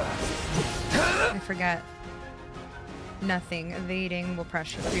me. I forgot. Nothing. Evading will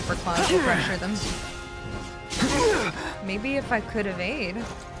pressure. The Reaper claws will pressure them. Maybe if I could evade,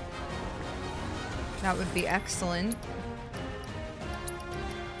 that would be excellent.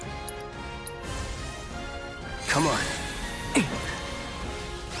 Come on.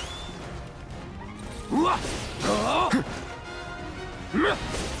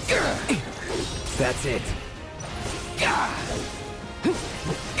 That's it.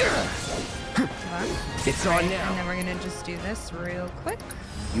 It's on now. And then we're gonna just do this real quick.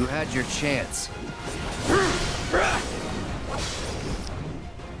 You had your chance.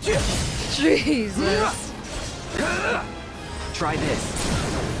 Jesus. Try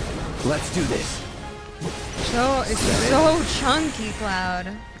this. Let's do this. So it's so chunky, Cloud.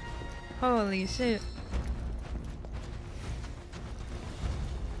 Holy shit.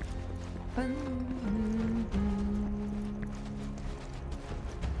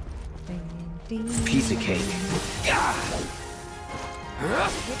 Piece of cake.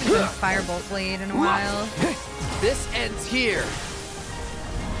 Haven't done Firebolt Blade in a while. This ends here.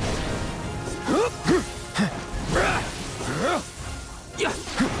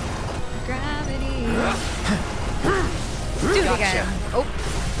 Gravity. Do it again. Oh.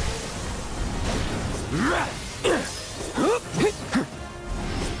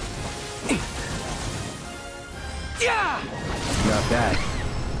 Not bad.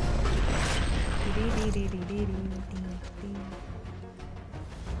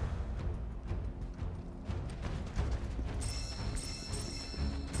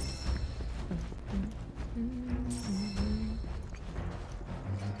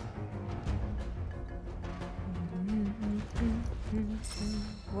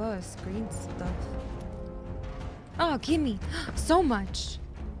 Whoa, screen stuff. Oh, gimme so much.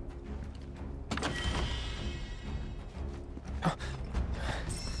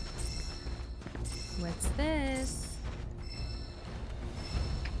 What's this?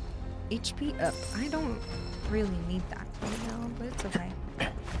 HP up. I don't really need that right now, but it's okay. I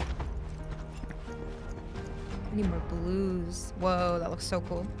need more blues. Whoa, that looks so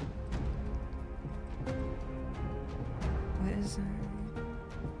cool. What is that?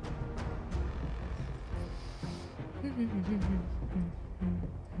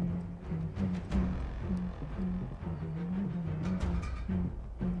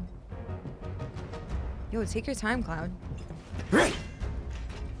 Yo, take your time, Cloud.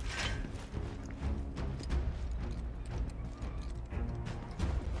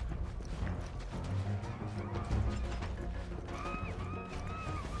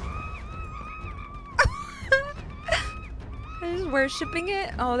 They're just worshipping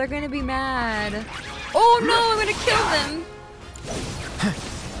it? Oh, they're gonna be mad. Oh no, I'm gonna kill them!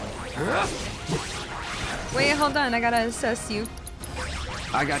 Wait, hold on, I gotta assess you.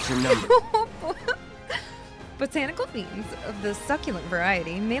 I got your number. Botanical beans of the succulent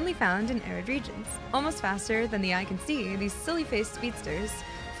variety, mainly found in arid regions. Almost faster than the eye can see, these silly-faced speedsters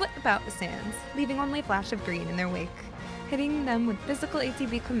flit about the sands, leaving only a flash of green in their wake. Hitting them with physical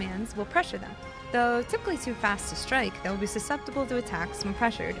ATB commands will pressure them. Though typically too fast to strike, they will be susceptible to attacks when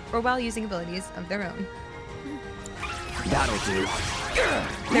pressured, or while using abilities of their own. That'll do.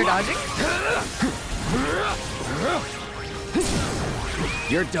 They're dodging?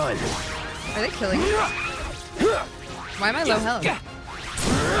 You're done. Are they killing me? Why am I low health?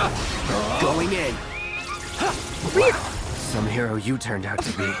 Going in. Weird. Some hero you turned out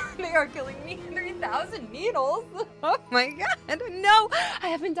to be. They are killing me. 3,000 needles. Oh my god. No, I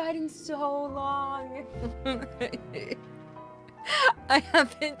haven't died in so long. I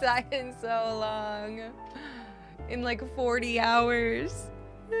haven't died in so long. In like 40 hours.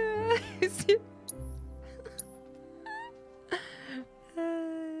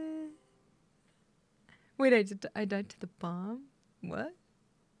 Wait, I died to the bomb? What?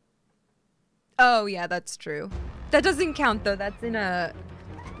 Oh yeah, that's true. That doesn't count though. That's in a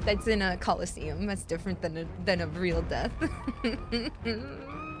coliseum. That's different than a real death.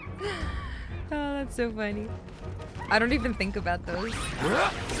 Oh, that's so funny. I don't even think about those.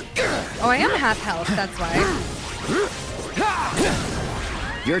 Oh, I am half health. That's why.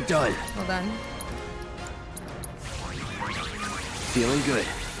 You're done. Hold on. Feeling good.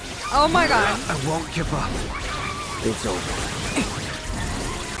 Oh my god. I won't give up. It's over.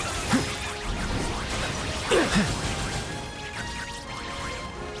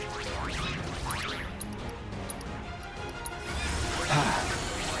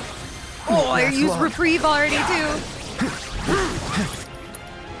 Oh, I used reprieve already too.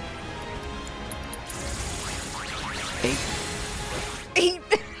 8.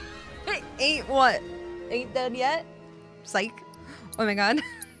 8 what? 8 dead yet? Psych. Oh my god.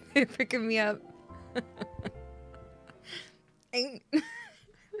 They're picking me up. 8.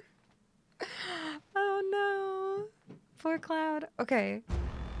 Oh no. Poor Cloud. Okay.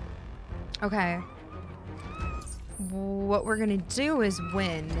 Okay. What we're gonna do is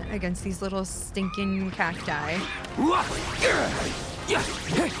win against these little stinking cacti.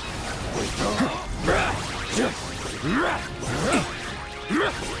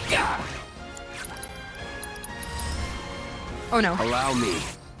 Oh no. Allow me.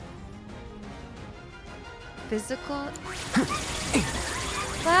 Physical.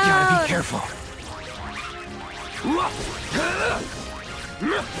 Gotta be careful.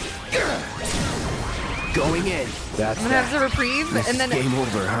 Going in. That's I'm gonna have to reprieve this and then game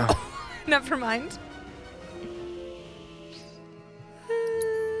over, huh? Never mind.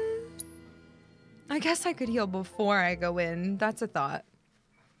 I guess I could heal before I go in. That's a thought.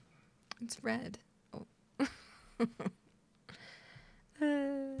 It's red. Oh.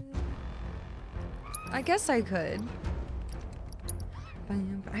 I guess I could. But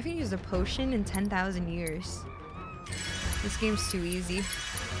I haven't used a potion in 10,000 years. This game's too easy.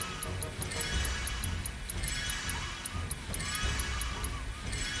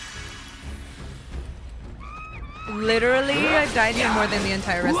 Literally, I died here more than the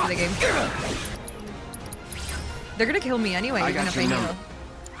entire rest of the game. They're gonna kill me anyway, even if I heal.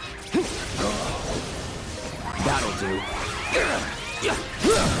 That'll do.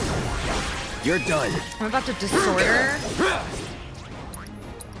 You're done. I'm about to disorder.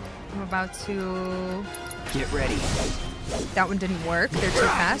 I'm about to... Get ready. That one didn't work. They're too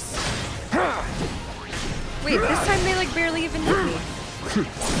fast. Wait, this time they like barely even hit me.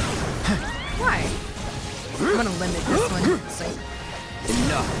 Why? I'm gonna limit this one. So.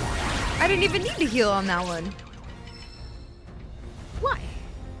 Enough. I didn't even need to heal on that one. Why?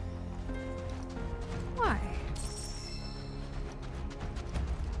 Why?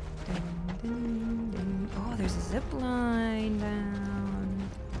 Dun, dun, dun. Oh, there's a zip line down.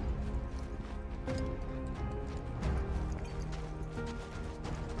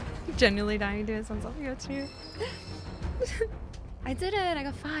 Genuinely dying to it sounds like you too. I did it. I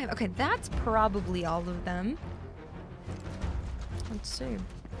got 5. Okay, that's probably all of them. Let's see.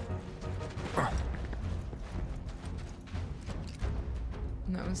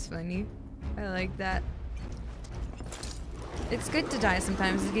 That was funny. I like that. It's good to die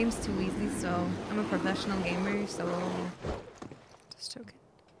sometimes. The game's too easy, so I'm a professional gamer, so just joking.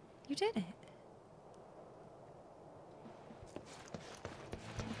 You did it.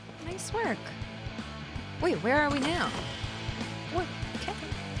 Nice work. Wait, where are we now? What? Okay.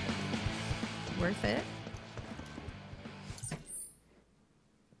 Worth it.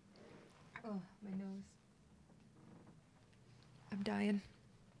 Oh, my nose. I'm dying.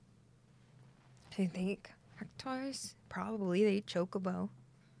 I think Hector's probably they chocobo.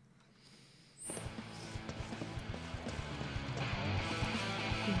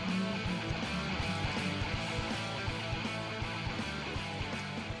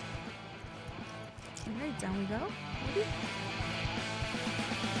 Alright, down we go. Maybe?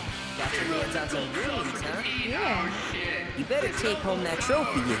 Got your hands on some greens, huh? Yeah. You better take home that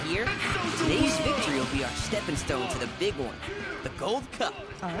trophy, you hear? Today's victory will be our stepping stone to the big one, the Gold Cup.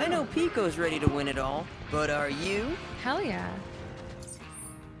 Oh. I know Pico's ready to win it all, but are you? Hell yeah.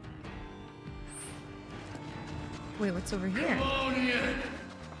 Wait, what's over here?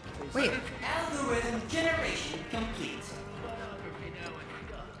 Wait. Algorithm generation complete.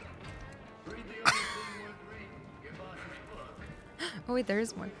 Oh wait, there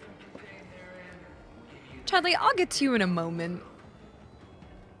is more. Chadley, I'll get to you in a moment.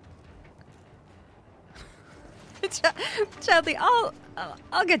 Chadley, I'll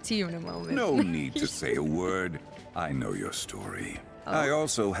get to you in a moment. No need to say a word. I know your story. Oh. I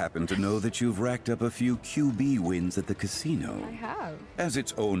also happen to know that you've racked up a few QB wins at the casino. I have. As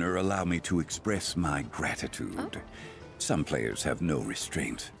its owner, allow me to express my gratitude. Oh. Some players have no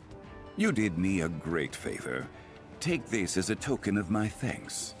restraint. You did me a great favor. Take this as a token of my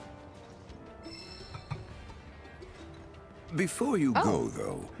thanks. Before you go,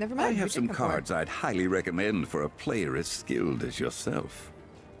 though, never mind. I have some cards I'd highly recommend for a player as skilled as yourself.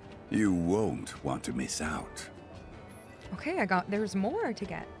 You won't want to miss out. Okay, there's more to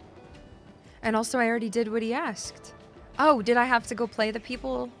get. And also, I already did what he asked. Oh, did I have to go play the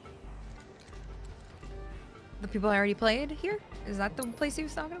people? The people I already played here? Is that the place he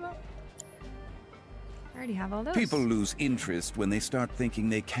was talking about? I already have all those. People lose interest when they start thinking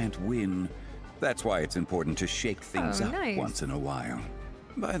they can't win. That's why it's important to shake things up once in a while.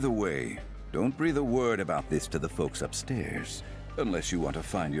 By the way, don't breathe a word about this to the folks upstairs, unless you want to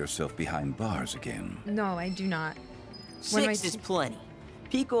find yourself behind bars again. No, I do not. 6 is plenty.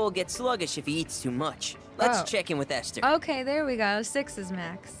 Pico will get sluggish if he eats too much. Let's check in with Esther. Okay, there we go. 6 is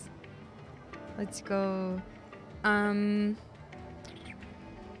max. Let's go. When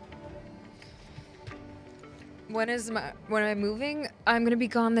am I moving? I'm gonna be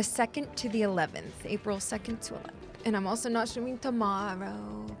gone the 2nd to the 11th. April 2nd to 11th. And I'm also not streaming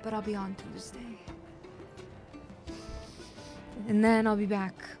tomorrow, but I'll be on Tuesday. And then I'll be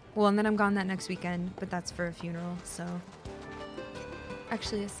back. Well, and then I'm gone that next weekend, but that's for a funeral, so.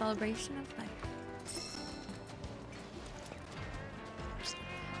 Actually, a celebration of life.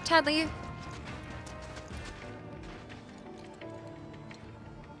 Chadley.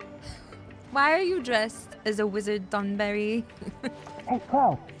 Why are you dressed as a wizard, Thornberry? Hey,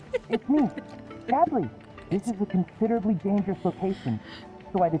 Cloud. It's me, Chadley. This is a considerably dangerous location,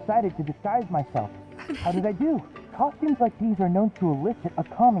 so I decided to disguise myself. How did I do? Costumes like these are known to elicit a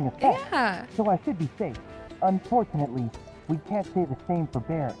calming effect, so I should be safe. Unfortunately, we can't say the same for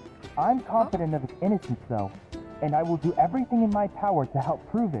Barrett. I'm confident of his innocence, though, and I will do everything in my power to help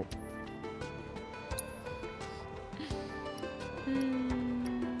prove it.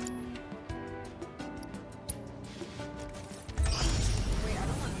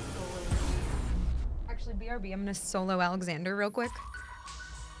 Actually, BRB, I'm gonna solo Alexander real quick.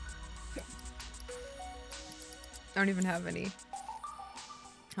 I don't even have any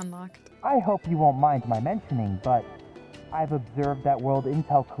unlocked. I hope you won't mind my mentioning, but I've observed that World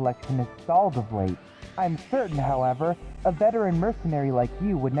Intel collection has stalled of late. I'm certain, however, a veteran mercenary like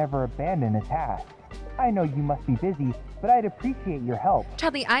you would never abandon a task. I know you must be busy, but I'd appreciate your help.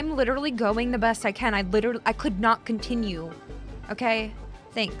 Chadley, I'm literally going the best I can. I could not continue. Okay?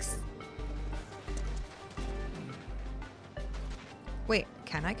 Thanks. Wait,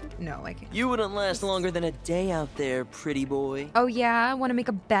 can I? No, I can't. You wouldn't last longer than a day out there, pretty boy. Oh yeah, want to make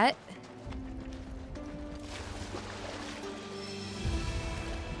a bet?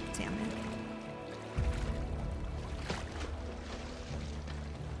 Damn it.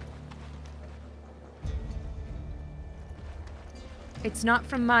 It's not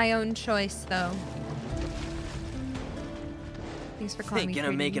from my own choice, though. Thanks for calling me. Thinking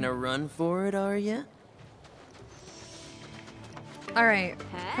of making a run for it, are ya? All right,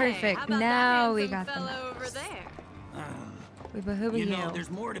 perfect. Now we got them. Over there. You know,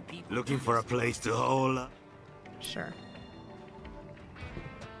 there's more to people. Looking for a place to hole up? Sure.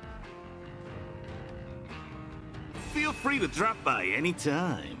 Feel free to drop by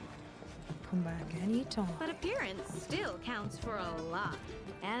anytime. Come back anytime. But appearance still counts for a lot.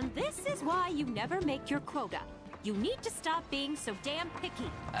 And this is why you never make your quota. You need to stop being so damn picky.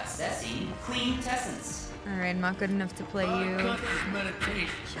 Assessing quintessence. All right, I'm not good enough to play you.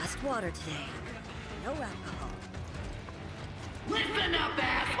 Just water today. No alcohol. Listen up,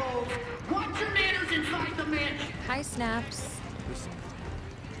 assholes! Watch your manners inside the mansion! Hi, Snaps.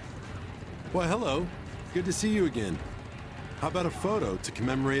 Well, hello. Good to see you again. How about a photo to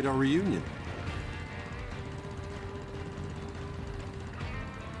commemorate our reunion?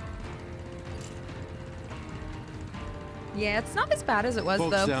 Yeah, it's not as bad as it was,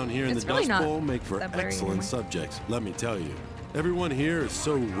 Folks though. down here in It's the really Dust not Bowl make for that blurry excellent anymore. subjects, let me tell you. Everyone here is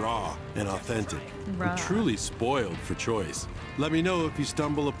so raw and authentic. Raw. I'm truly spoiled for choice. Let me know if you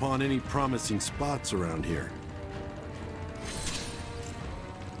stumble upon any promising spots around here.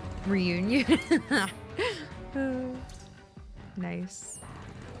 Reunion. Nice.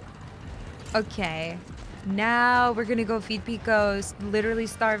 Okay. Now we're gonna go feed Pico's literally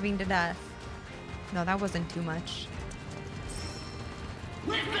starving to death. No, that wasn't too much.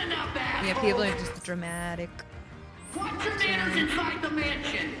 Listen up, assholes! Yeah, people are just dramatic. Watch your manners inside the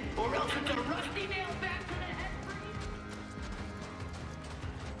mansion, or else it's a rusty nail back to the head for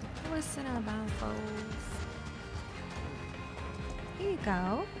you. Listen about folks. Here you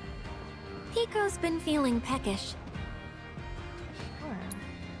go. Pico's been feeling peckish. Sure.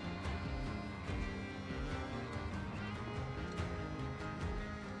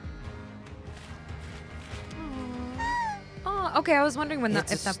 Oh, okay. I was wondering when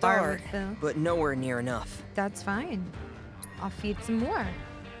It's if a that bar start, would fill. but nowhere near enough. That's fine. I'll feed some more.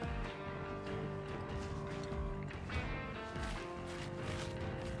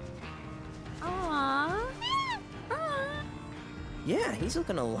 Aww. Yeah, he's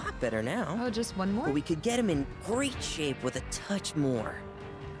looking a lot better now. Oh, just one more? But we could get him in great shape with a touch more.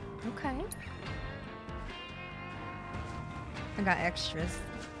 Okay. I got extras.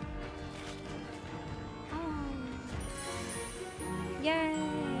 Yay!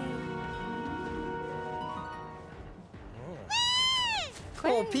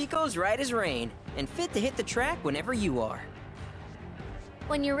 Old Pico's right as rain, and fit to hit the track whenever you are.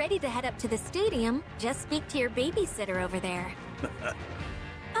 When you're ready to head up to the stadium, just speak to your babysitter over there.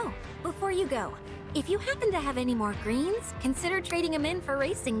 Oh, before you go, if you happen to have any more greens, consider trading them in for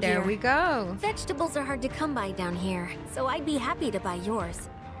racing gear. There we go. Vegetables are hard to come by down here, so I'd be happy to buy yours.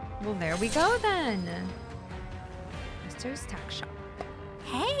 Well, there we go then. Mr. Tack Shop.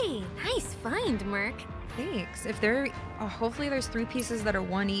 Hey, nice find, Merc. Thanks. If there, oh, hopefully there's 3 pieces that are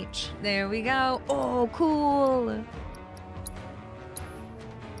 1 each. There we go. Oh, cool.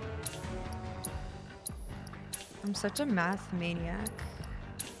 I'm such a math maniac.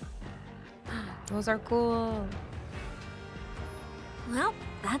 Those are cool. Well,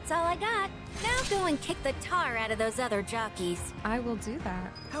 that's all I got. Now go and kick the tar out of those other jockeys. I will do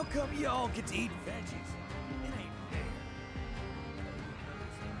that. How come y'all get to eat veggies? It ain't fair.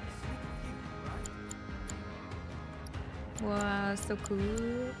 Wow, so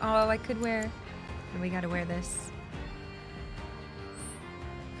cool. Oh, I could wear. We gotta wear this.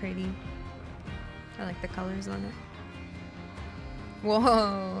 Pretty. I like the colors on it.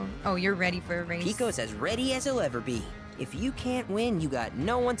 Whoa. Oh, you're ready for a race. Pico's as ready as he'll ever be. If you can't win, you got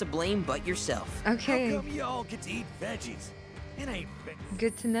no one to blame but yourself. Okay. How come y'all get to eat veggies? It ain't fair.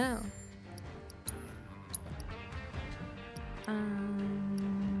 Good to know.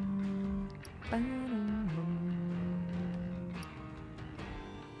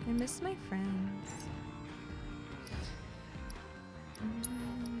 I miss my friends.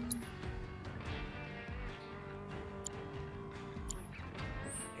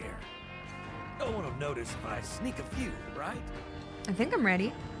 Here. No one will notice if I sneak a few, right? I think I'm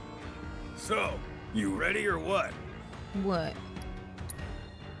ready. So, you ready or what? What?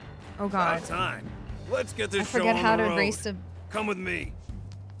 Oh god. About time. Let's get this I show forget on how the to road. race a Come with me.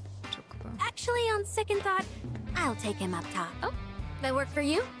 Actually, on second thought, I'll take him up top. Oh, That work for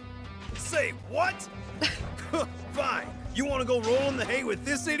you? Say what? Fine. You want to go roll in the hay with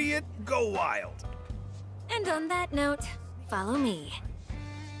this idiot? Go wild. And on that note, follow me.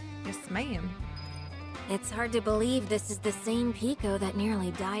 Yes, ma'am. It's hard to believe this is the same Pico that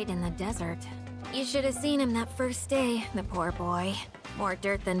nearly died in the desert. You should have seen him that first day, the poor boy. More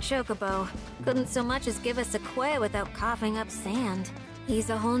dirt than Chocobo. Couldn't so much as give us a quay without coughing up sand. He's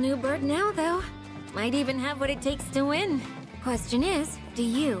a whole new bird now, though. Might even have what it takes to win. Question is, do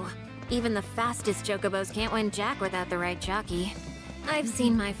you? Even the fastest Chocobos can't win Jack without the right jockey. I've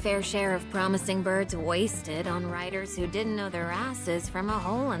seen my fair share of promising birds wasted on riders who didn't know their asses from a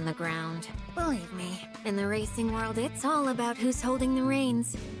hole in the ground. Believe me, in the racing world, it's all about who's holding the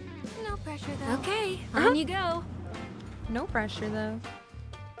reins. No pressure, though. Okay, on you go. No pressure, though.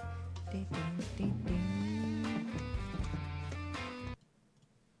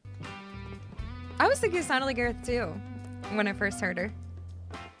 I was thinking it sounded like Earth too when I first heard her.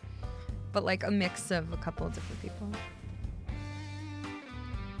 But like a mix of a couple of different people.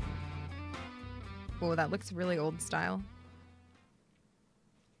 Oh, that looks really old style.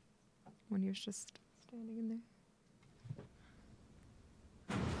 When he was just standing in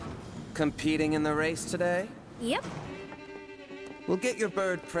there. Competing in the race today? Yep. We'll get your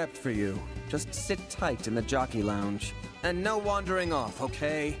bird prepped for you. Just sit tight in the jockey lounge. And no wandering off,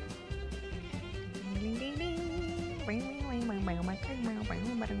 okay?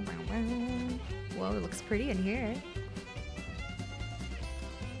 Whoa, it looks pretty in here.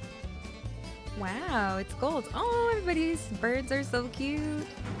 Wow, it's gold. Oh, everybody's birds are so cute.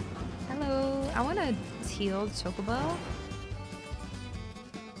 Hello. I want a teal chocobo.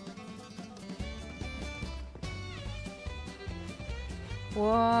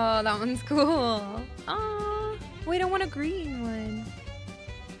 Whoa, that one's cool. Oh, wait, I want a green one.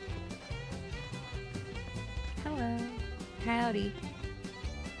 Hello. Howdy.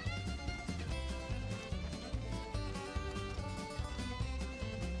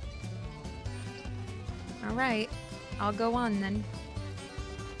 All right, I'll go on then.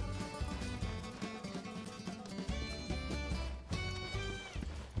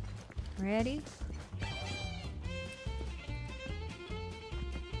 Ready?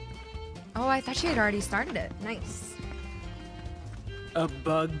 Oh, I thought she had already started it. Nice. A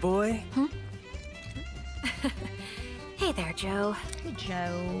bug boy? Hmm? Hey there, Joe. Hey,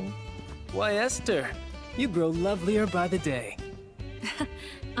 Joe. Why, Esther, you grow lovelier by the day.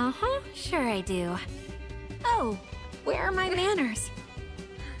 Uh-huh, sure I do. Oh, where are my manners?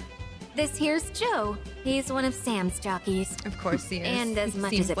 This here's Joe. He's one of Sam's jockeys. Of course he is. And as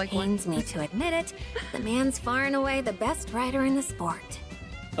much as it pains me to admit it, the man's far and away the best rider in the sport.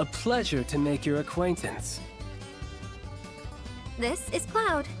 A pleasure to make your acquaintance. This is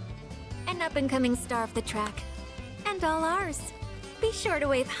Cloud, an up-and-coming star of the track. And all ours. Be sure to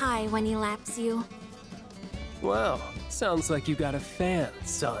wave hi when he laps you. Well, sounds like you got a fan,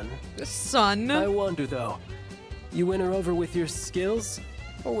 son. Son? I wonder, though. You win her over with your skills,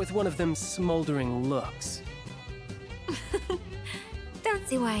 or with one of them smoldering looks? Don't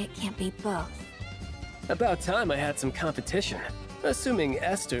see why it can't be both. About time I had some competition, assuming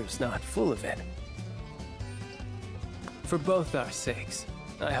Esther's not full of it. For both our sakes,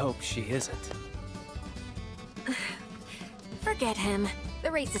 I hope she isn't. Forget him.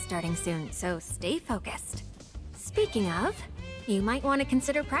 The race is starting soon, so stay focused. Speaking of, you might want to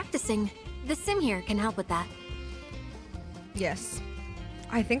consider practicing. The sim here can help with that. Yes.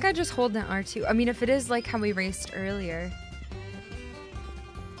 I think I just hold down R2. I mean, if it is like how we raced earlier.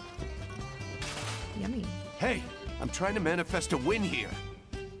 Yummy. Hey, I'm trying to manifest a win here.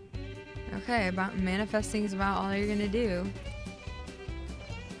 Okay, about manifesting is about all you're gonna do.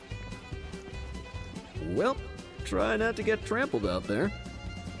 Well, try not to get trampled out there.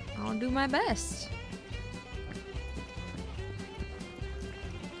 I'll do my best.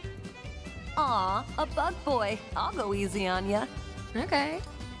 Aw, a bug boy. I'll go easy on ya. Okay.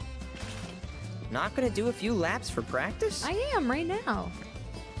 Not gonna do a few laps for practice? I am right now.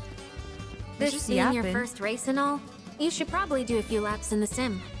 This being your first race and all, you should probably do a few laps in the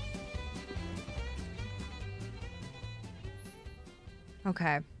sim.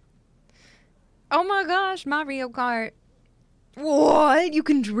 Okay. Oh my gosh, Mario Kart. What? You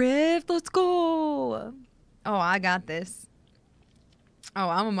can drift? Let's go. Oh, I got this. Oh,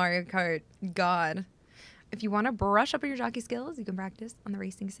 I'm a Mario Kart god. If you want to brush up on your jockey skills, you can practice on the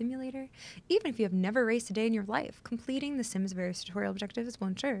racing simulator. Even if you have never raced a day in your life, completing the sim's various tutorial objectives will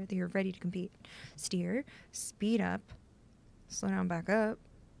ensure that you're ready to compete. Steer, speed up, slow down, back up,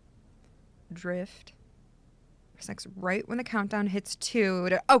 drift. Press X right when the countdown hits 2.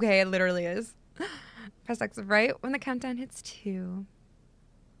 Okay, it literally is. Press X right when the countdown hits 2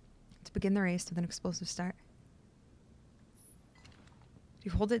 to begin the race with an explosive start. Do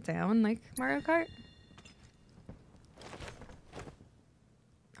you hold it down like Mario Kart?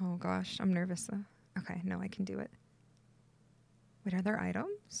 Oh gosh, I'm nervous though. Okay, no, I can do it. Wait, are there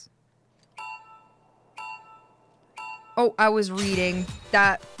items? Oh, I was reading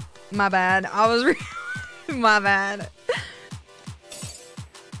that. My bad. I was reading. My bad.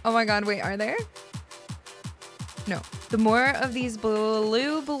 Oh my god, wait, are there? No. The more of these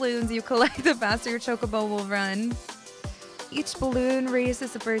blue balloons you collect, the faster your chocobo will run. Each balloon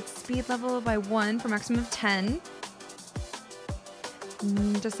raises the bird's speed level by 1 for a maximum of 10.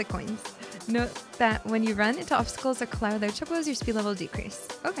 Just like coins. Note that when you run into obstacles or collide with other chocobos, your speed level will decrease.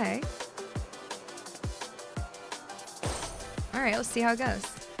 Okay. Alright, let's see how it goes.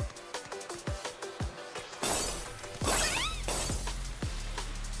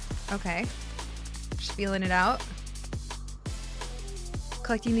 Okay. Just feeling it out.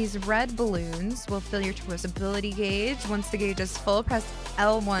 Collecting these red balloons will fill your chocobo's ability gauge. Once the gauge is full, press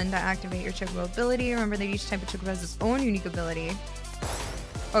L1 to activate your chocobo ability. Remember that each type of chocobo has its own unique ability.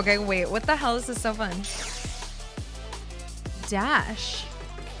 Okay, wait, what the hell is this so fun? Dash.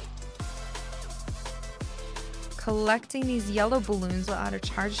 Collecting these yellow balloons will add a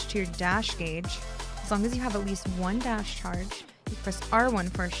charge to your dash gauge. As long as you have at least 1 dash charge, you press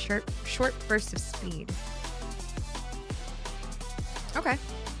R1 for a short burst of speed. Okay.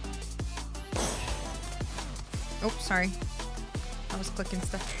 Oh, sorry. I was clicking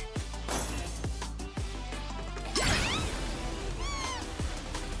stuff.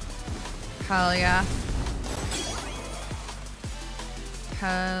 Hell yeah.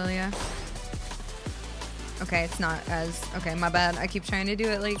 Hell yeah. Okay, it's not as... Okay, my bad. I keep trying to do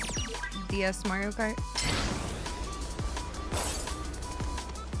it like DS Mario Kart.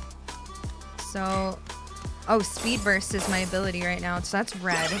 So... Oh, Speed Burst is my ability right now, so that's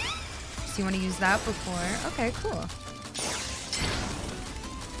red. So you want to use that before? Okay, cool.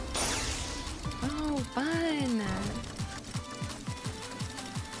 Oh, fun!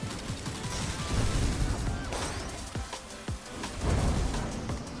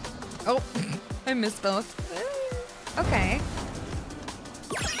 Oh, I missed both. Okay.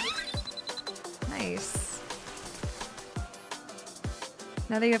 Nice.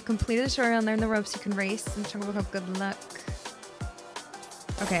 Now that you have completed the tutorial and learned the ropes, you can race and Chocobo have good luck.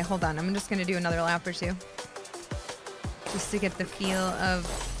 Okay, hold on. I'm just gonna do another lap or two. Just to get the feel of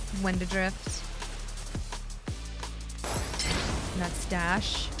when to drift. And that's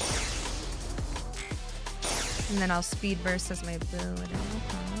dash. And then I'll speed burst as my ability.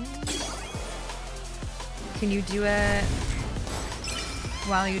 Can you do it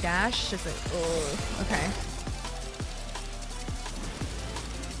while you dash? Is it? Oh, okay.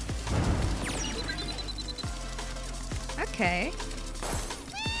 Okay.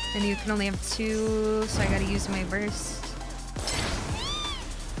 And you can only have 2, so I gotta use my burst.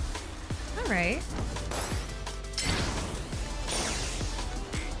 Alright.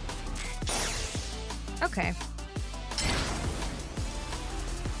 Okay.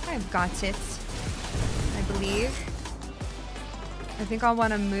 I've got it. I believe. I think I'll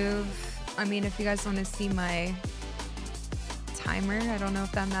want to move. I mean, if you guys want to see my timer, I don't know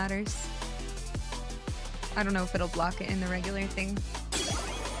if that matters. I don't know if it'll block it in the regular thing.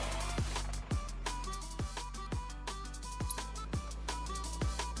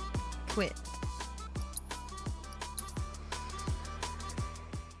 Quit.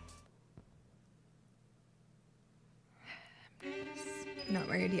 Not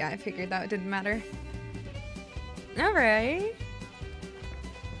worried. Yeah, I figured that didn't matter. All right.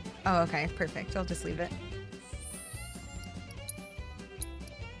 Oh, okay. Perfect. I'll just leave it.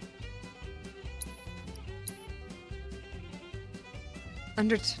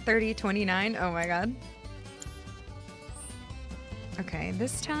 Under 30:29. Oh my god. Okay,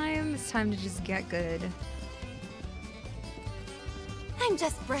 this time it's time to just get good. I'm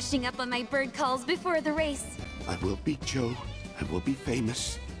just brushing up on my bird calls before the race. I will beat Joe. I will be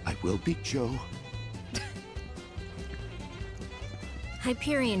famous. I will beat Joe.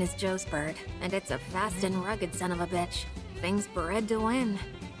 Hyperion is Joe's bird, and it's a fast and rugged son of a bitch. Thing's bred to win.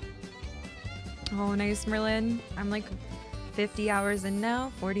 Oh, nice, Merlin. I'm like 50 hours in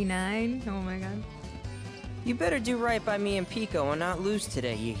now, 49. Oh my god. You better do right by me and Pico and not lose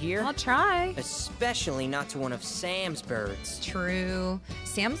today, you hear? I'll try. Especially not to one of Sam's birds. True.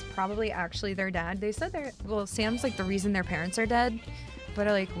 Sam's probably actually their dad. They said they're... Well, Sam's like the reason their parents are dead. But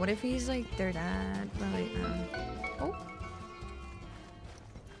like, what if he's like their dad? But like, oh.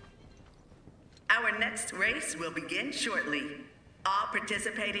 Our next race will begin shortly. All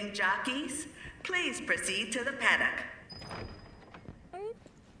participating jockeys, Please proceed to the paddock.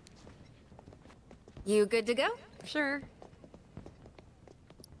 You good to go? Sure.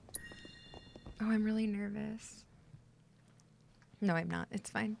 Oh, I'm really nervous. No, I'm not. It's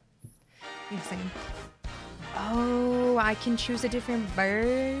fine. You same. Oh, I can choose a different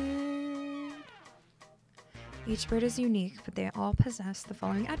bird. Each bird is unique, but they all possess the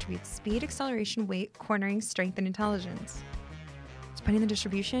following attributes: speed, acceleration, weight, cornering, strength, and intelligence. Depending on the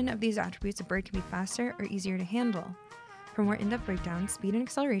distribution of these attributes, a bird can be faster or easier to handle. For more in-depth breakdown, speed and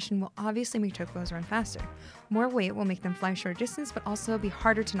acceleration will obviously make chocobos run faster. More weight will make them fly short distance, but also be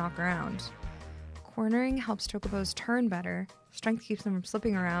harder to knock around. Cornering helps chocobos turn better. Strength keeps them from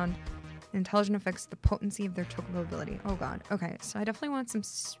slipping around. And intelligence affects the potency of their chocobo ability. Oh god. Okay, so I definitely want some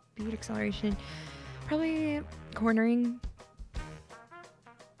speed, acceleration. Probably cornering.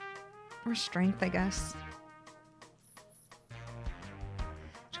 Or strength, I guess.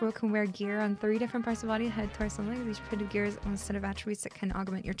 Chocobo can wear gear on 3 different parts of the body: head, torso, and legs. Each pair of gear is a set of attributes that can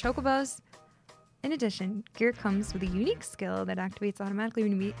augment your chocobos. In addition, gear comes with a unique skill that activates automatically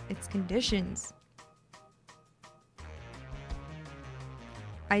when you meet its conditions.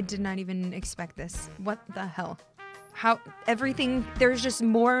 I did not even expect this. What the hell? How everything, there's just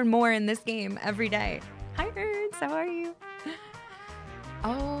more and more in this game every day. Hi nerds, how are you?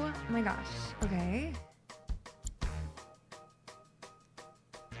 Oh my gosh, okay.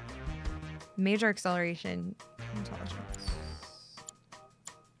 Major acceleration, intelligence.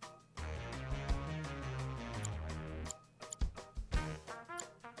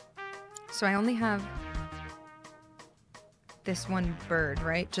 So I only have this one bird,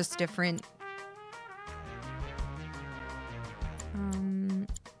 right? Just different.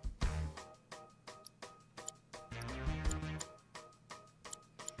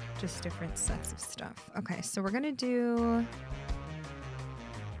 Just different sets of stuff. Okay, so we're gonna do.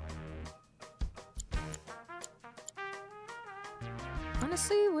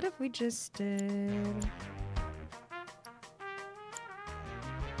 Honestly, what if we just did?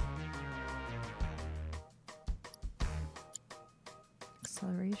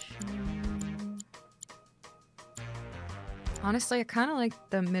 Acceleration. Honestly, I kind of like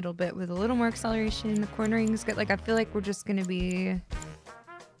the middle bit with a little more acceleration. The cornering's good. Like, I feel like we're just gonna be.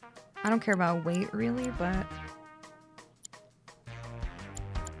 I don't care about weight really, but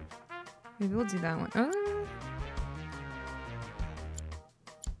maybe we'll do that one. Oh.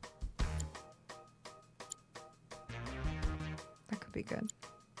 That could be good.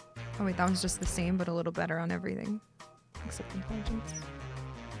 Oh wait, that one's just the same, but a little better on everything. Except intelligence.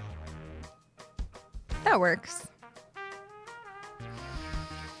 That works.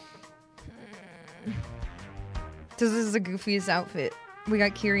 This is the goofiest outfit. We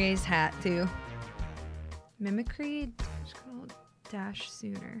got Kyrie's hat too. Mimicry, dash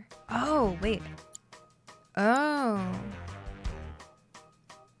sooner. Oh, wait. Oh.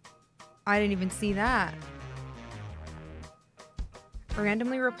 I didn't even see that.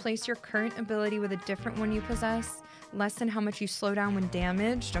 Randomly replace your current ability with a different one you possess. Lessen how much you slow down when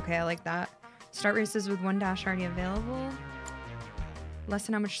damaged. Okay, I like that. Start races with 1 dash already available.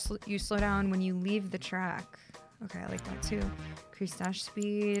 Lessen how much you slow down when you leave the track. Okay, I like that too. Increase dash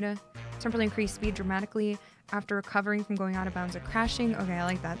speed. Temporarily increase speed dramatically after recovering from going out of bounds or crashing. Okay, I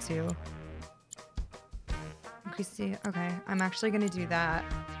like that too. Increase the. Okay, I'm actually gonna do that.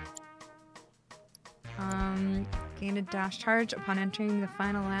 Gain a dash charge upon entering the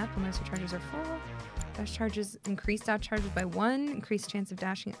final lap unless your charges are full. Dash charges increase dash charges by 1. Increase chance of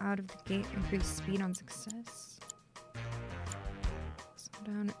dashing out of the gate. Increase speed on success. Slow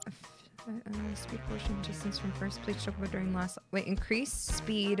down. Speed proportionate distance from first place chocobo during last. Wait, increase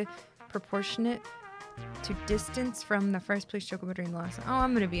speed proportionate to distance from the first place chocobo during the last. Oh,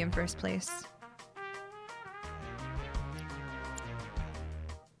 I'm gonna be in first place.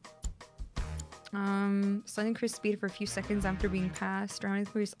 Slightly increase speed for a few seconds after being passed. Round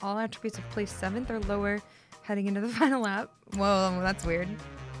increase all attributes of place 7th or lower heading into the final lap. Whoa, that's weird.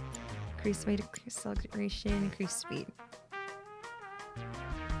 Increase weight, increase acceleration, increase speed.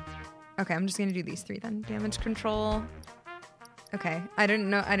 Okay, I'm just gonna do these 3 then. Damage control. Okay, I didn't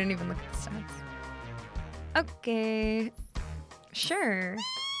know. I didn't even look at the stats. Okay, sure.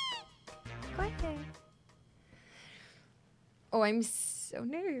 Go ahead. Oh, I'm so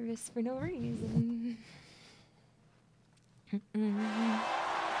nervous for no reason.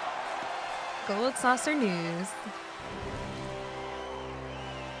 Gold saucer news.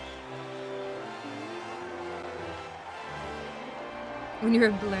 When you're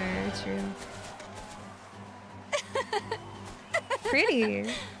a blur, true. Pretty.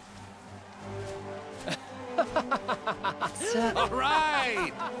 All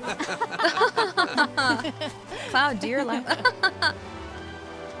right. Cloud, do your laugh.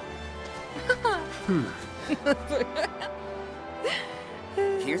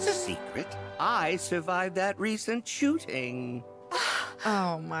 Here's a secret. I survived that recent shooting.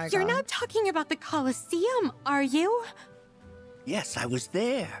 Oh my god. You're not talking about the Colosseum, are you? Yes, I was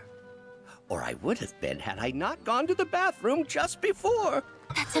there. Or I would have been had I not gone to the bathroom just before.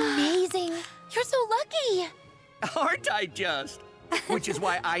 That's amazing. You're so lucky. Aren't I just? Which is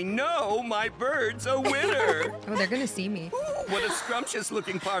why I know my bird's a winner. Oh, they're gonna see me. Ooh, what a scrumptious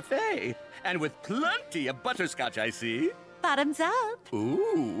looking parfait. And with plenty of butterscotch, I see. Bottoms up.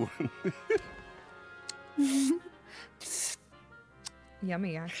 Ooh.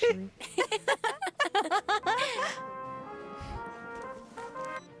 Yummy, actually.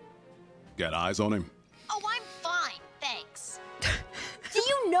 Got eyes on him? Oh, I'm fine, thanks. Do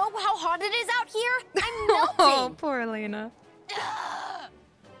you know how hot it is out here? I'm melting. Oh, poor Elena.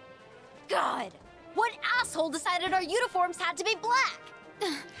 God, what asshole decided our uniforms had to be black?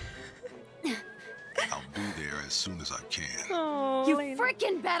 I'll be there as soon as I can. Oh, you Elena.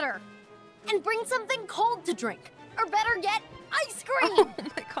 freaking better. And bring something cold to drink. Or better yet, ice cream. Oh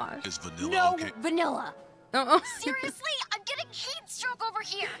my gosh. Is vanilla No okay? vanilla. Oh. Seriously, I'm getting heat stroke over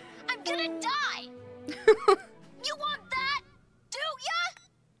here. I'm gonna die. You want that? Do ya?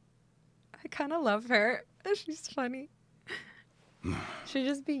 I kind of love her. She's funny. She'd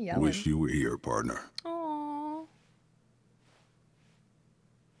just be yelling. Wish you were here, partner. Aww.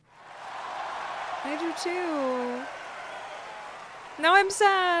 I do too. Now I'm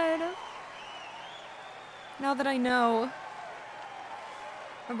sad. Now that I know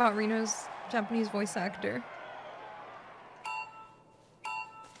about Reno's Japanese voice actor.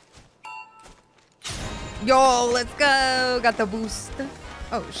 Yo, let's go. Got the boost.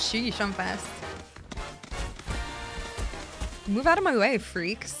 Oh, sheesh, I'm fast. Move out of my way,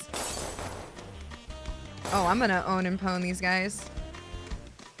 freaks. Oh, I'm gonna own and pwn these guys.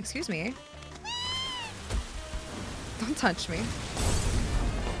 Excuse me. Don't touch me.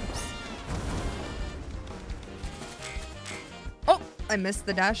 Oops. Oh, I missed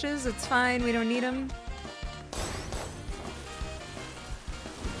the dashes. It's fine. We don't need them.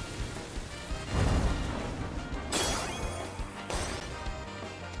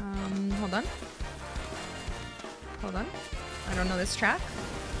 Hold on. Hold on. I don't know this track.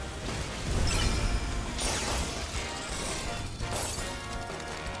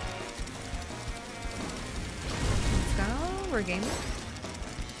 Let's go. We're gaming.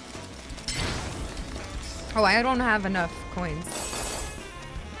 Oh, I don't have enough coins.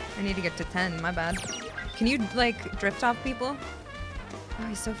 I need to get to 10. My bad. Can you, like, drift off people? Oh,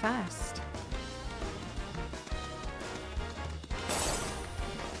 he's so fast.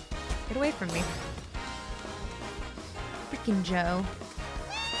 Get away from me. Freaking Joe.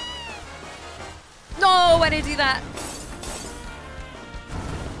 No, why did I do that?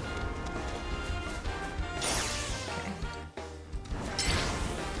 Okay.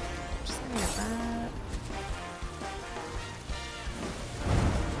 Just gonna get that.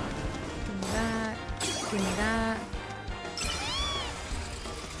 Give me that. Give me that.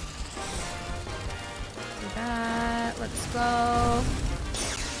 Do that. Let's go.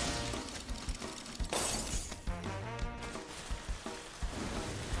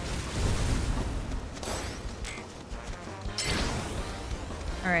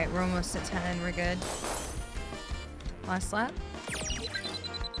 Alright, we're almost at 10. We're good. Last lap.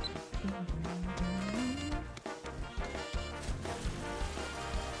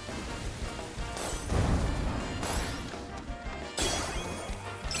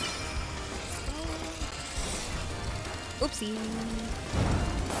 Oopsie.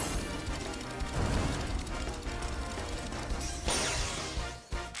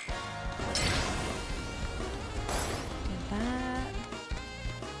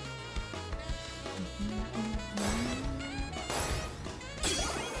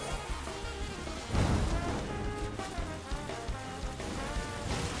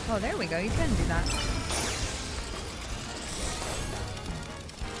 Oh, there we go. You can do that.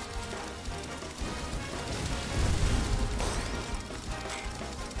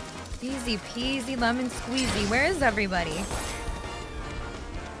 Easy peasy lemon squeezy. Where is everybody?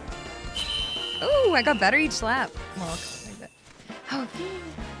 Ooh, I got better each lap. Well, oh,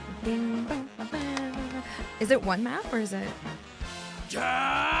 is it one map or is it?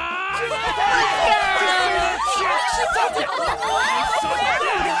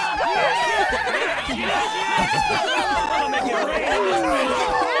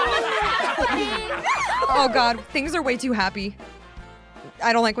 Oh god, things are way too happy.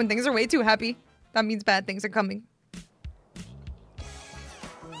 I don't like when things are way too happy. That means bad things are coming.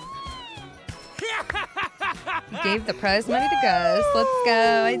 Gave the prize money to Gus. Let's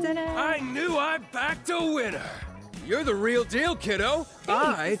go. I did it. I knew I backed a winner. You're the real deal, kiddo.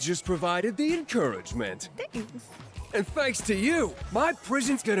 Thanks. I just provided the encouragement. Thanks. And thanks to you, my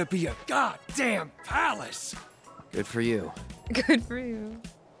prison's gonna be a goddamn palace. Good for you. Good for you.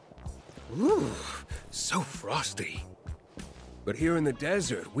 Ooh, so frosty. But here in the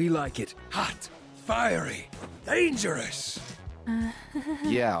desert, we like it hot, fiery, dangerous.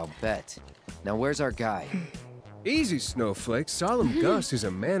 Yeah, I'll bet. Now where's our guy? Easy, Snowflake. Solemn Gus is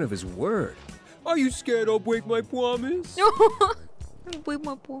a man of his word. Are you scared I'll break my promise? Break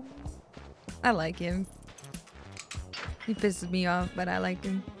my promise. I like him. He pisses me off, but I like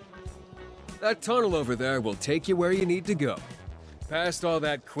him. That tunnel over there will take you where you need to go. Past all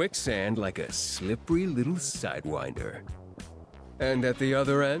that quicksand like a slippery little sidewinder. And at the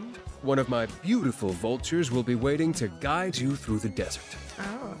other end, one of my beautiful vultures will be waiting to guide you through the desert.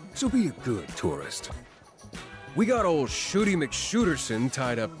 Oh. So be a good tourist. We got old Shooty McShooterson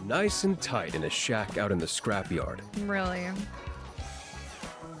tied up nice and tight in a shack out in the scrapyard. Really?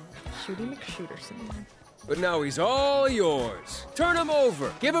 Shooty McShooterson. But now he's all yours. Turn him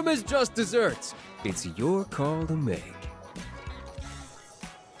over. Give him his just desserts. It's your call to make.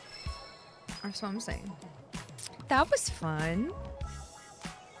 That's what I'm saying. That was fun.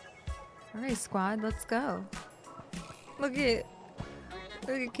 All right, squad, let's go. Look at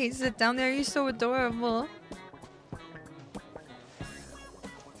Kate sit down there. You're so adorable.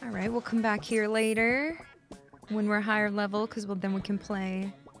 All right, we'll come back here later when we're higher level, because then we can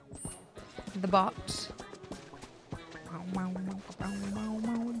play the bot.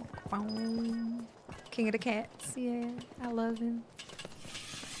 King of the cats. Yeah, I love him.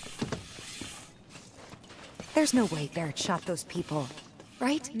 There's no way Barrett shot those people,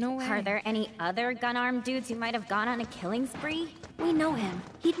 right? No way. Are there any other gun-armed dudes who might have gone on a killing spree? We know him.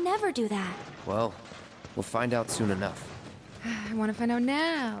 He'd never do that. Well, we'll find out soon enough. I want to find out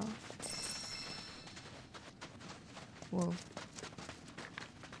now. Whoa.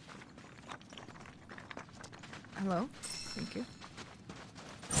 Hello? Thank you.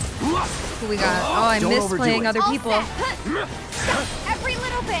 Who we got? Oh, I miss playing other people. Every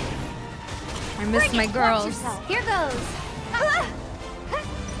little bit. I miss my girls. Here goes.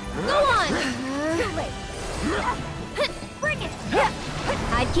 Go on. Too late. Bring it.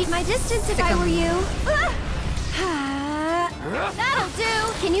 I'd keep my distance if I were you. That'll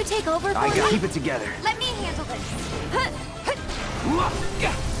do. Can you take over for me? I can keep it together. Let me handle this.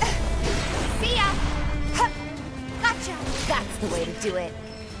 See ya. Gotcha. That's the way to do it.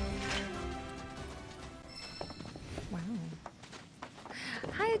 Wow.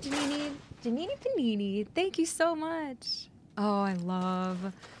 Hi, Janini. Janini Panini. Thank you so much. Oh, I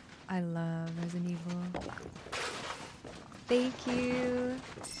love Resident Evil. Thank you.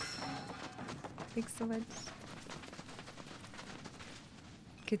 Thanks so much.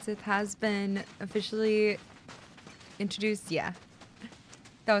 Kitsith has been officially introduced. Yeah.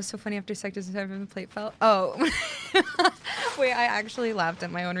 That was so funny after Sectors of 7 plate fell. Oh. Wait, I actually laughed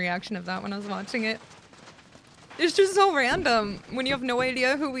at my own reaction of that when I was watching it. It's just so random when you have no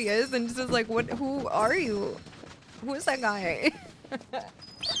idea who he is and just like, who are you? Who is that guy?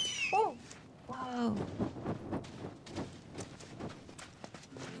 Oh. Whoa.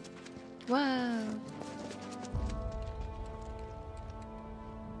 Whoa.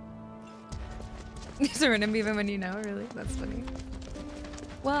 Is there an enemy even when you know? Really? That's funny.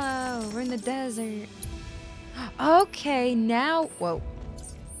 Whoa, we're in the desert. Okay, now, whoa.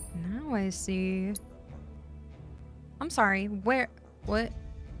 Now I see. I'm sorry, where, what?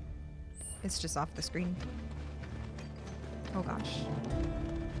 It's just off the screen. Oh gosh.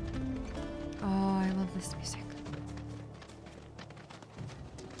 Oh, I love this music.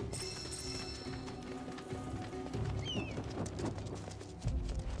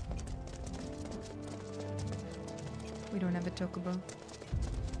 We don't have a chocobo.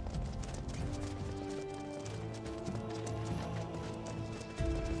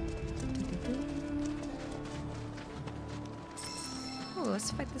 Oh,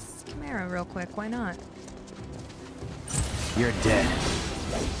 let's fight this Chimera real quick. Why not? You're dead.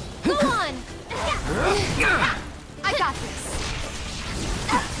 Go on! I got this.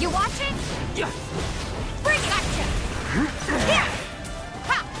 You watching? Bring it! Gotcha! Here!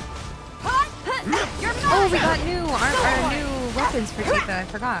 You're mine! Oh, we got our new weapons for Tifa. I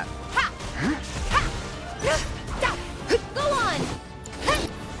forgot. Go on!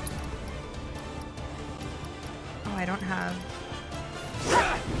 Oh, I don't have.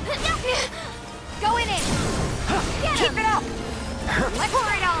 Go in it! Keep it up! Let's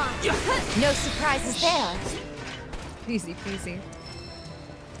pour it on! No surprises there. Easy peasy.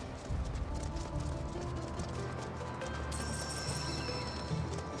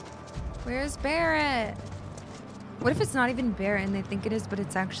 Where's Barrett? What if it's not even Barrett and they think it is, but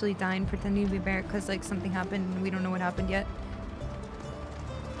it's actually Dine pretending to be Barrett because like something happened and we don't know what happened yet?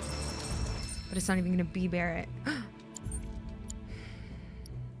 But it's not even gonna be Barrett.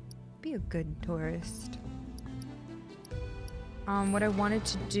 Be a good tourist. What I wanted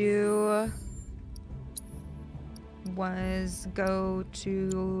to do was go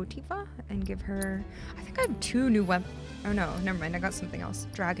to Tifa and give her, I think I have 2 new weapons. Oh no, never mind, I got something else.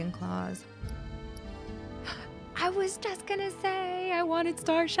 Dragon Claws. I was just gonna say I wanted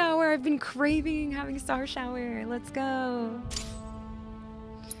Star Shower. I've been craving having Star Shower. Let's go.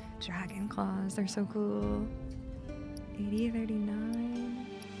 Dragon Claws, they're so cool. 8039.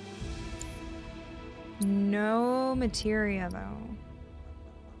 No materia though.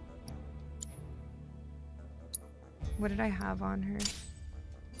 What did I have on her?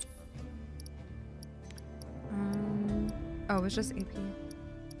 Oh, it was just AP.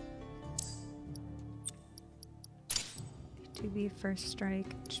 2B first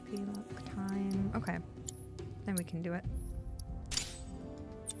strike, HP lock time. Okay, then we can do it.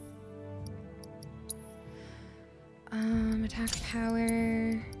 Attack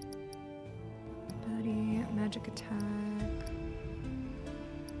power, ability, magic attack.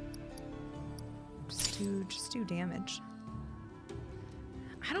 Just do damage.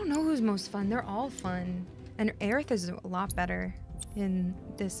 I don't know who's most fun. They're all fun, and Aerith is a lot better in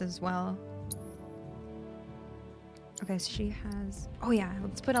this as well. Okay, so she has. Oh yeah,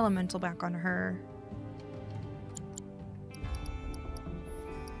 let's put elemental back on her.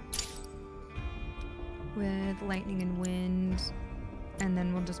 With lightning and wind, and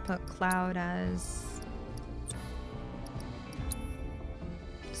then we'll just put cloud as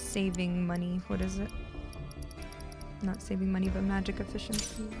saving money. What is it? Not saving money, but magic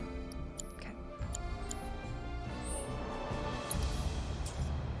efficiency. Okay.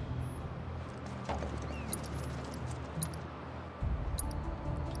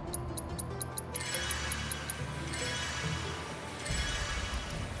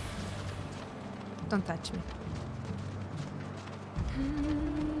 Don't touch me.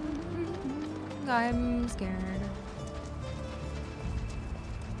 I'm scared.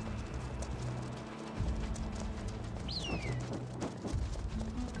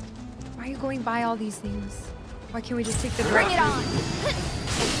 Why are you going by all these things? Why can't we just take the Bring it on!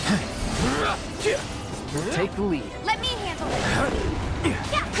 Take the lead. Let me handle it!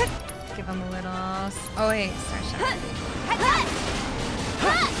 Give him a little... Oh wait, Star Shot.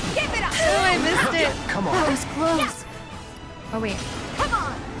 Give it up! Oh, I missed it! Come on. That was close. Oh wait. Come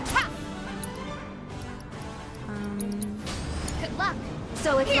on! Good luck.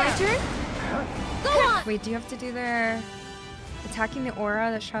 So it's my turn? Go on! Wait, do you have to do their... Attacking the aura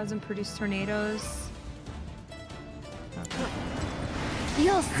that shrouds and produce tornadoes? Okay.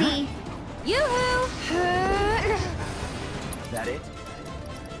 You'll see. Yoo-hoo! That it?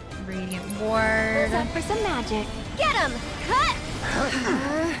 Radiant Ward. Who's up for some magic? Get him! Cut!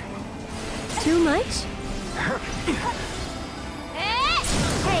 Too much?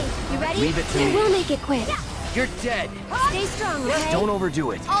 Hey, you ready? Leave it to me. We'll make it quick. You're dead. Stay strong, okay? Don't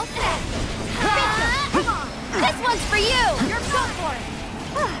overdo it. All set. Come on! This one's for you! You're go for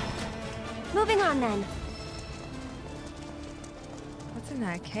it! Moving on then. What's in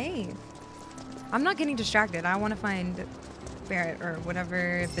that cave? I'm not getting distracted. I want to find Barrett or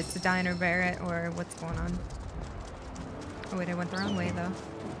whatever, if it's a Dine or Barrett or what's going on. Oh wait, I went the wrong way though.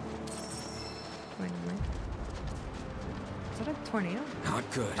 Wait, is that a tornado? Not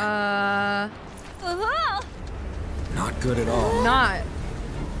good. Not good at all. Not.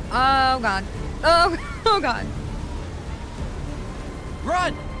 Oh god. Oh god.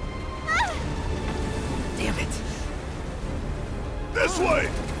 Run! Damn it. This way!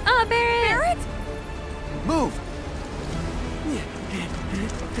 Oh, Barrett! Move!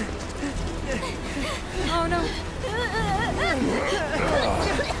 Oh no.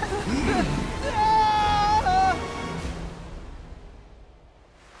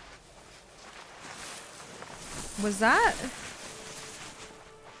 Was that?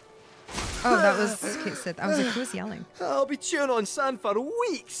 Oh, that was Kate Sith. I was like, who's yelling? I'll be chewing on sand for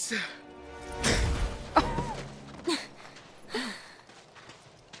weeks.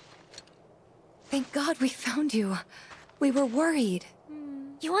 Thank God we found you. We were worried.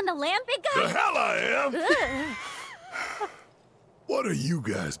 You on the lamp, big guy? The hell I am! What are you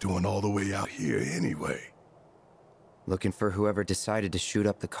guys doing all the way out here anyway? Looking for whoever decided to shoot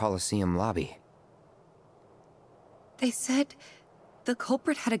up the Colosseum lobby. They said The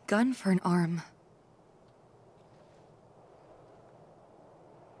culprit had a gun for an arm.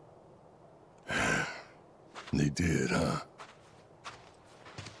 They did, huh?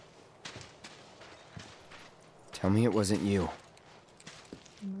 Tell me it wasn't you.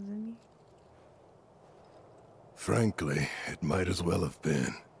 Frankly, it might as well have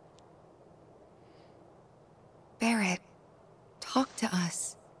been. Barrett, talk to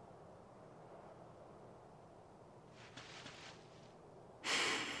us.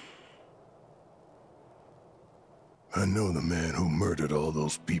 I know the man who murdered all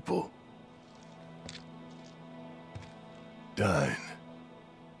those people. Dine.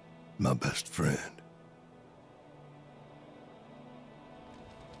 My best friend.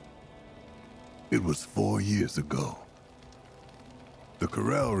 It was 4 years ago. The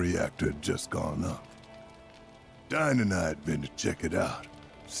Corel reactor had just gone up. Dine and I had been to check it out,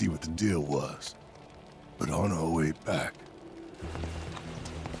 see what the deal was. But on our way back...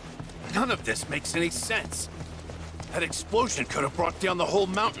 None of this makes any sense. That explosion could have brought down the whole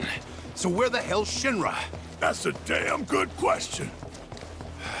mountain. So where the hell's Shinra? That's a damn good question.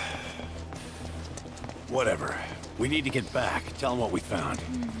 Whatever. We need to get back. Tell them what we found.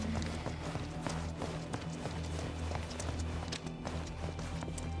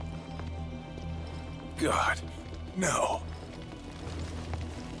 God, no.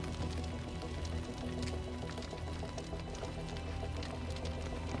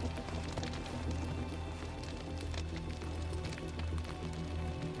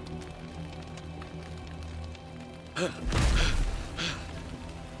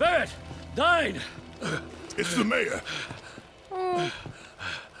 Barrett! Dine! It's the mayor.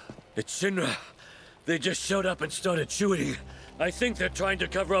 It's Shinra. They just showed up and started shooting. I think they're trying to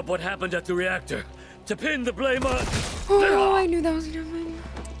cover up what happened at the reactor. To pin the blame on... Oh, I knew that was gonna happen.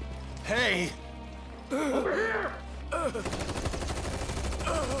 Hey! Over here!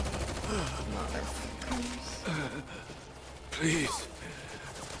 Please.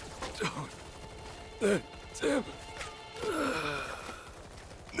 Don't let them...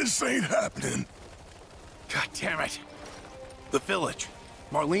 This ain't happening. God damn it. The village.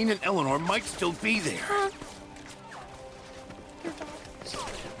 Marlene and Eleanor might still be there.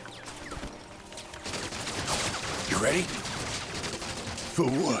 You ready? For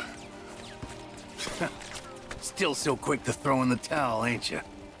what? Still so quick to throw in the towel, ain't you?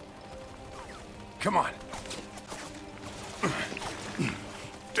 Come on.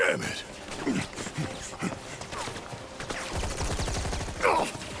 Damn it.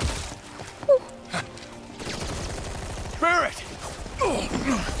 Barrett!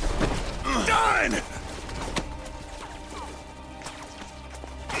 Dine!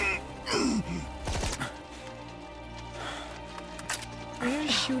 I'm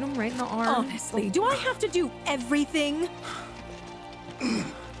gonna shoot him right in the arm. Honestly, do I have to do everything?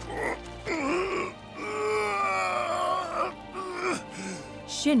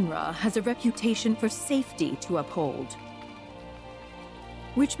 Shinra has a reputation for safety to uphold,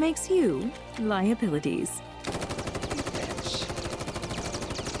 which makes you liabilities.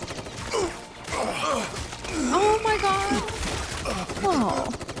 Oh my god! Oh,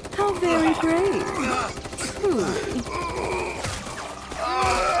 how very brave. Truly.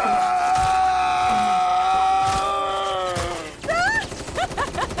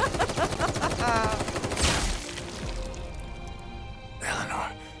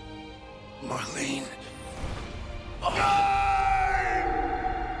 Eleanor. Marlene.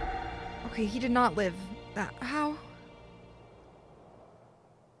 Okay, he did not live that. How?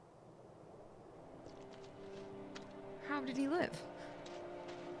 How did he live?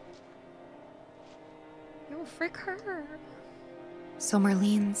 Yo, frick her. So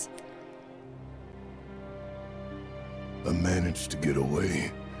Marlene's... I managed to get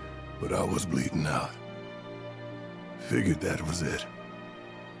away, but I was bleeding out. Figured that was it.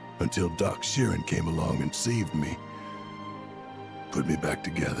 Until Doc Sheeran came along and saved me. Put me back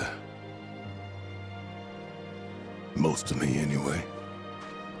together. Most of me, anyway.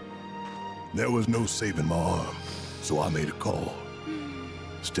 There was no saving my arm, so I made a call.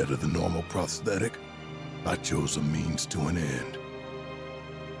 Instead of the normal prosthetic, I chose a means to an end.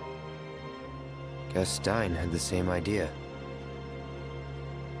 Guess Stein had the same idea.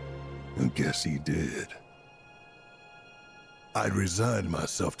 I guess he did. I'd resigned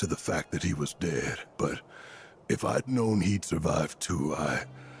myself to the fact that he was dead, but if I'd known he'd survive too,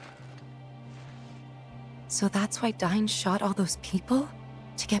 So that's why Dine shot all those people?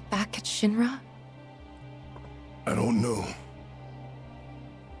 To get back at Shinra? I don't know.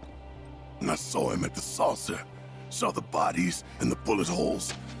 I saw him at the saucer. Saw the bodies and the bullet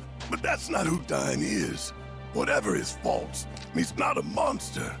holes. But that's not who Dine is. Whatever his faults, he's not a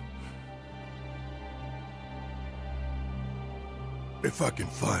monster. If I can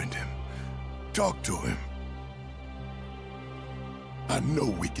find him, talk to him, I know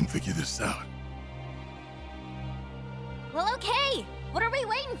we can figure this out. Well, okay. What are we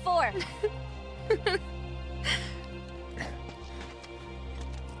waiting for?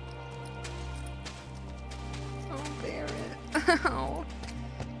 Oh, Barrett. Oh.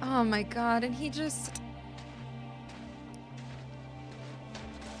 Oh my god, and he just...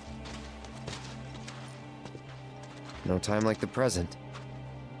 No time like the present.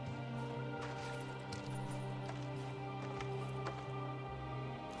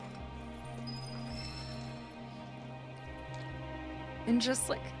 And just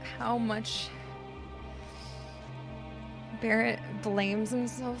like how much Barrett blames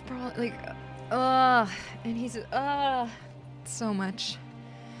himself, probably like, and he's, so much.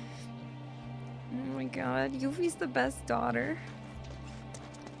 Oh my god, Yuffie's the best daughter.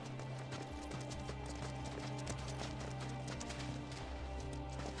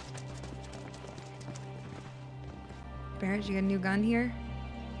 Barrett, you get a new gun here?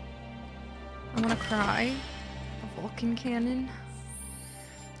 I wanna cry. A Vulcan cannon.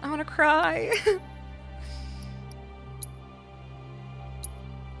 I wanna cry.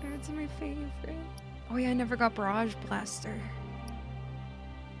 Barrett's my favorite. Oh yeah, I never got Barrage Blaster.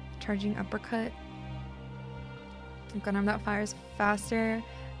 Charging uppercut. A gun that fires faster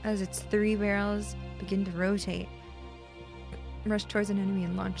as its 3 barrels begin to rotate. Rush towards an enemy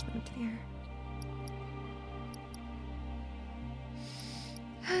and launch them into the air.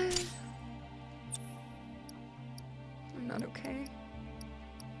 I'm not okay.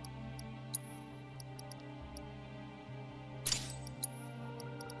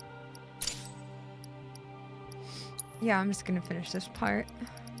 Yeah, I'm just gonna finish this part.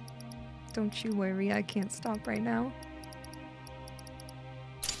 Don't you worry, I can't stop right now.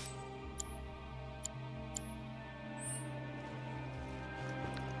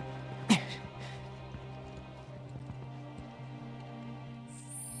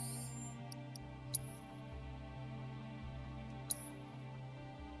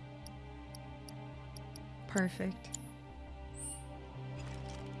 Perfect.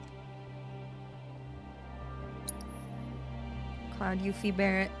 Cloud, Yuffie,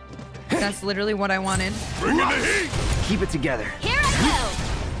 Barrett. That's literally what I wanted. Bring in the heat! Keep it together. Here I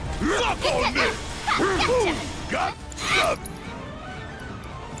go! Lock on this! Got stuck!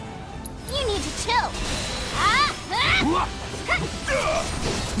 You need to chill.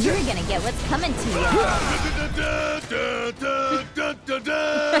 You're gonna get what's coming to you.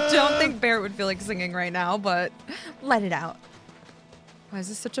 I don't think Barrett would feel like singing right now, but let it out. Why is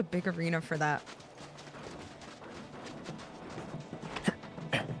this such a big arena for that?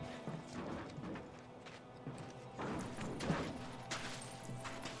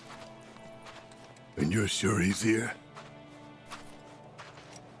 And you're sure he's here?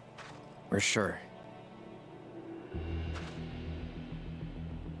 We're sure.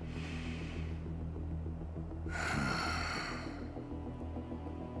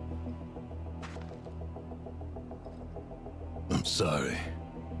 I'm sorry,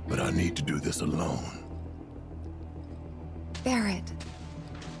 but I need to do this alone. Barrett.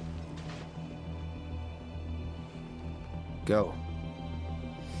 Go.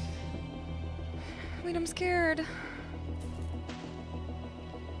 Wait, I'm scared.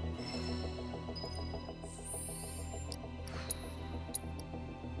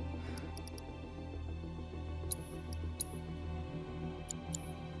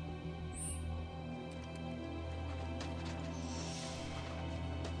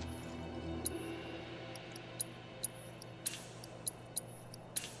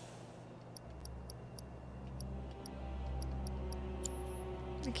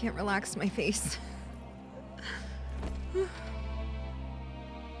 I can't relax my face.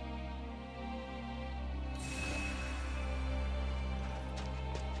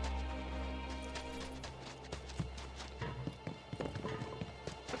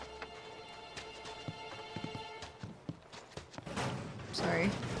 Sorry,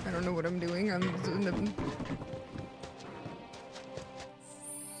 I don't know what I'm doing. I'm doing the...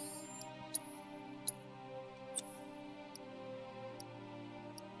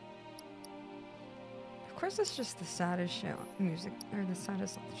 Of course, it's just the saddest shit music, or the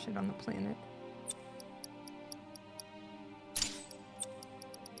saddest shit on the planet.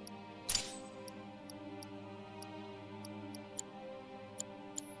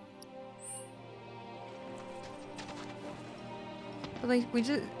 But like, we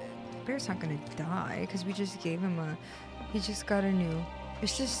just, Bear's not gonna die because we just gave him a, he just got a new.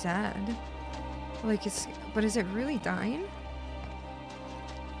 It's just sad. Like, but is it really dying?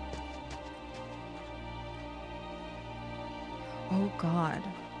 Oh God.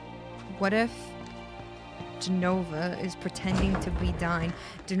 What if Genova is pretending to be dying?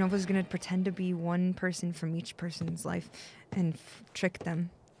 Genova's gonna pretend to be one person from each person's life and trick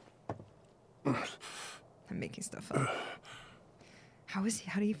them. I'm making stuff up. How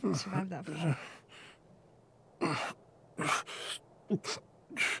do you survive that?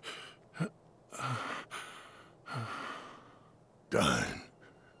 Dying.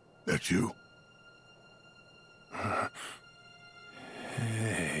 That you?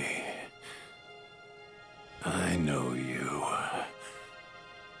 Hey. I know you.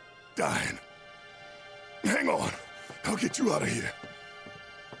 Dying. Hang on. I'll get you out of here.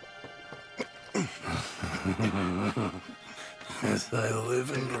 As I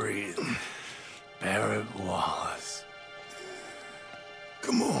live and breathe, Barrett Wallace.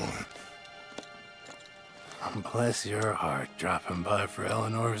 Come on. Bless your heart, dropping by for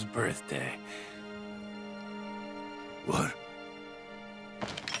Eleanor's birthday. What?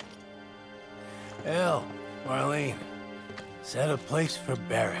 Elle, Marlene, set a place for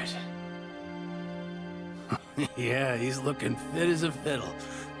Barrett. Yeah, he's looking fit as a fiddle.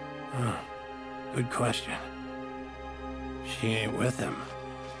 Good question. She ain't with him.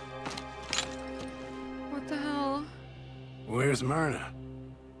 What the hell? Where's Myrna?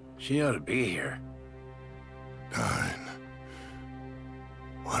 She ought to be here. Dying.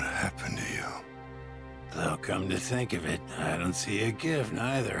 What happened to you? Though, come to think of it, I don't see a gift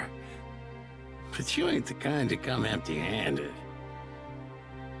neither. But you ain't the kind to come empty-handed.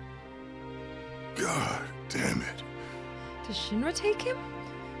 God damn it. Does Shinra take him?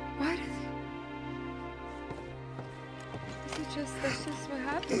 Why does he... That's just what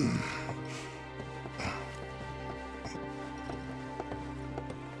happened.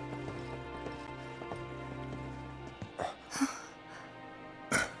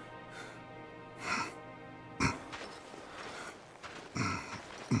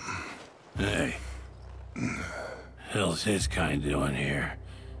 Hey. Hell's his kind doing here?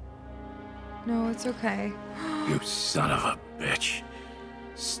 No, it's okay. You son of a bitch.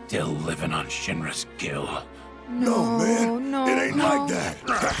 Still living on Shinra's gill. No, man. No, it ain't like that.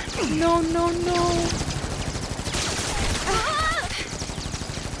 No.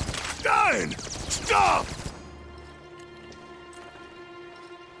 Dying! Stop!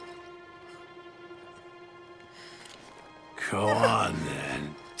 Go on,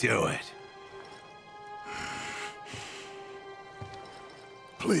 then. Do it.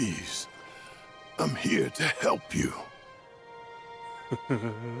 Please. I'm here to help you.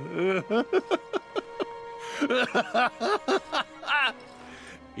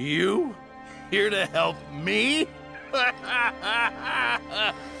 You? Here to help me?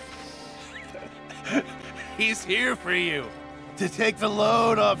 He's here for you. To take the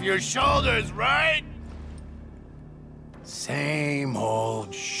load off your shoulders, right? Same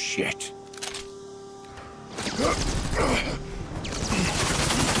old shit.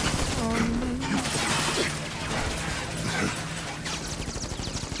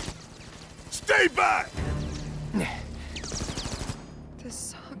 Stay back! This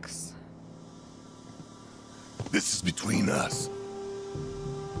sucks. This is between us.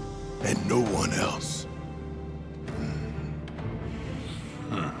 And no one else.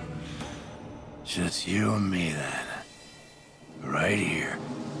 Just you and me, then. Right here.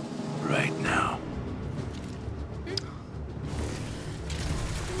 Right now.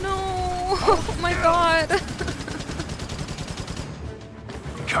 No! Oh my god!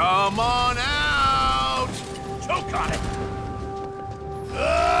 Come on out! Choke on it!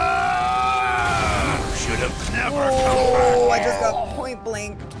 Should have never come back. Oh, I just got point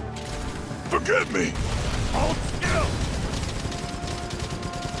blank. Forgive me! Hold still!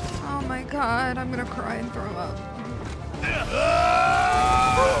 Oh my god, I'm gonna cry and throw up.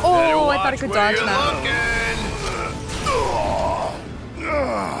 Oh, I thought I could dodge that.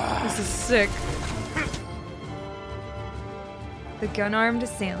 This is sick. The gun-armed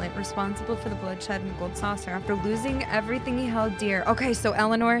assailant responsible for the bloodshed in the gold saucer after losing everything he held dear. Okay, so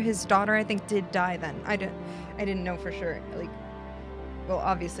Eleanor, his daughter, I think did die then. I didn't know for sure. Like, well,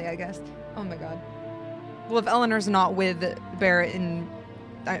 obviously, I guess. Oh my god. Well, if Eleanor's not with Barrett and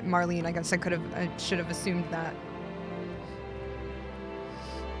Marlene, I guess I should have assumed that.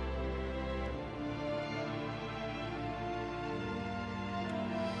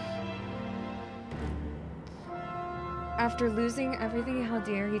 After losing everything he held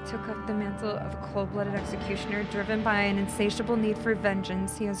dear, he took up the mantle of a cold-blooded executioner. Driven by an insatiable need for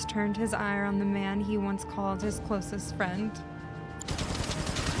vengeance, he has turned his ire on the man he once called his closest friend.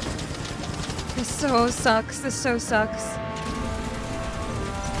 This so sucks. This so sucks.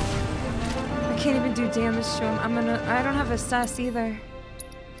 I can't even do damage to him. I don't have assess either.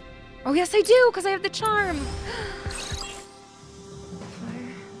 Oh yes I do, because I have the charm.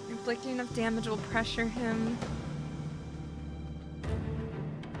 Fire. Inflicting enough damage will pressure him.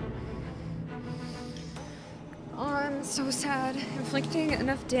 Oh, I'm so sad. Inflicting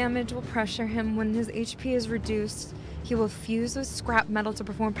enough damage will pressure him. When his HP is reduced, he will fuse with scrap metal to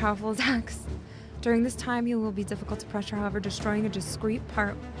perform powerful attacks. During this time, he will be difficult to pressure. However, destroying a discrete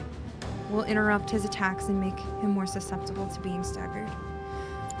part will interrupt his attacks and make him more susceptible to being staggered.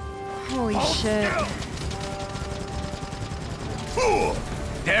 Holy shit.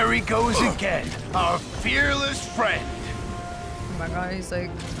 There he goes again, our fearless friend. Oh my god, he's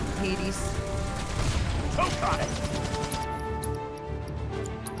like Hades. Choke on it.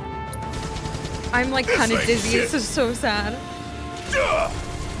 I'm like kind of dizzy. This is so sad.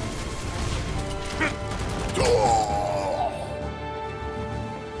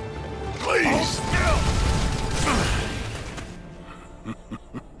 Please.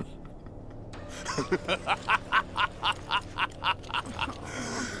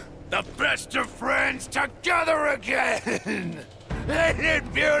 The best of friends together again! Ain't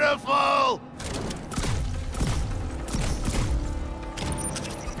it beautiful?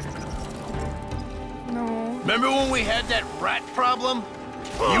 No. Remember when we had that rat problem?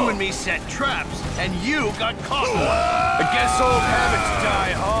 You and me set traps, and you got caught in one. I guess old habits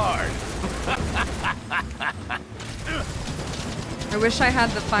die hard. I wish I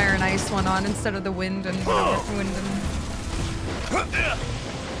had the fire and ice one on instead of the wind and wind and...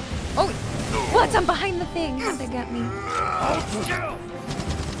 Oh! What? I'm behind the thing! How'd they get me?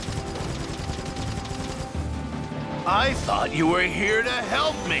 I thought you were here to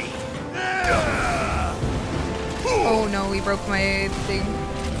help me. Oh no, he broke my thing.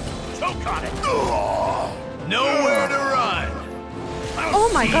 Choke on it. Nowhere to run. Oh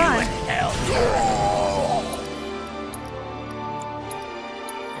my god.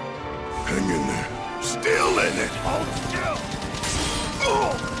 Hang in there. Still in it. Hold still.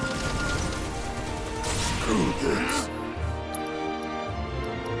 Screw this.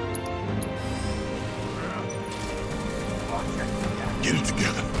 Get it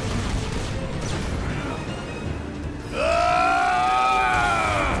together.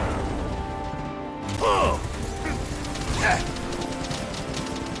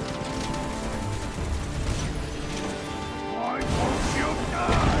 Why won't you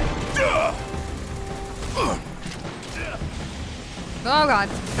die? Oh god.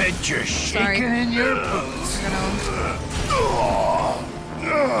 Bet you're shaking in your boots.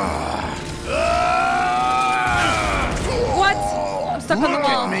 What? I'm stuck on the Look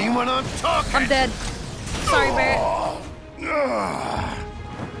wall. at me when I'm talking. I'm dead. Sorry, Barrett.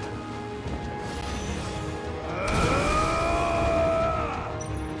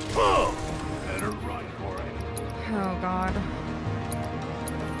 Better run for it. Oh god.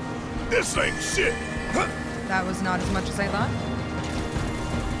 This ain't shit. That was not as much as I thought.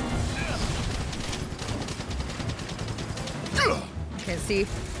 Okay, see.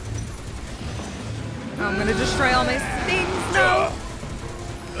 Oh, I'm gonna destroy all my things now.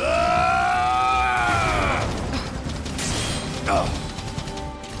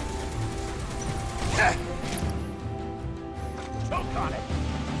 Choke on it.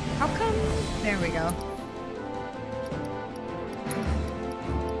 How come? There we go.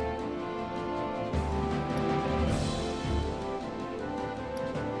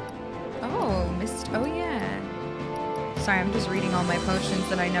 Oh, missed. Oh, yeah. Sorry, I'm just reading all my potions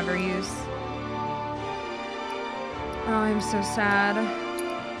that I never use. Oh, I'm so sad.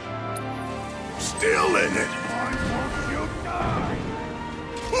 Still in it. Why won't you die?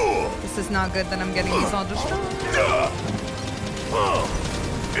 This is not good that I'm getting these all destroyed.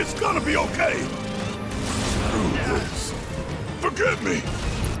 It's gonna be okay. Screw this. Forgive me.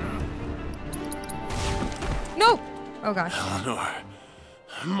 No! Oh gosh. Eleanor.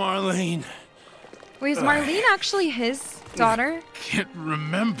 Marlene. Wait, is Marlene actually his daughter? Can't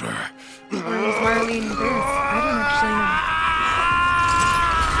remember. Or is Marlene this? I don't actually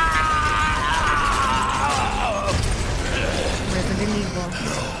know. Resident Evil.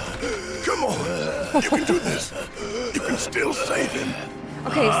 Come on. You can do this. You can still save him.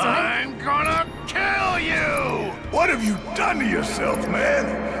 Okay, so I'm gonna kill you! What have you done to yourself, man?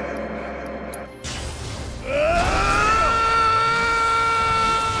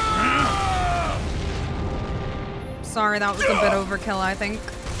 Sorry, that was a bit overkill, I think.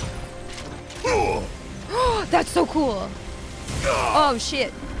 That's so cool! Oh,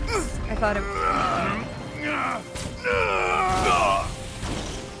 shit. I thought it...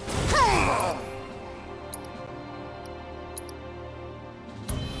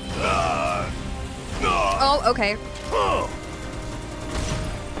 Oh, okay.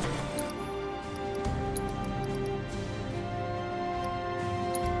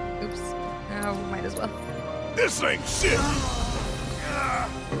 Oops. Oh, might as well. This ain't shit.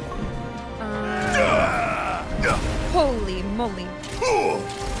 Holy moly.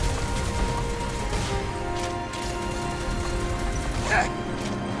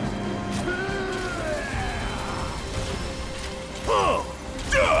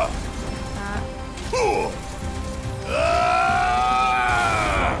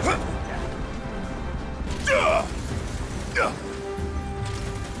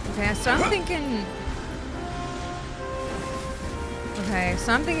 Okay, so I'm thinking... Okay,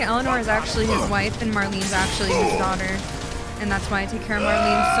 so I'm thinking Eleanor is actually his wife and Marlene's actually his daughter. And that's why I take care of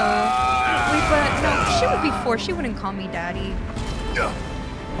Marlene, so... Wait, but no, she would be 4. She wouldn't call me daddy.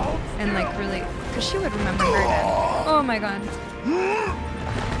 And like really... Because she would remember her dad. Oh my god.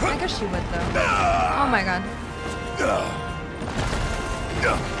 I guess she would though. Oh my god.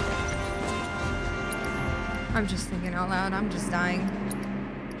 I'm just thinking out loud. I'm just dying.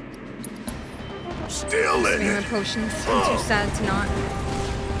 Still in it. Potions. I'm too sad to not.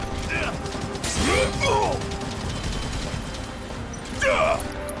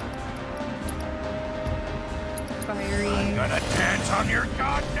 Fiery. I'm gonna dance on your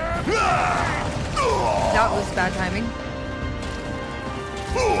goddamn. That was bad timing.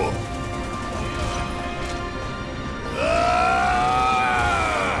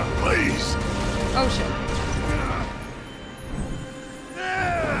 Please. Oh shit.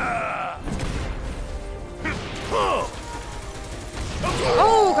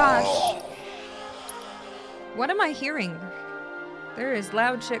 Oh gosh. What am I hearing? There is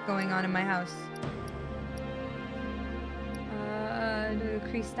loud shit going on in my house.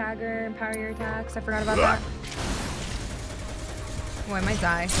 Increase stagger, empower your attacks. I forgot about that. Oh, I might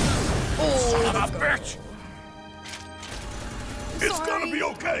die. Oh, son of a bitch! It's gonna be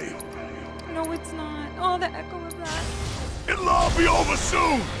okay. No, it's not. Oh, the echo of that. It'll all be over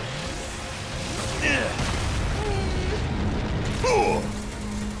soon.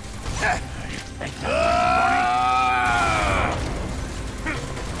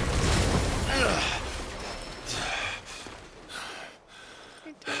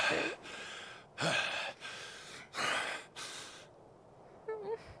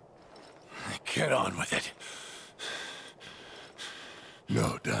 Get on with it.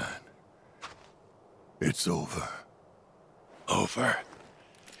 No, Dan. It's over. Over?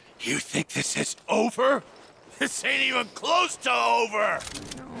 You think this is over? This ain't even close to over!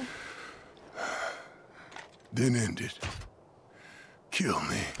 No. Then end it. Kill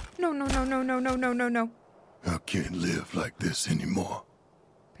me. No, no, no, no, no, no, no, no, no. I can't live like this anymore.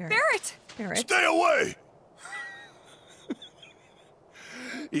 Barrett! Barrett! Stay away!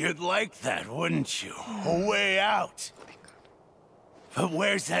 You'd like that, wouldn't you? A way out. But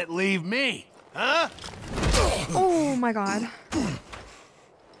where's that leave me? Huh? Oh my god.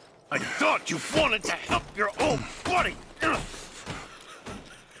 I thought you wanted to help your old buddy. Oh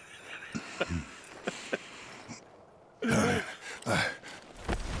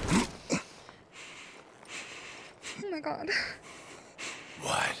my god.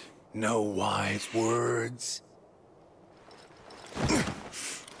 What? No wise words?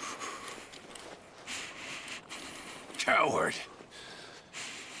 Coward.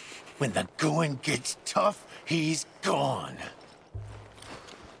 When the going gets tough, he's gone.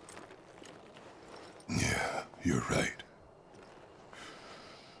 Yeah, you're right.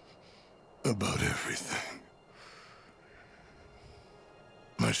 About everything.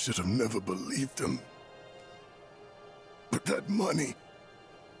 I should have never believed him. But that money...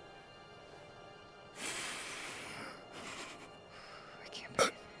 I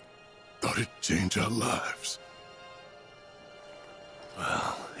thought it'd change our lives.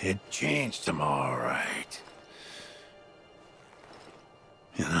 Well, it changed him all right.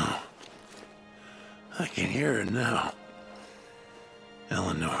 You know, I can hear her now.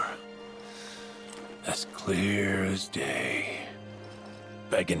 Eleanor. As clear as day.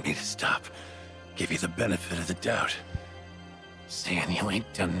 Begging me to stop. Give you the benefit of the doubt. Saying you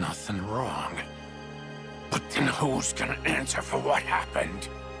ain't done nothing wrong. But then who's gonna answer for what happened?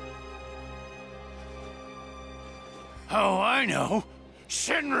 Oh, I know.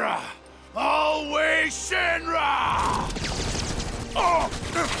 Shinra! Always Shinra! Oh!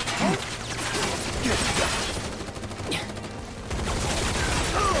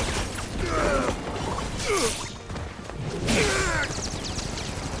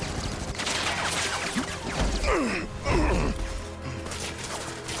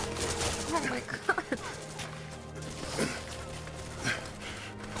 Oh my god.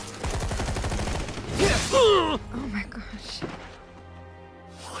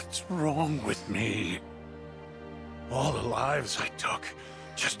 lives I took,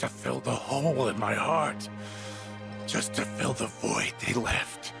 just to fill the hole in my heart. Just to fill the void they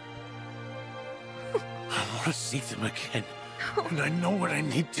left. I want to see them again. And I know what I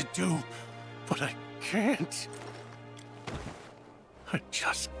need to do, but I can't. I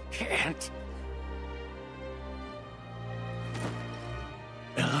just can't.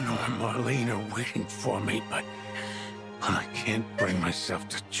 Eleanor and Marlene are waiting for me, but I can't bring myself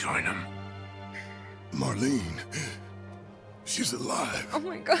to join them. Marlene, she's alive. Oh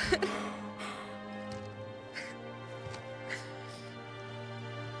my god.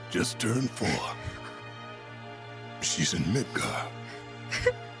 Just turned 4. She's in Midgar.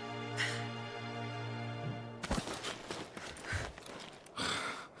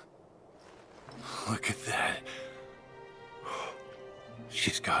 Look at that.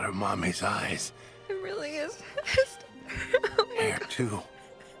 She's got her mommy's eyes. It really is. Hair, too.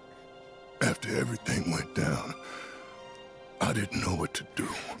 After everything went down, I didn't know what to do.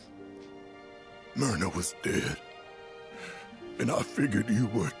 Myrna was dead. And I figured you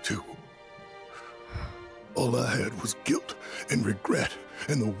were too. All I had was guilt and regret,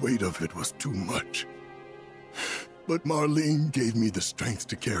 and the weight of it was too much. But Marlene gave me the strength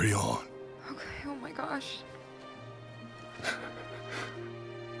to carry on. Okay, oh my gosh.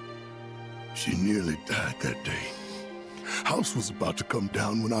 She nearly died that day. House was about to come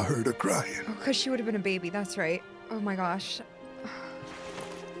down when I heard her crying. Oh, because she would have been a baby, that's right. Oh my gosh.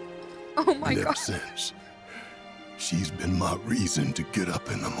 Oh my And ever gosh. since, she's been my reason to get up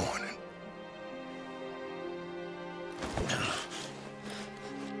in the morning.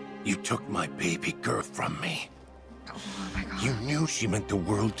 You took my baby girl from me. Oh my god. You knew she meant the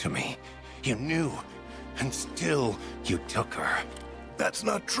world to me. You knew. And still, you took her. That's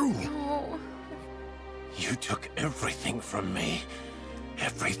not true. No. You took everything from me.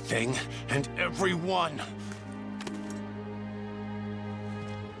 Everything and everyone.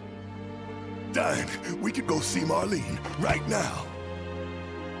 Diane, we could go see Marlene right now.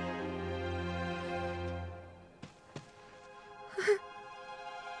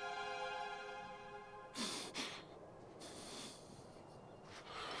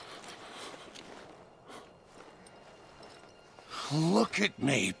 Look at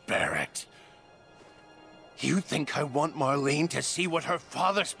me, Barrett. You think I want Marlene to see what her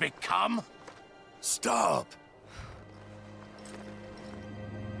father's become? Stop!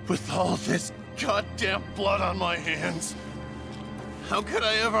 With all this goddamn blood on my hands, how could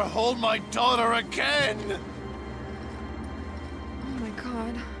I ever hold my daughter again? Oh my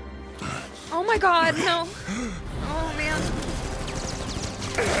god. Oh my god, no. Oh man.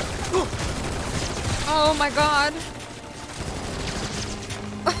 Oh my god.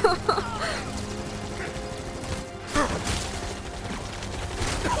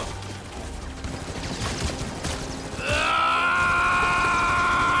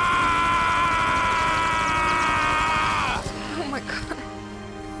 Oh my god.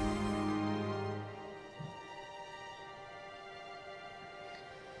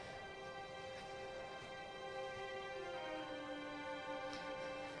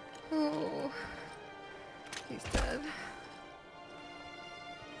 Oh, he's dead.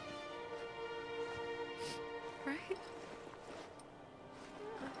 Right?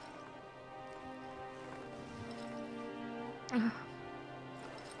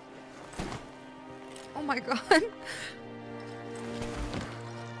 Oh my god.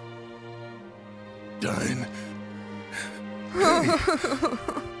 Diane.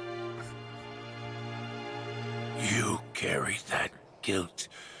 You carry that guilt,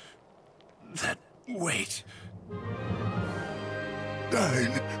 that weight.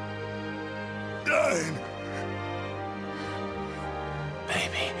 Diane. Diane.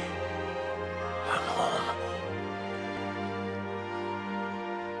 Baby, I'm home.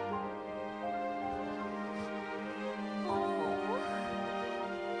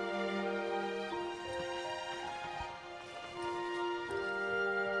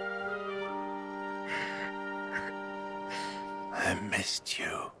 I missed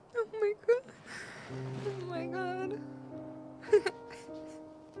you. Oh my god. Oh my god.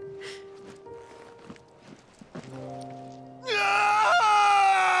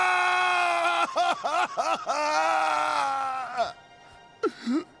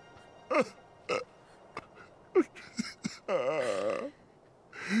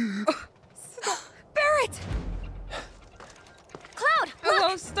 Stop. Barrett! Cloud!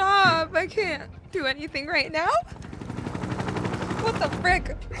 Oh, stop. I can't do anything right now. What the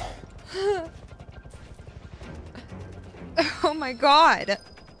frick? Oh my god.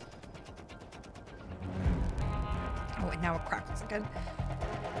 Oh, and now it crackles again.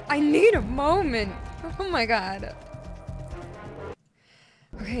 I need a moment. Oh my god.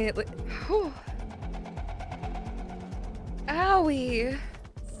 Okay, whew. Owie.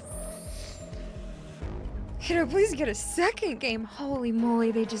 Can I please get a second game? Holy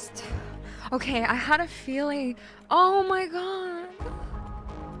moly, they just... Okay, I had a feeling... Oh my god.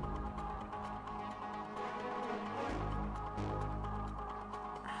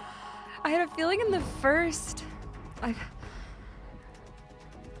 I had a feeling in the first... Oh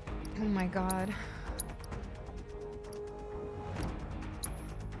my god.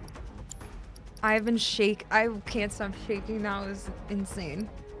 I can't stop shaking. That was insane.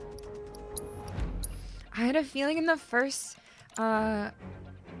 I had a feeling in the first, oh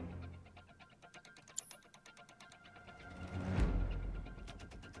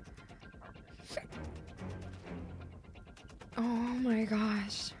my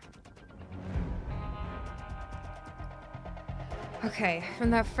gosh. Okay,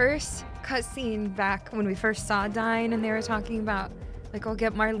 from that first cutscene back when we first saw Dine and they were talking about, like, I'll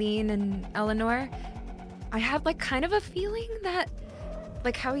get Marlene and Eleanor, I had, like, kind of a feeling that,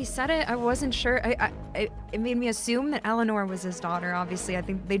 like, how he said it, I wasn't sure. It made me assume that Eleanor was his daughter, obviously. I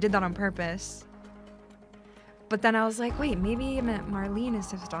think they did that on purpose. But then I was like, wait, maybe I meant Marlene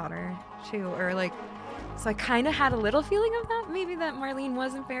is his daughter, too. Or, like, so I kind of had a little feeling of that. Maybe that Marlene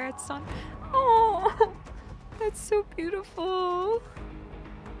wasn't Barrett's son. Oh, that's so beautiful.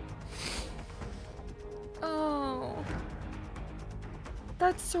 Oh.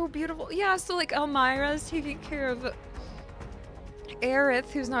 That's so beautiful. Yeah, so, like, Elmira's taking care of Aerith,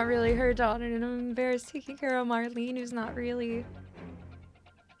 who's not really her daughter, and Bear's taking care of Marlene, who's not really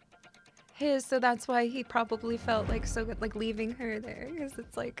his, so that's why he probably felt like so good, like leaving her there, because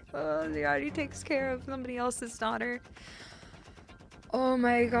it's like, oh, he already takes care of somebody else's daughter. Oh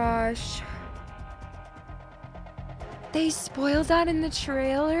my gosh. They spoiled that in the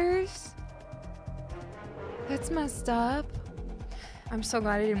trailers? That's messed up. I'm so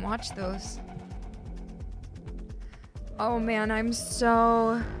glad I didn't watch those. Oh man, I'm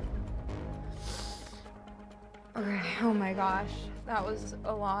so... Okay, oh my gosh. That was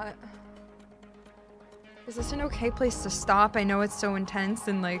a lot. Is this an okay place to stop? I know it's so intense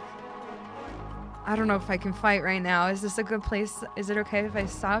and like... I don't know if I can fight right now. Is this a good place? Is it okay if I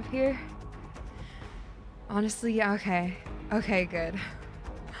stop here? Honestly, yeah, okay. Okay, good.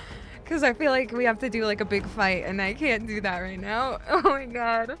 Because I feel like we have to do like a big fight and I can't do that right now. Oh my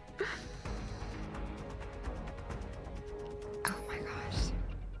god.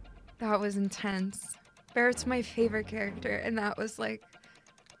 That was intense. Barrett's my favorite character, and that was like...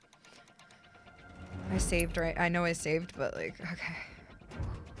 I saved, right? I know I saved, but like, okay.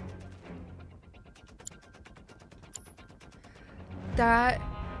 That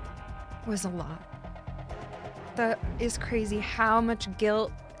was a lot. That is crazy how much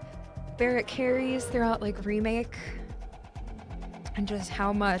guilt Barrett carries throughout like Remake. And just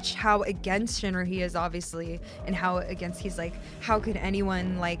how against Shinra he is, obviously, and how against he's like, how could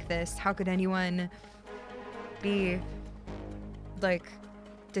anyone like this? How could anyone be like,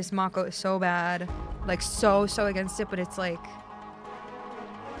 this Mako is so bad, like so against it, but it's like,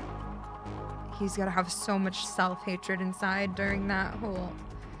 he's gotta have so much self-hatred inside during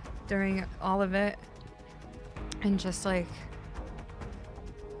all of it, and just like,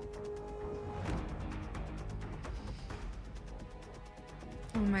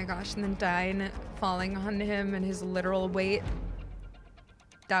 oh my gosh, and then Dine falling on him and his literal weight.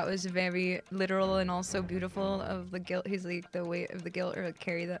 That was very literal and also beautiful of the guilt. He's like, the weight of the guilt, or like,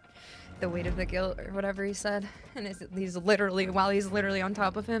 carry the weight of the guilt, or whatever he said. And he's literally, while he's literally on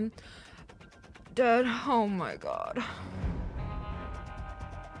top of him, dead. Oh my god.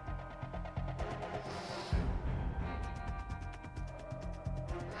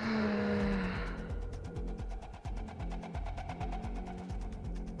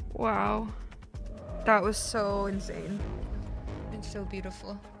 Wow. That was so insane. And so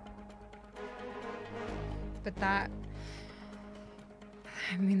beautiful. But that...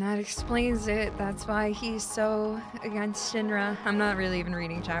 I mean, that explains it. That's why he's so against Shinra. I'm not really even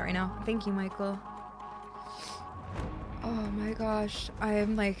reading chat right now. Thank you, Michael. Oh my gosh. I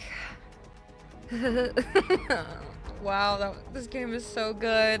am like... Wow, this game is so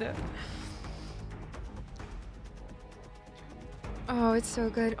good. Oh, it's so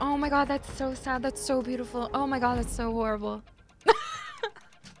good. Oh my god, that's so sad. That's so beautiful. Oh my god, that's so horrible.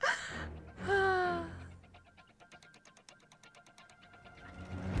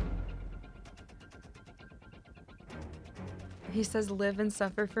 He says live and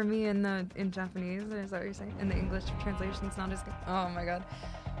suffer for me in Japanese. Is that what you're saying? In the English translation, it's not as good. Oh my god.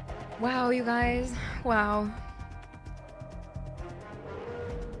 Wow, you guys. Wow.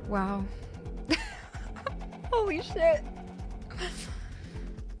 Wow. Holy shit.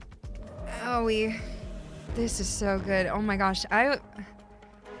 finally. This is so good. Oh my gosh.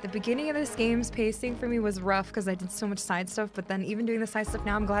 The beginning of this game's pacing for me was rough because I did so much side stuff, but then even doing the side stuff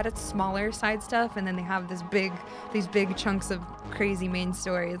now, I'm glad it's smaller side stuff, and then they have these big chunks of crazy main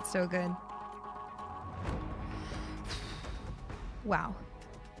story. It's so good. Wow.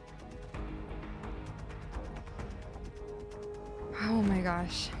 Oh my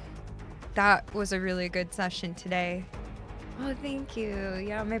gosh. That was a really good session today. Oh, thank you.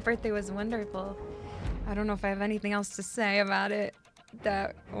 Yeah, my birthday was wonderful. I don't know if I have anything else to say about it.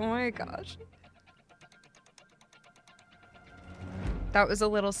 Oh my gosh. That was a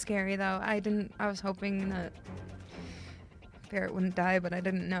little scary though. I was hoping that Barrett wouldn't die, but I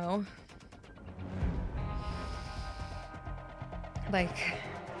didn't know. Like,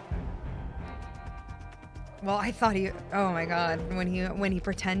 well, I thought oh my god, when he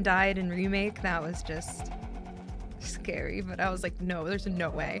pretend died in Remake, that was just scary, but I was like, no, there's no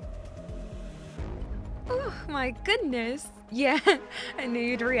way. Oh my goodness. Yeah, I knew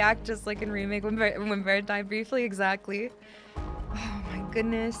you'd react just like in Remake when Barrett died briefly, exactly. Oh my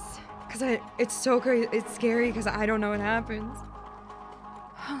goodness. Cause it's so crazy, it's scary because I don't know what happens.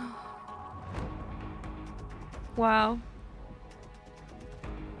 Wow.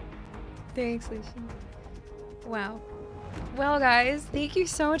 Thanks, Lucian. Wow. Well, guys, thank you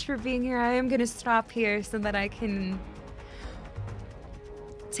so much for being here. I am gonna stop here so that I can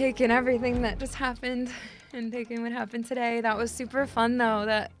take in everything that just happened and take in what happened today. That was super fun, though.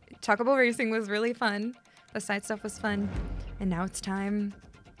 That Chocobo Racing was really fun. The side stuff was fun. And now it's time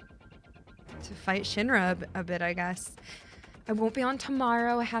to fight Shinra a bit, I guess. I won't be on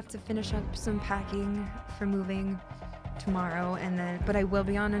tomorrow. I have to finish up some packing for moving tomorrow, but I will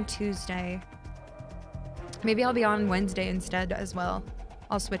be on Tuesday. Maybe I'll be on Wednesday instead as well.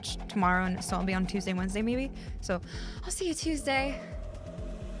 I'll switch tomorrow, and so I'll be on Tuesday, Wednesday maybe. So I'll see you Tuesday.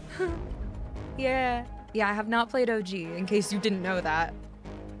 Yeah, I have not played OG, in case you didn't know that.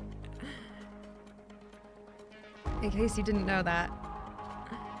 In case you didn't know that.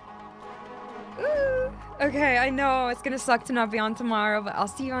 Ooh. Okay, I know it's gonna suck to not be on tomorrow, but I'll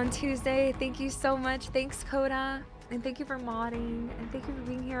see you on Tuesday. Thank you so much. Thanks, Coda. And thank you for modding. And thank you for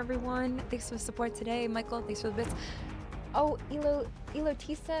being here, everyone. Thanks for the support today. Michael, thanks for the bits. Oh,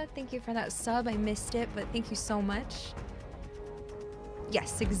 Elotisa, thank you for that sub. I missed it, but thank you so much.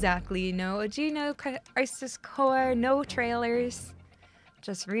 Yes, exactly. No OG, no Crisis Core, no trailers.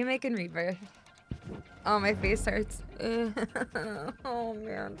 Just Remake and Rebirth. Oh, my face hurts. Oh,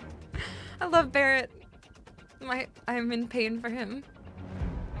 man. I love Barrett. I'm in pain for him.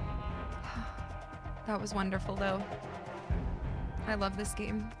 That was wonderful, though. I love this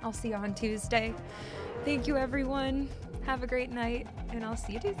game. I'll see you on Tuesday. Thank you, everyone. Have a great night, and I'll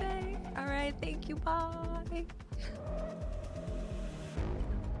see you Tuesday. All right, thank you. Bye.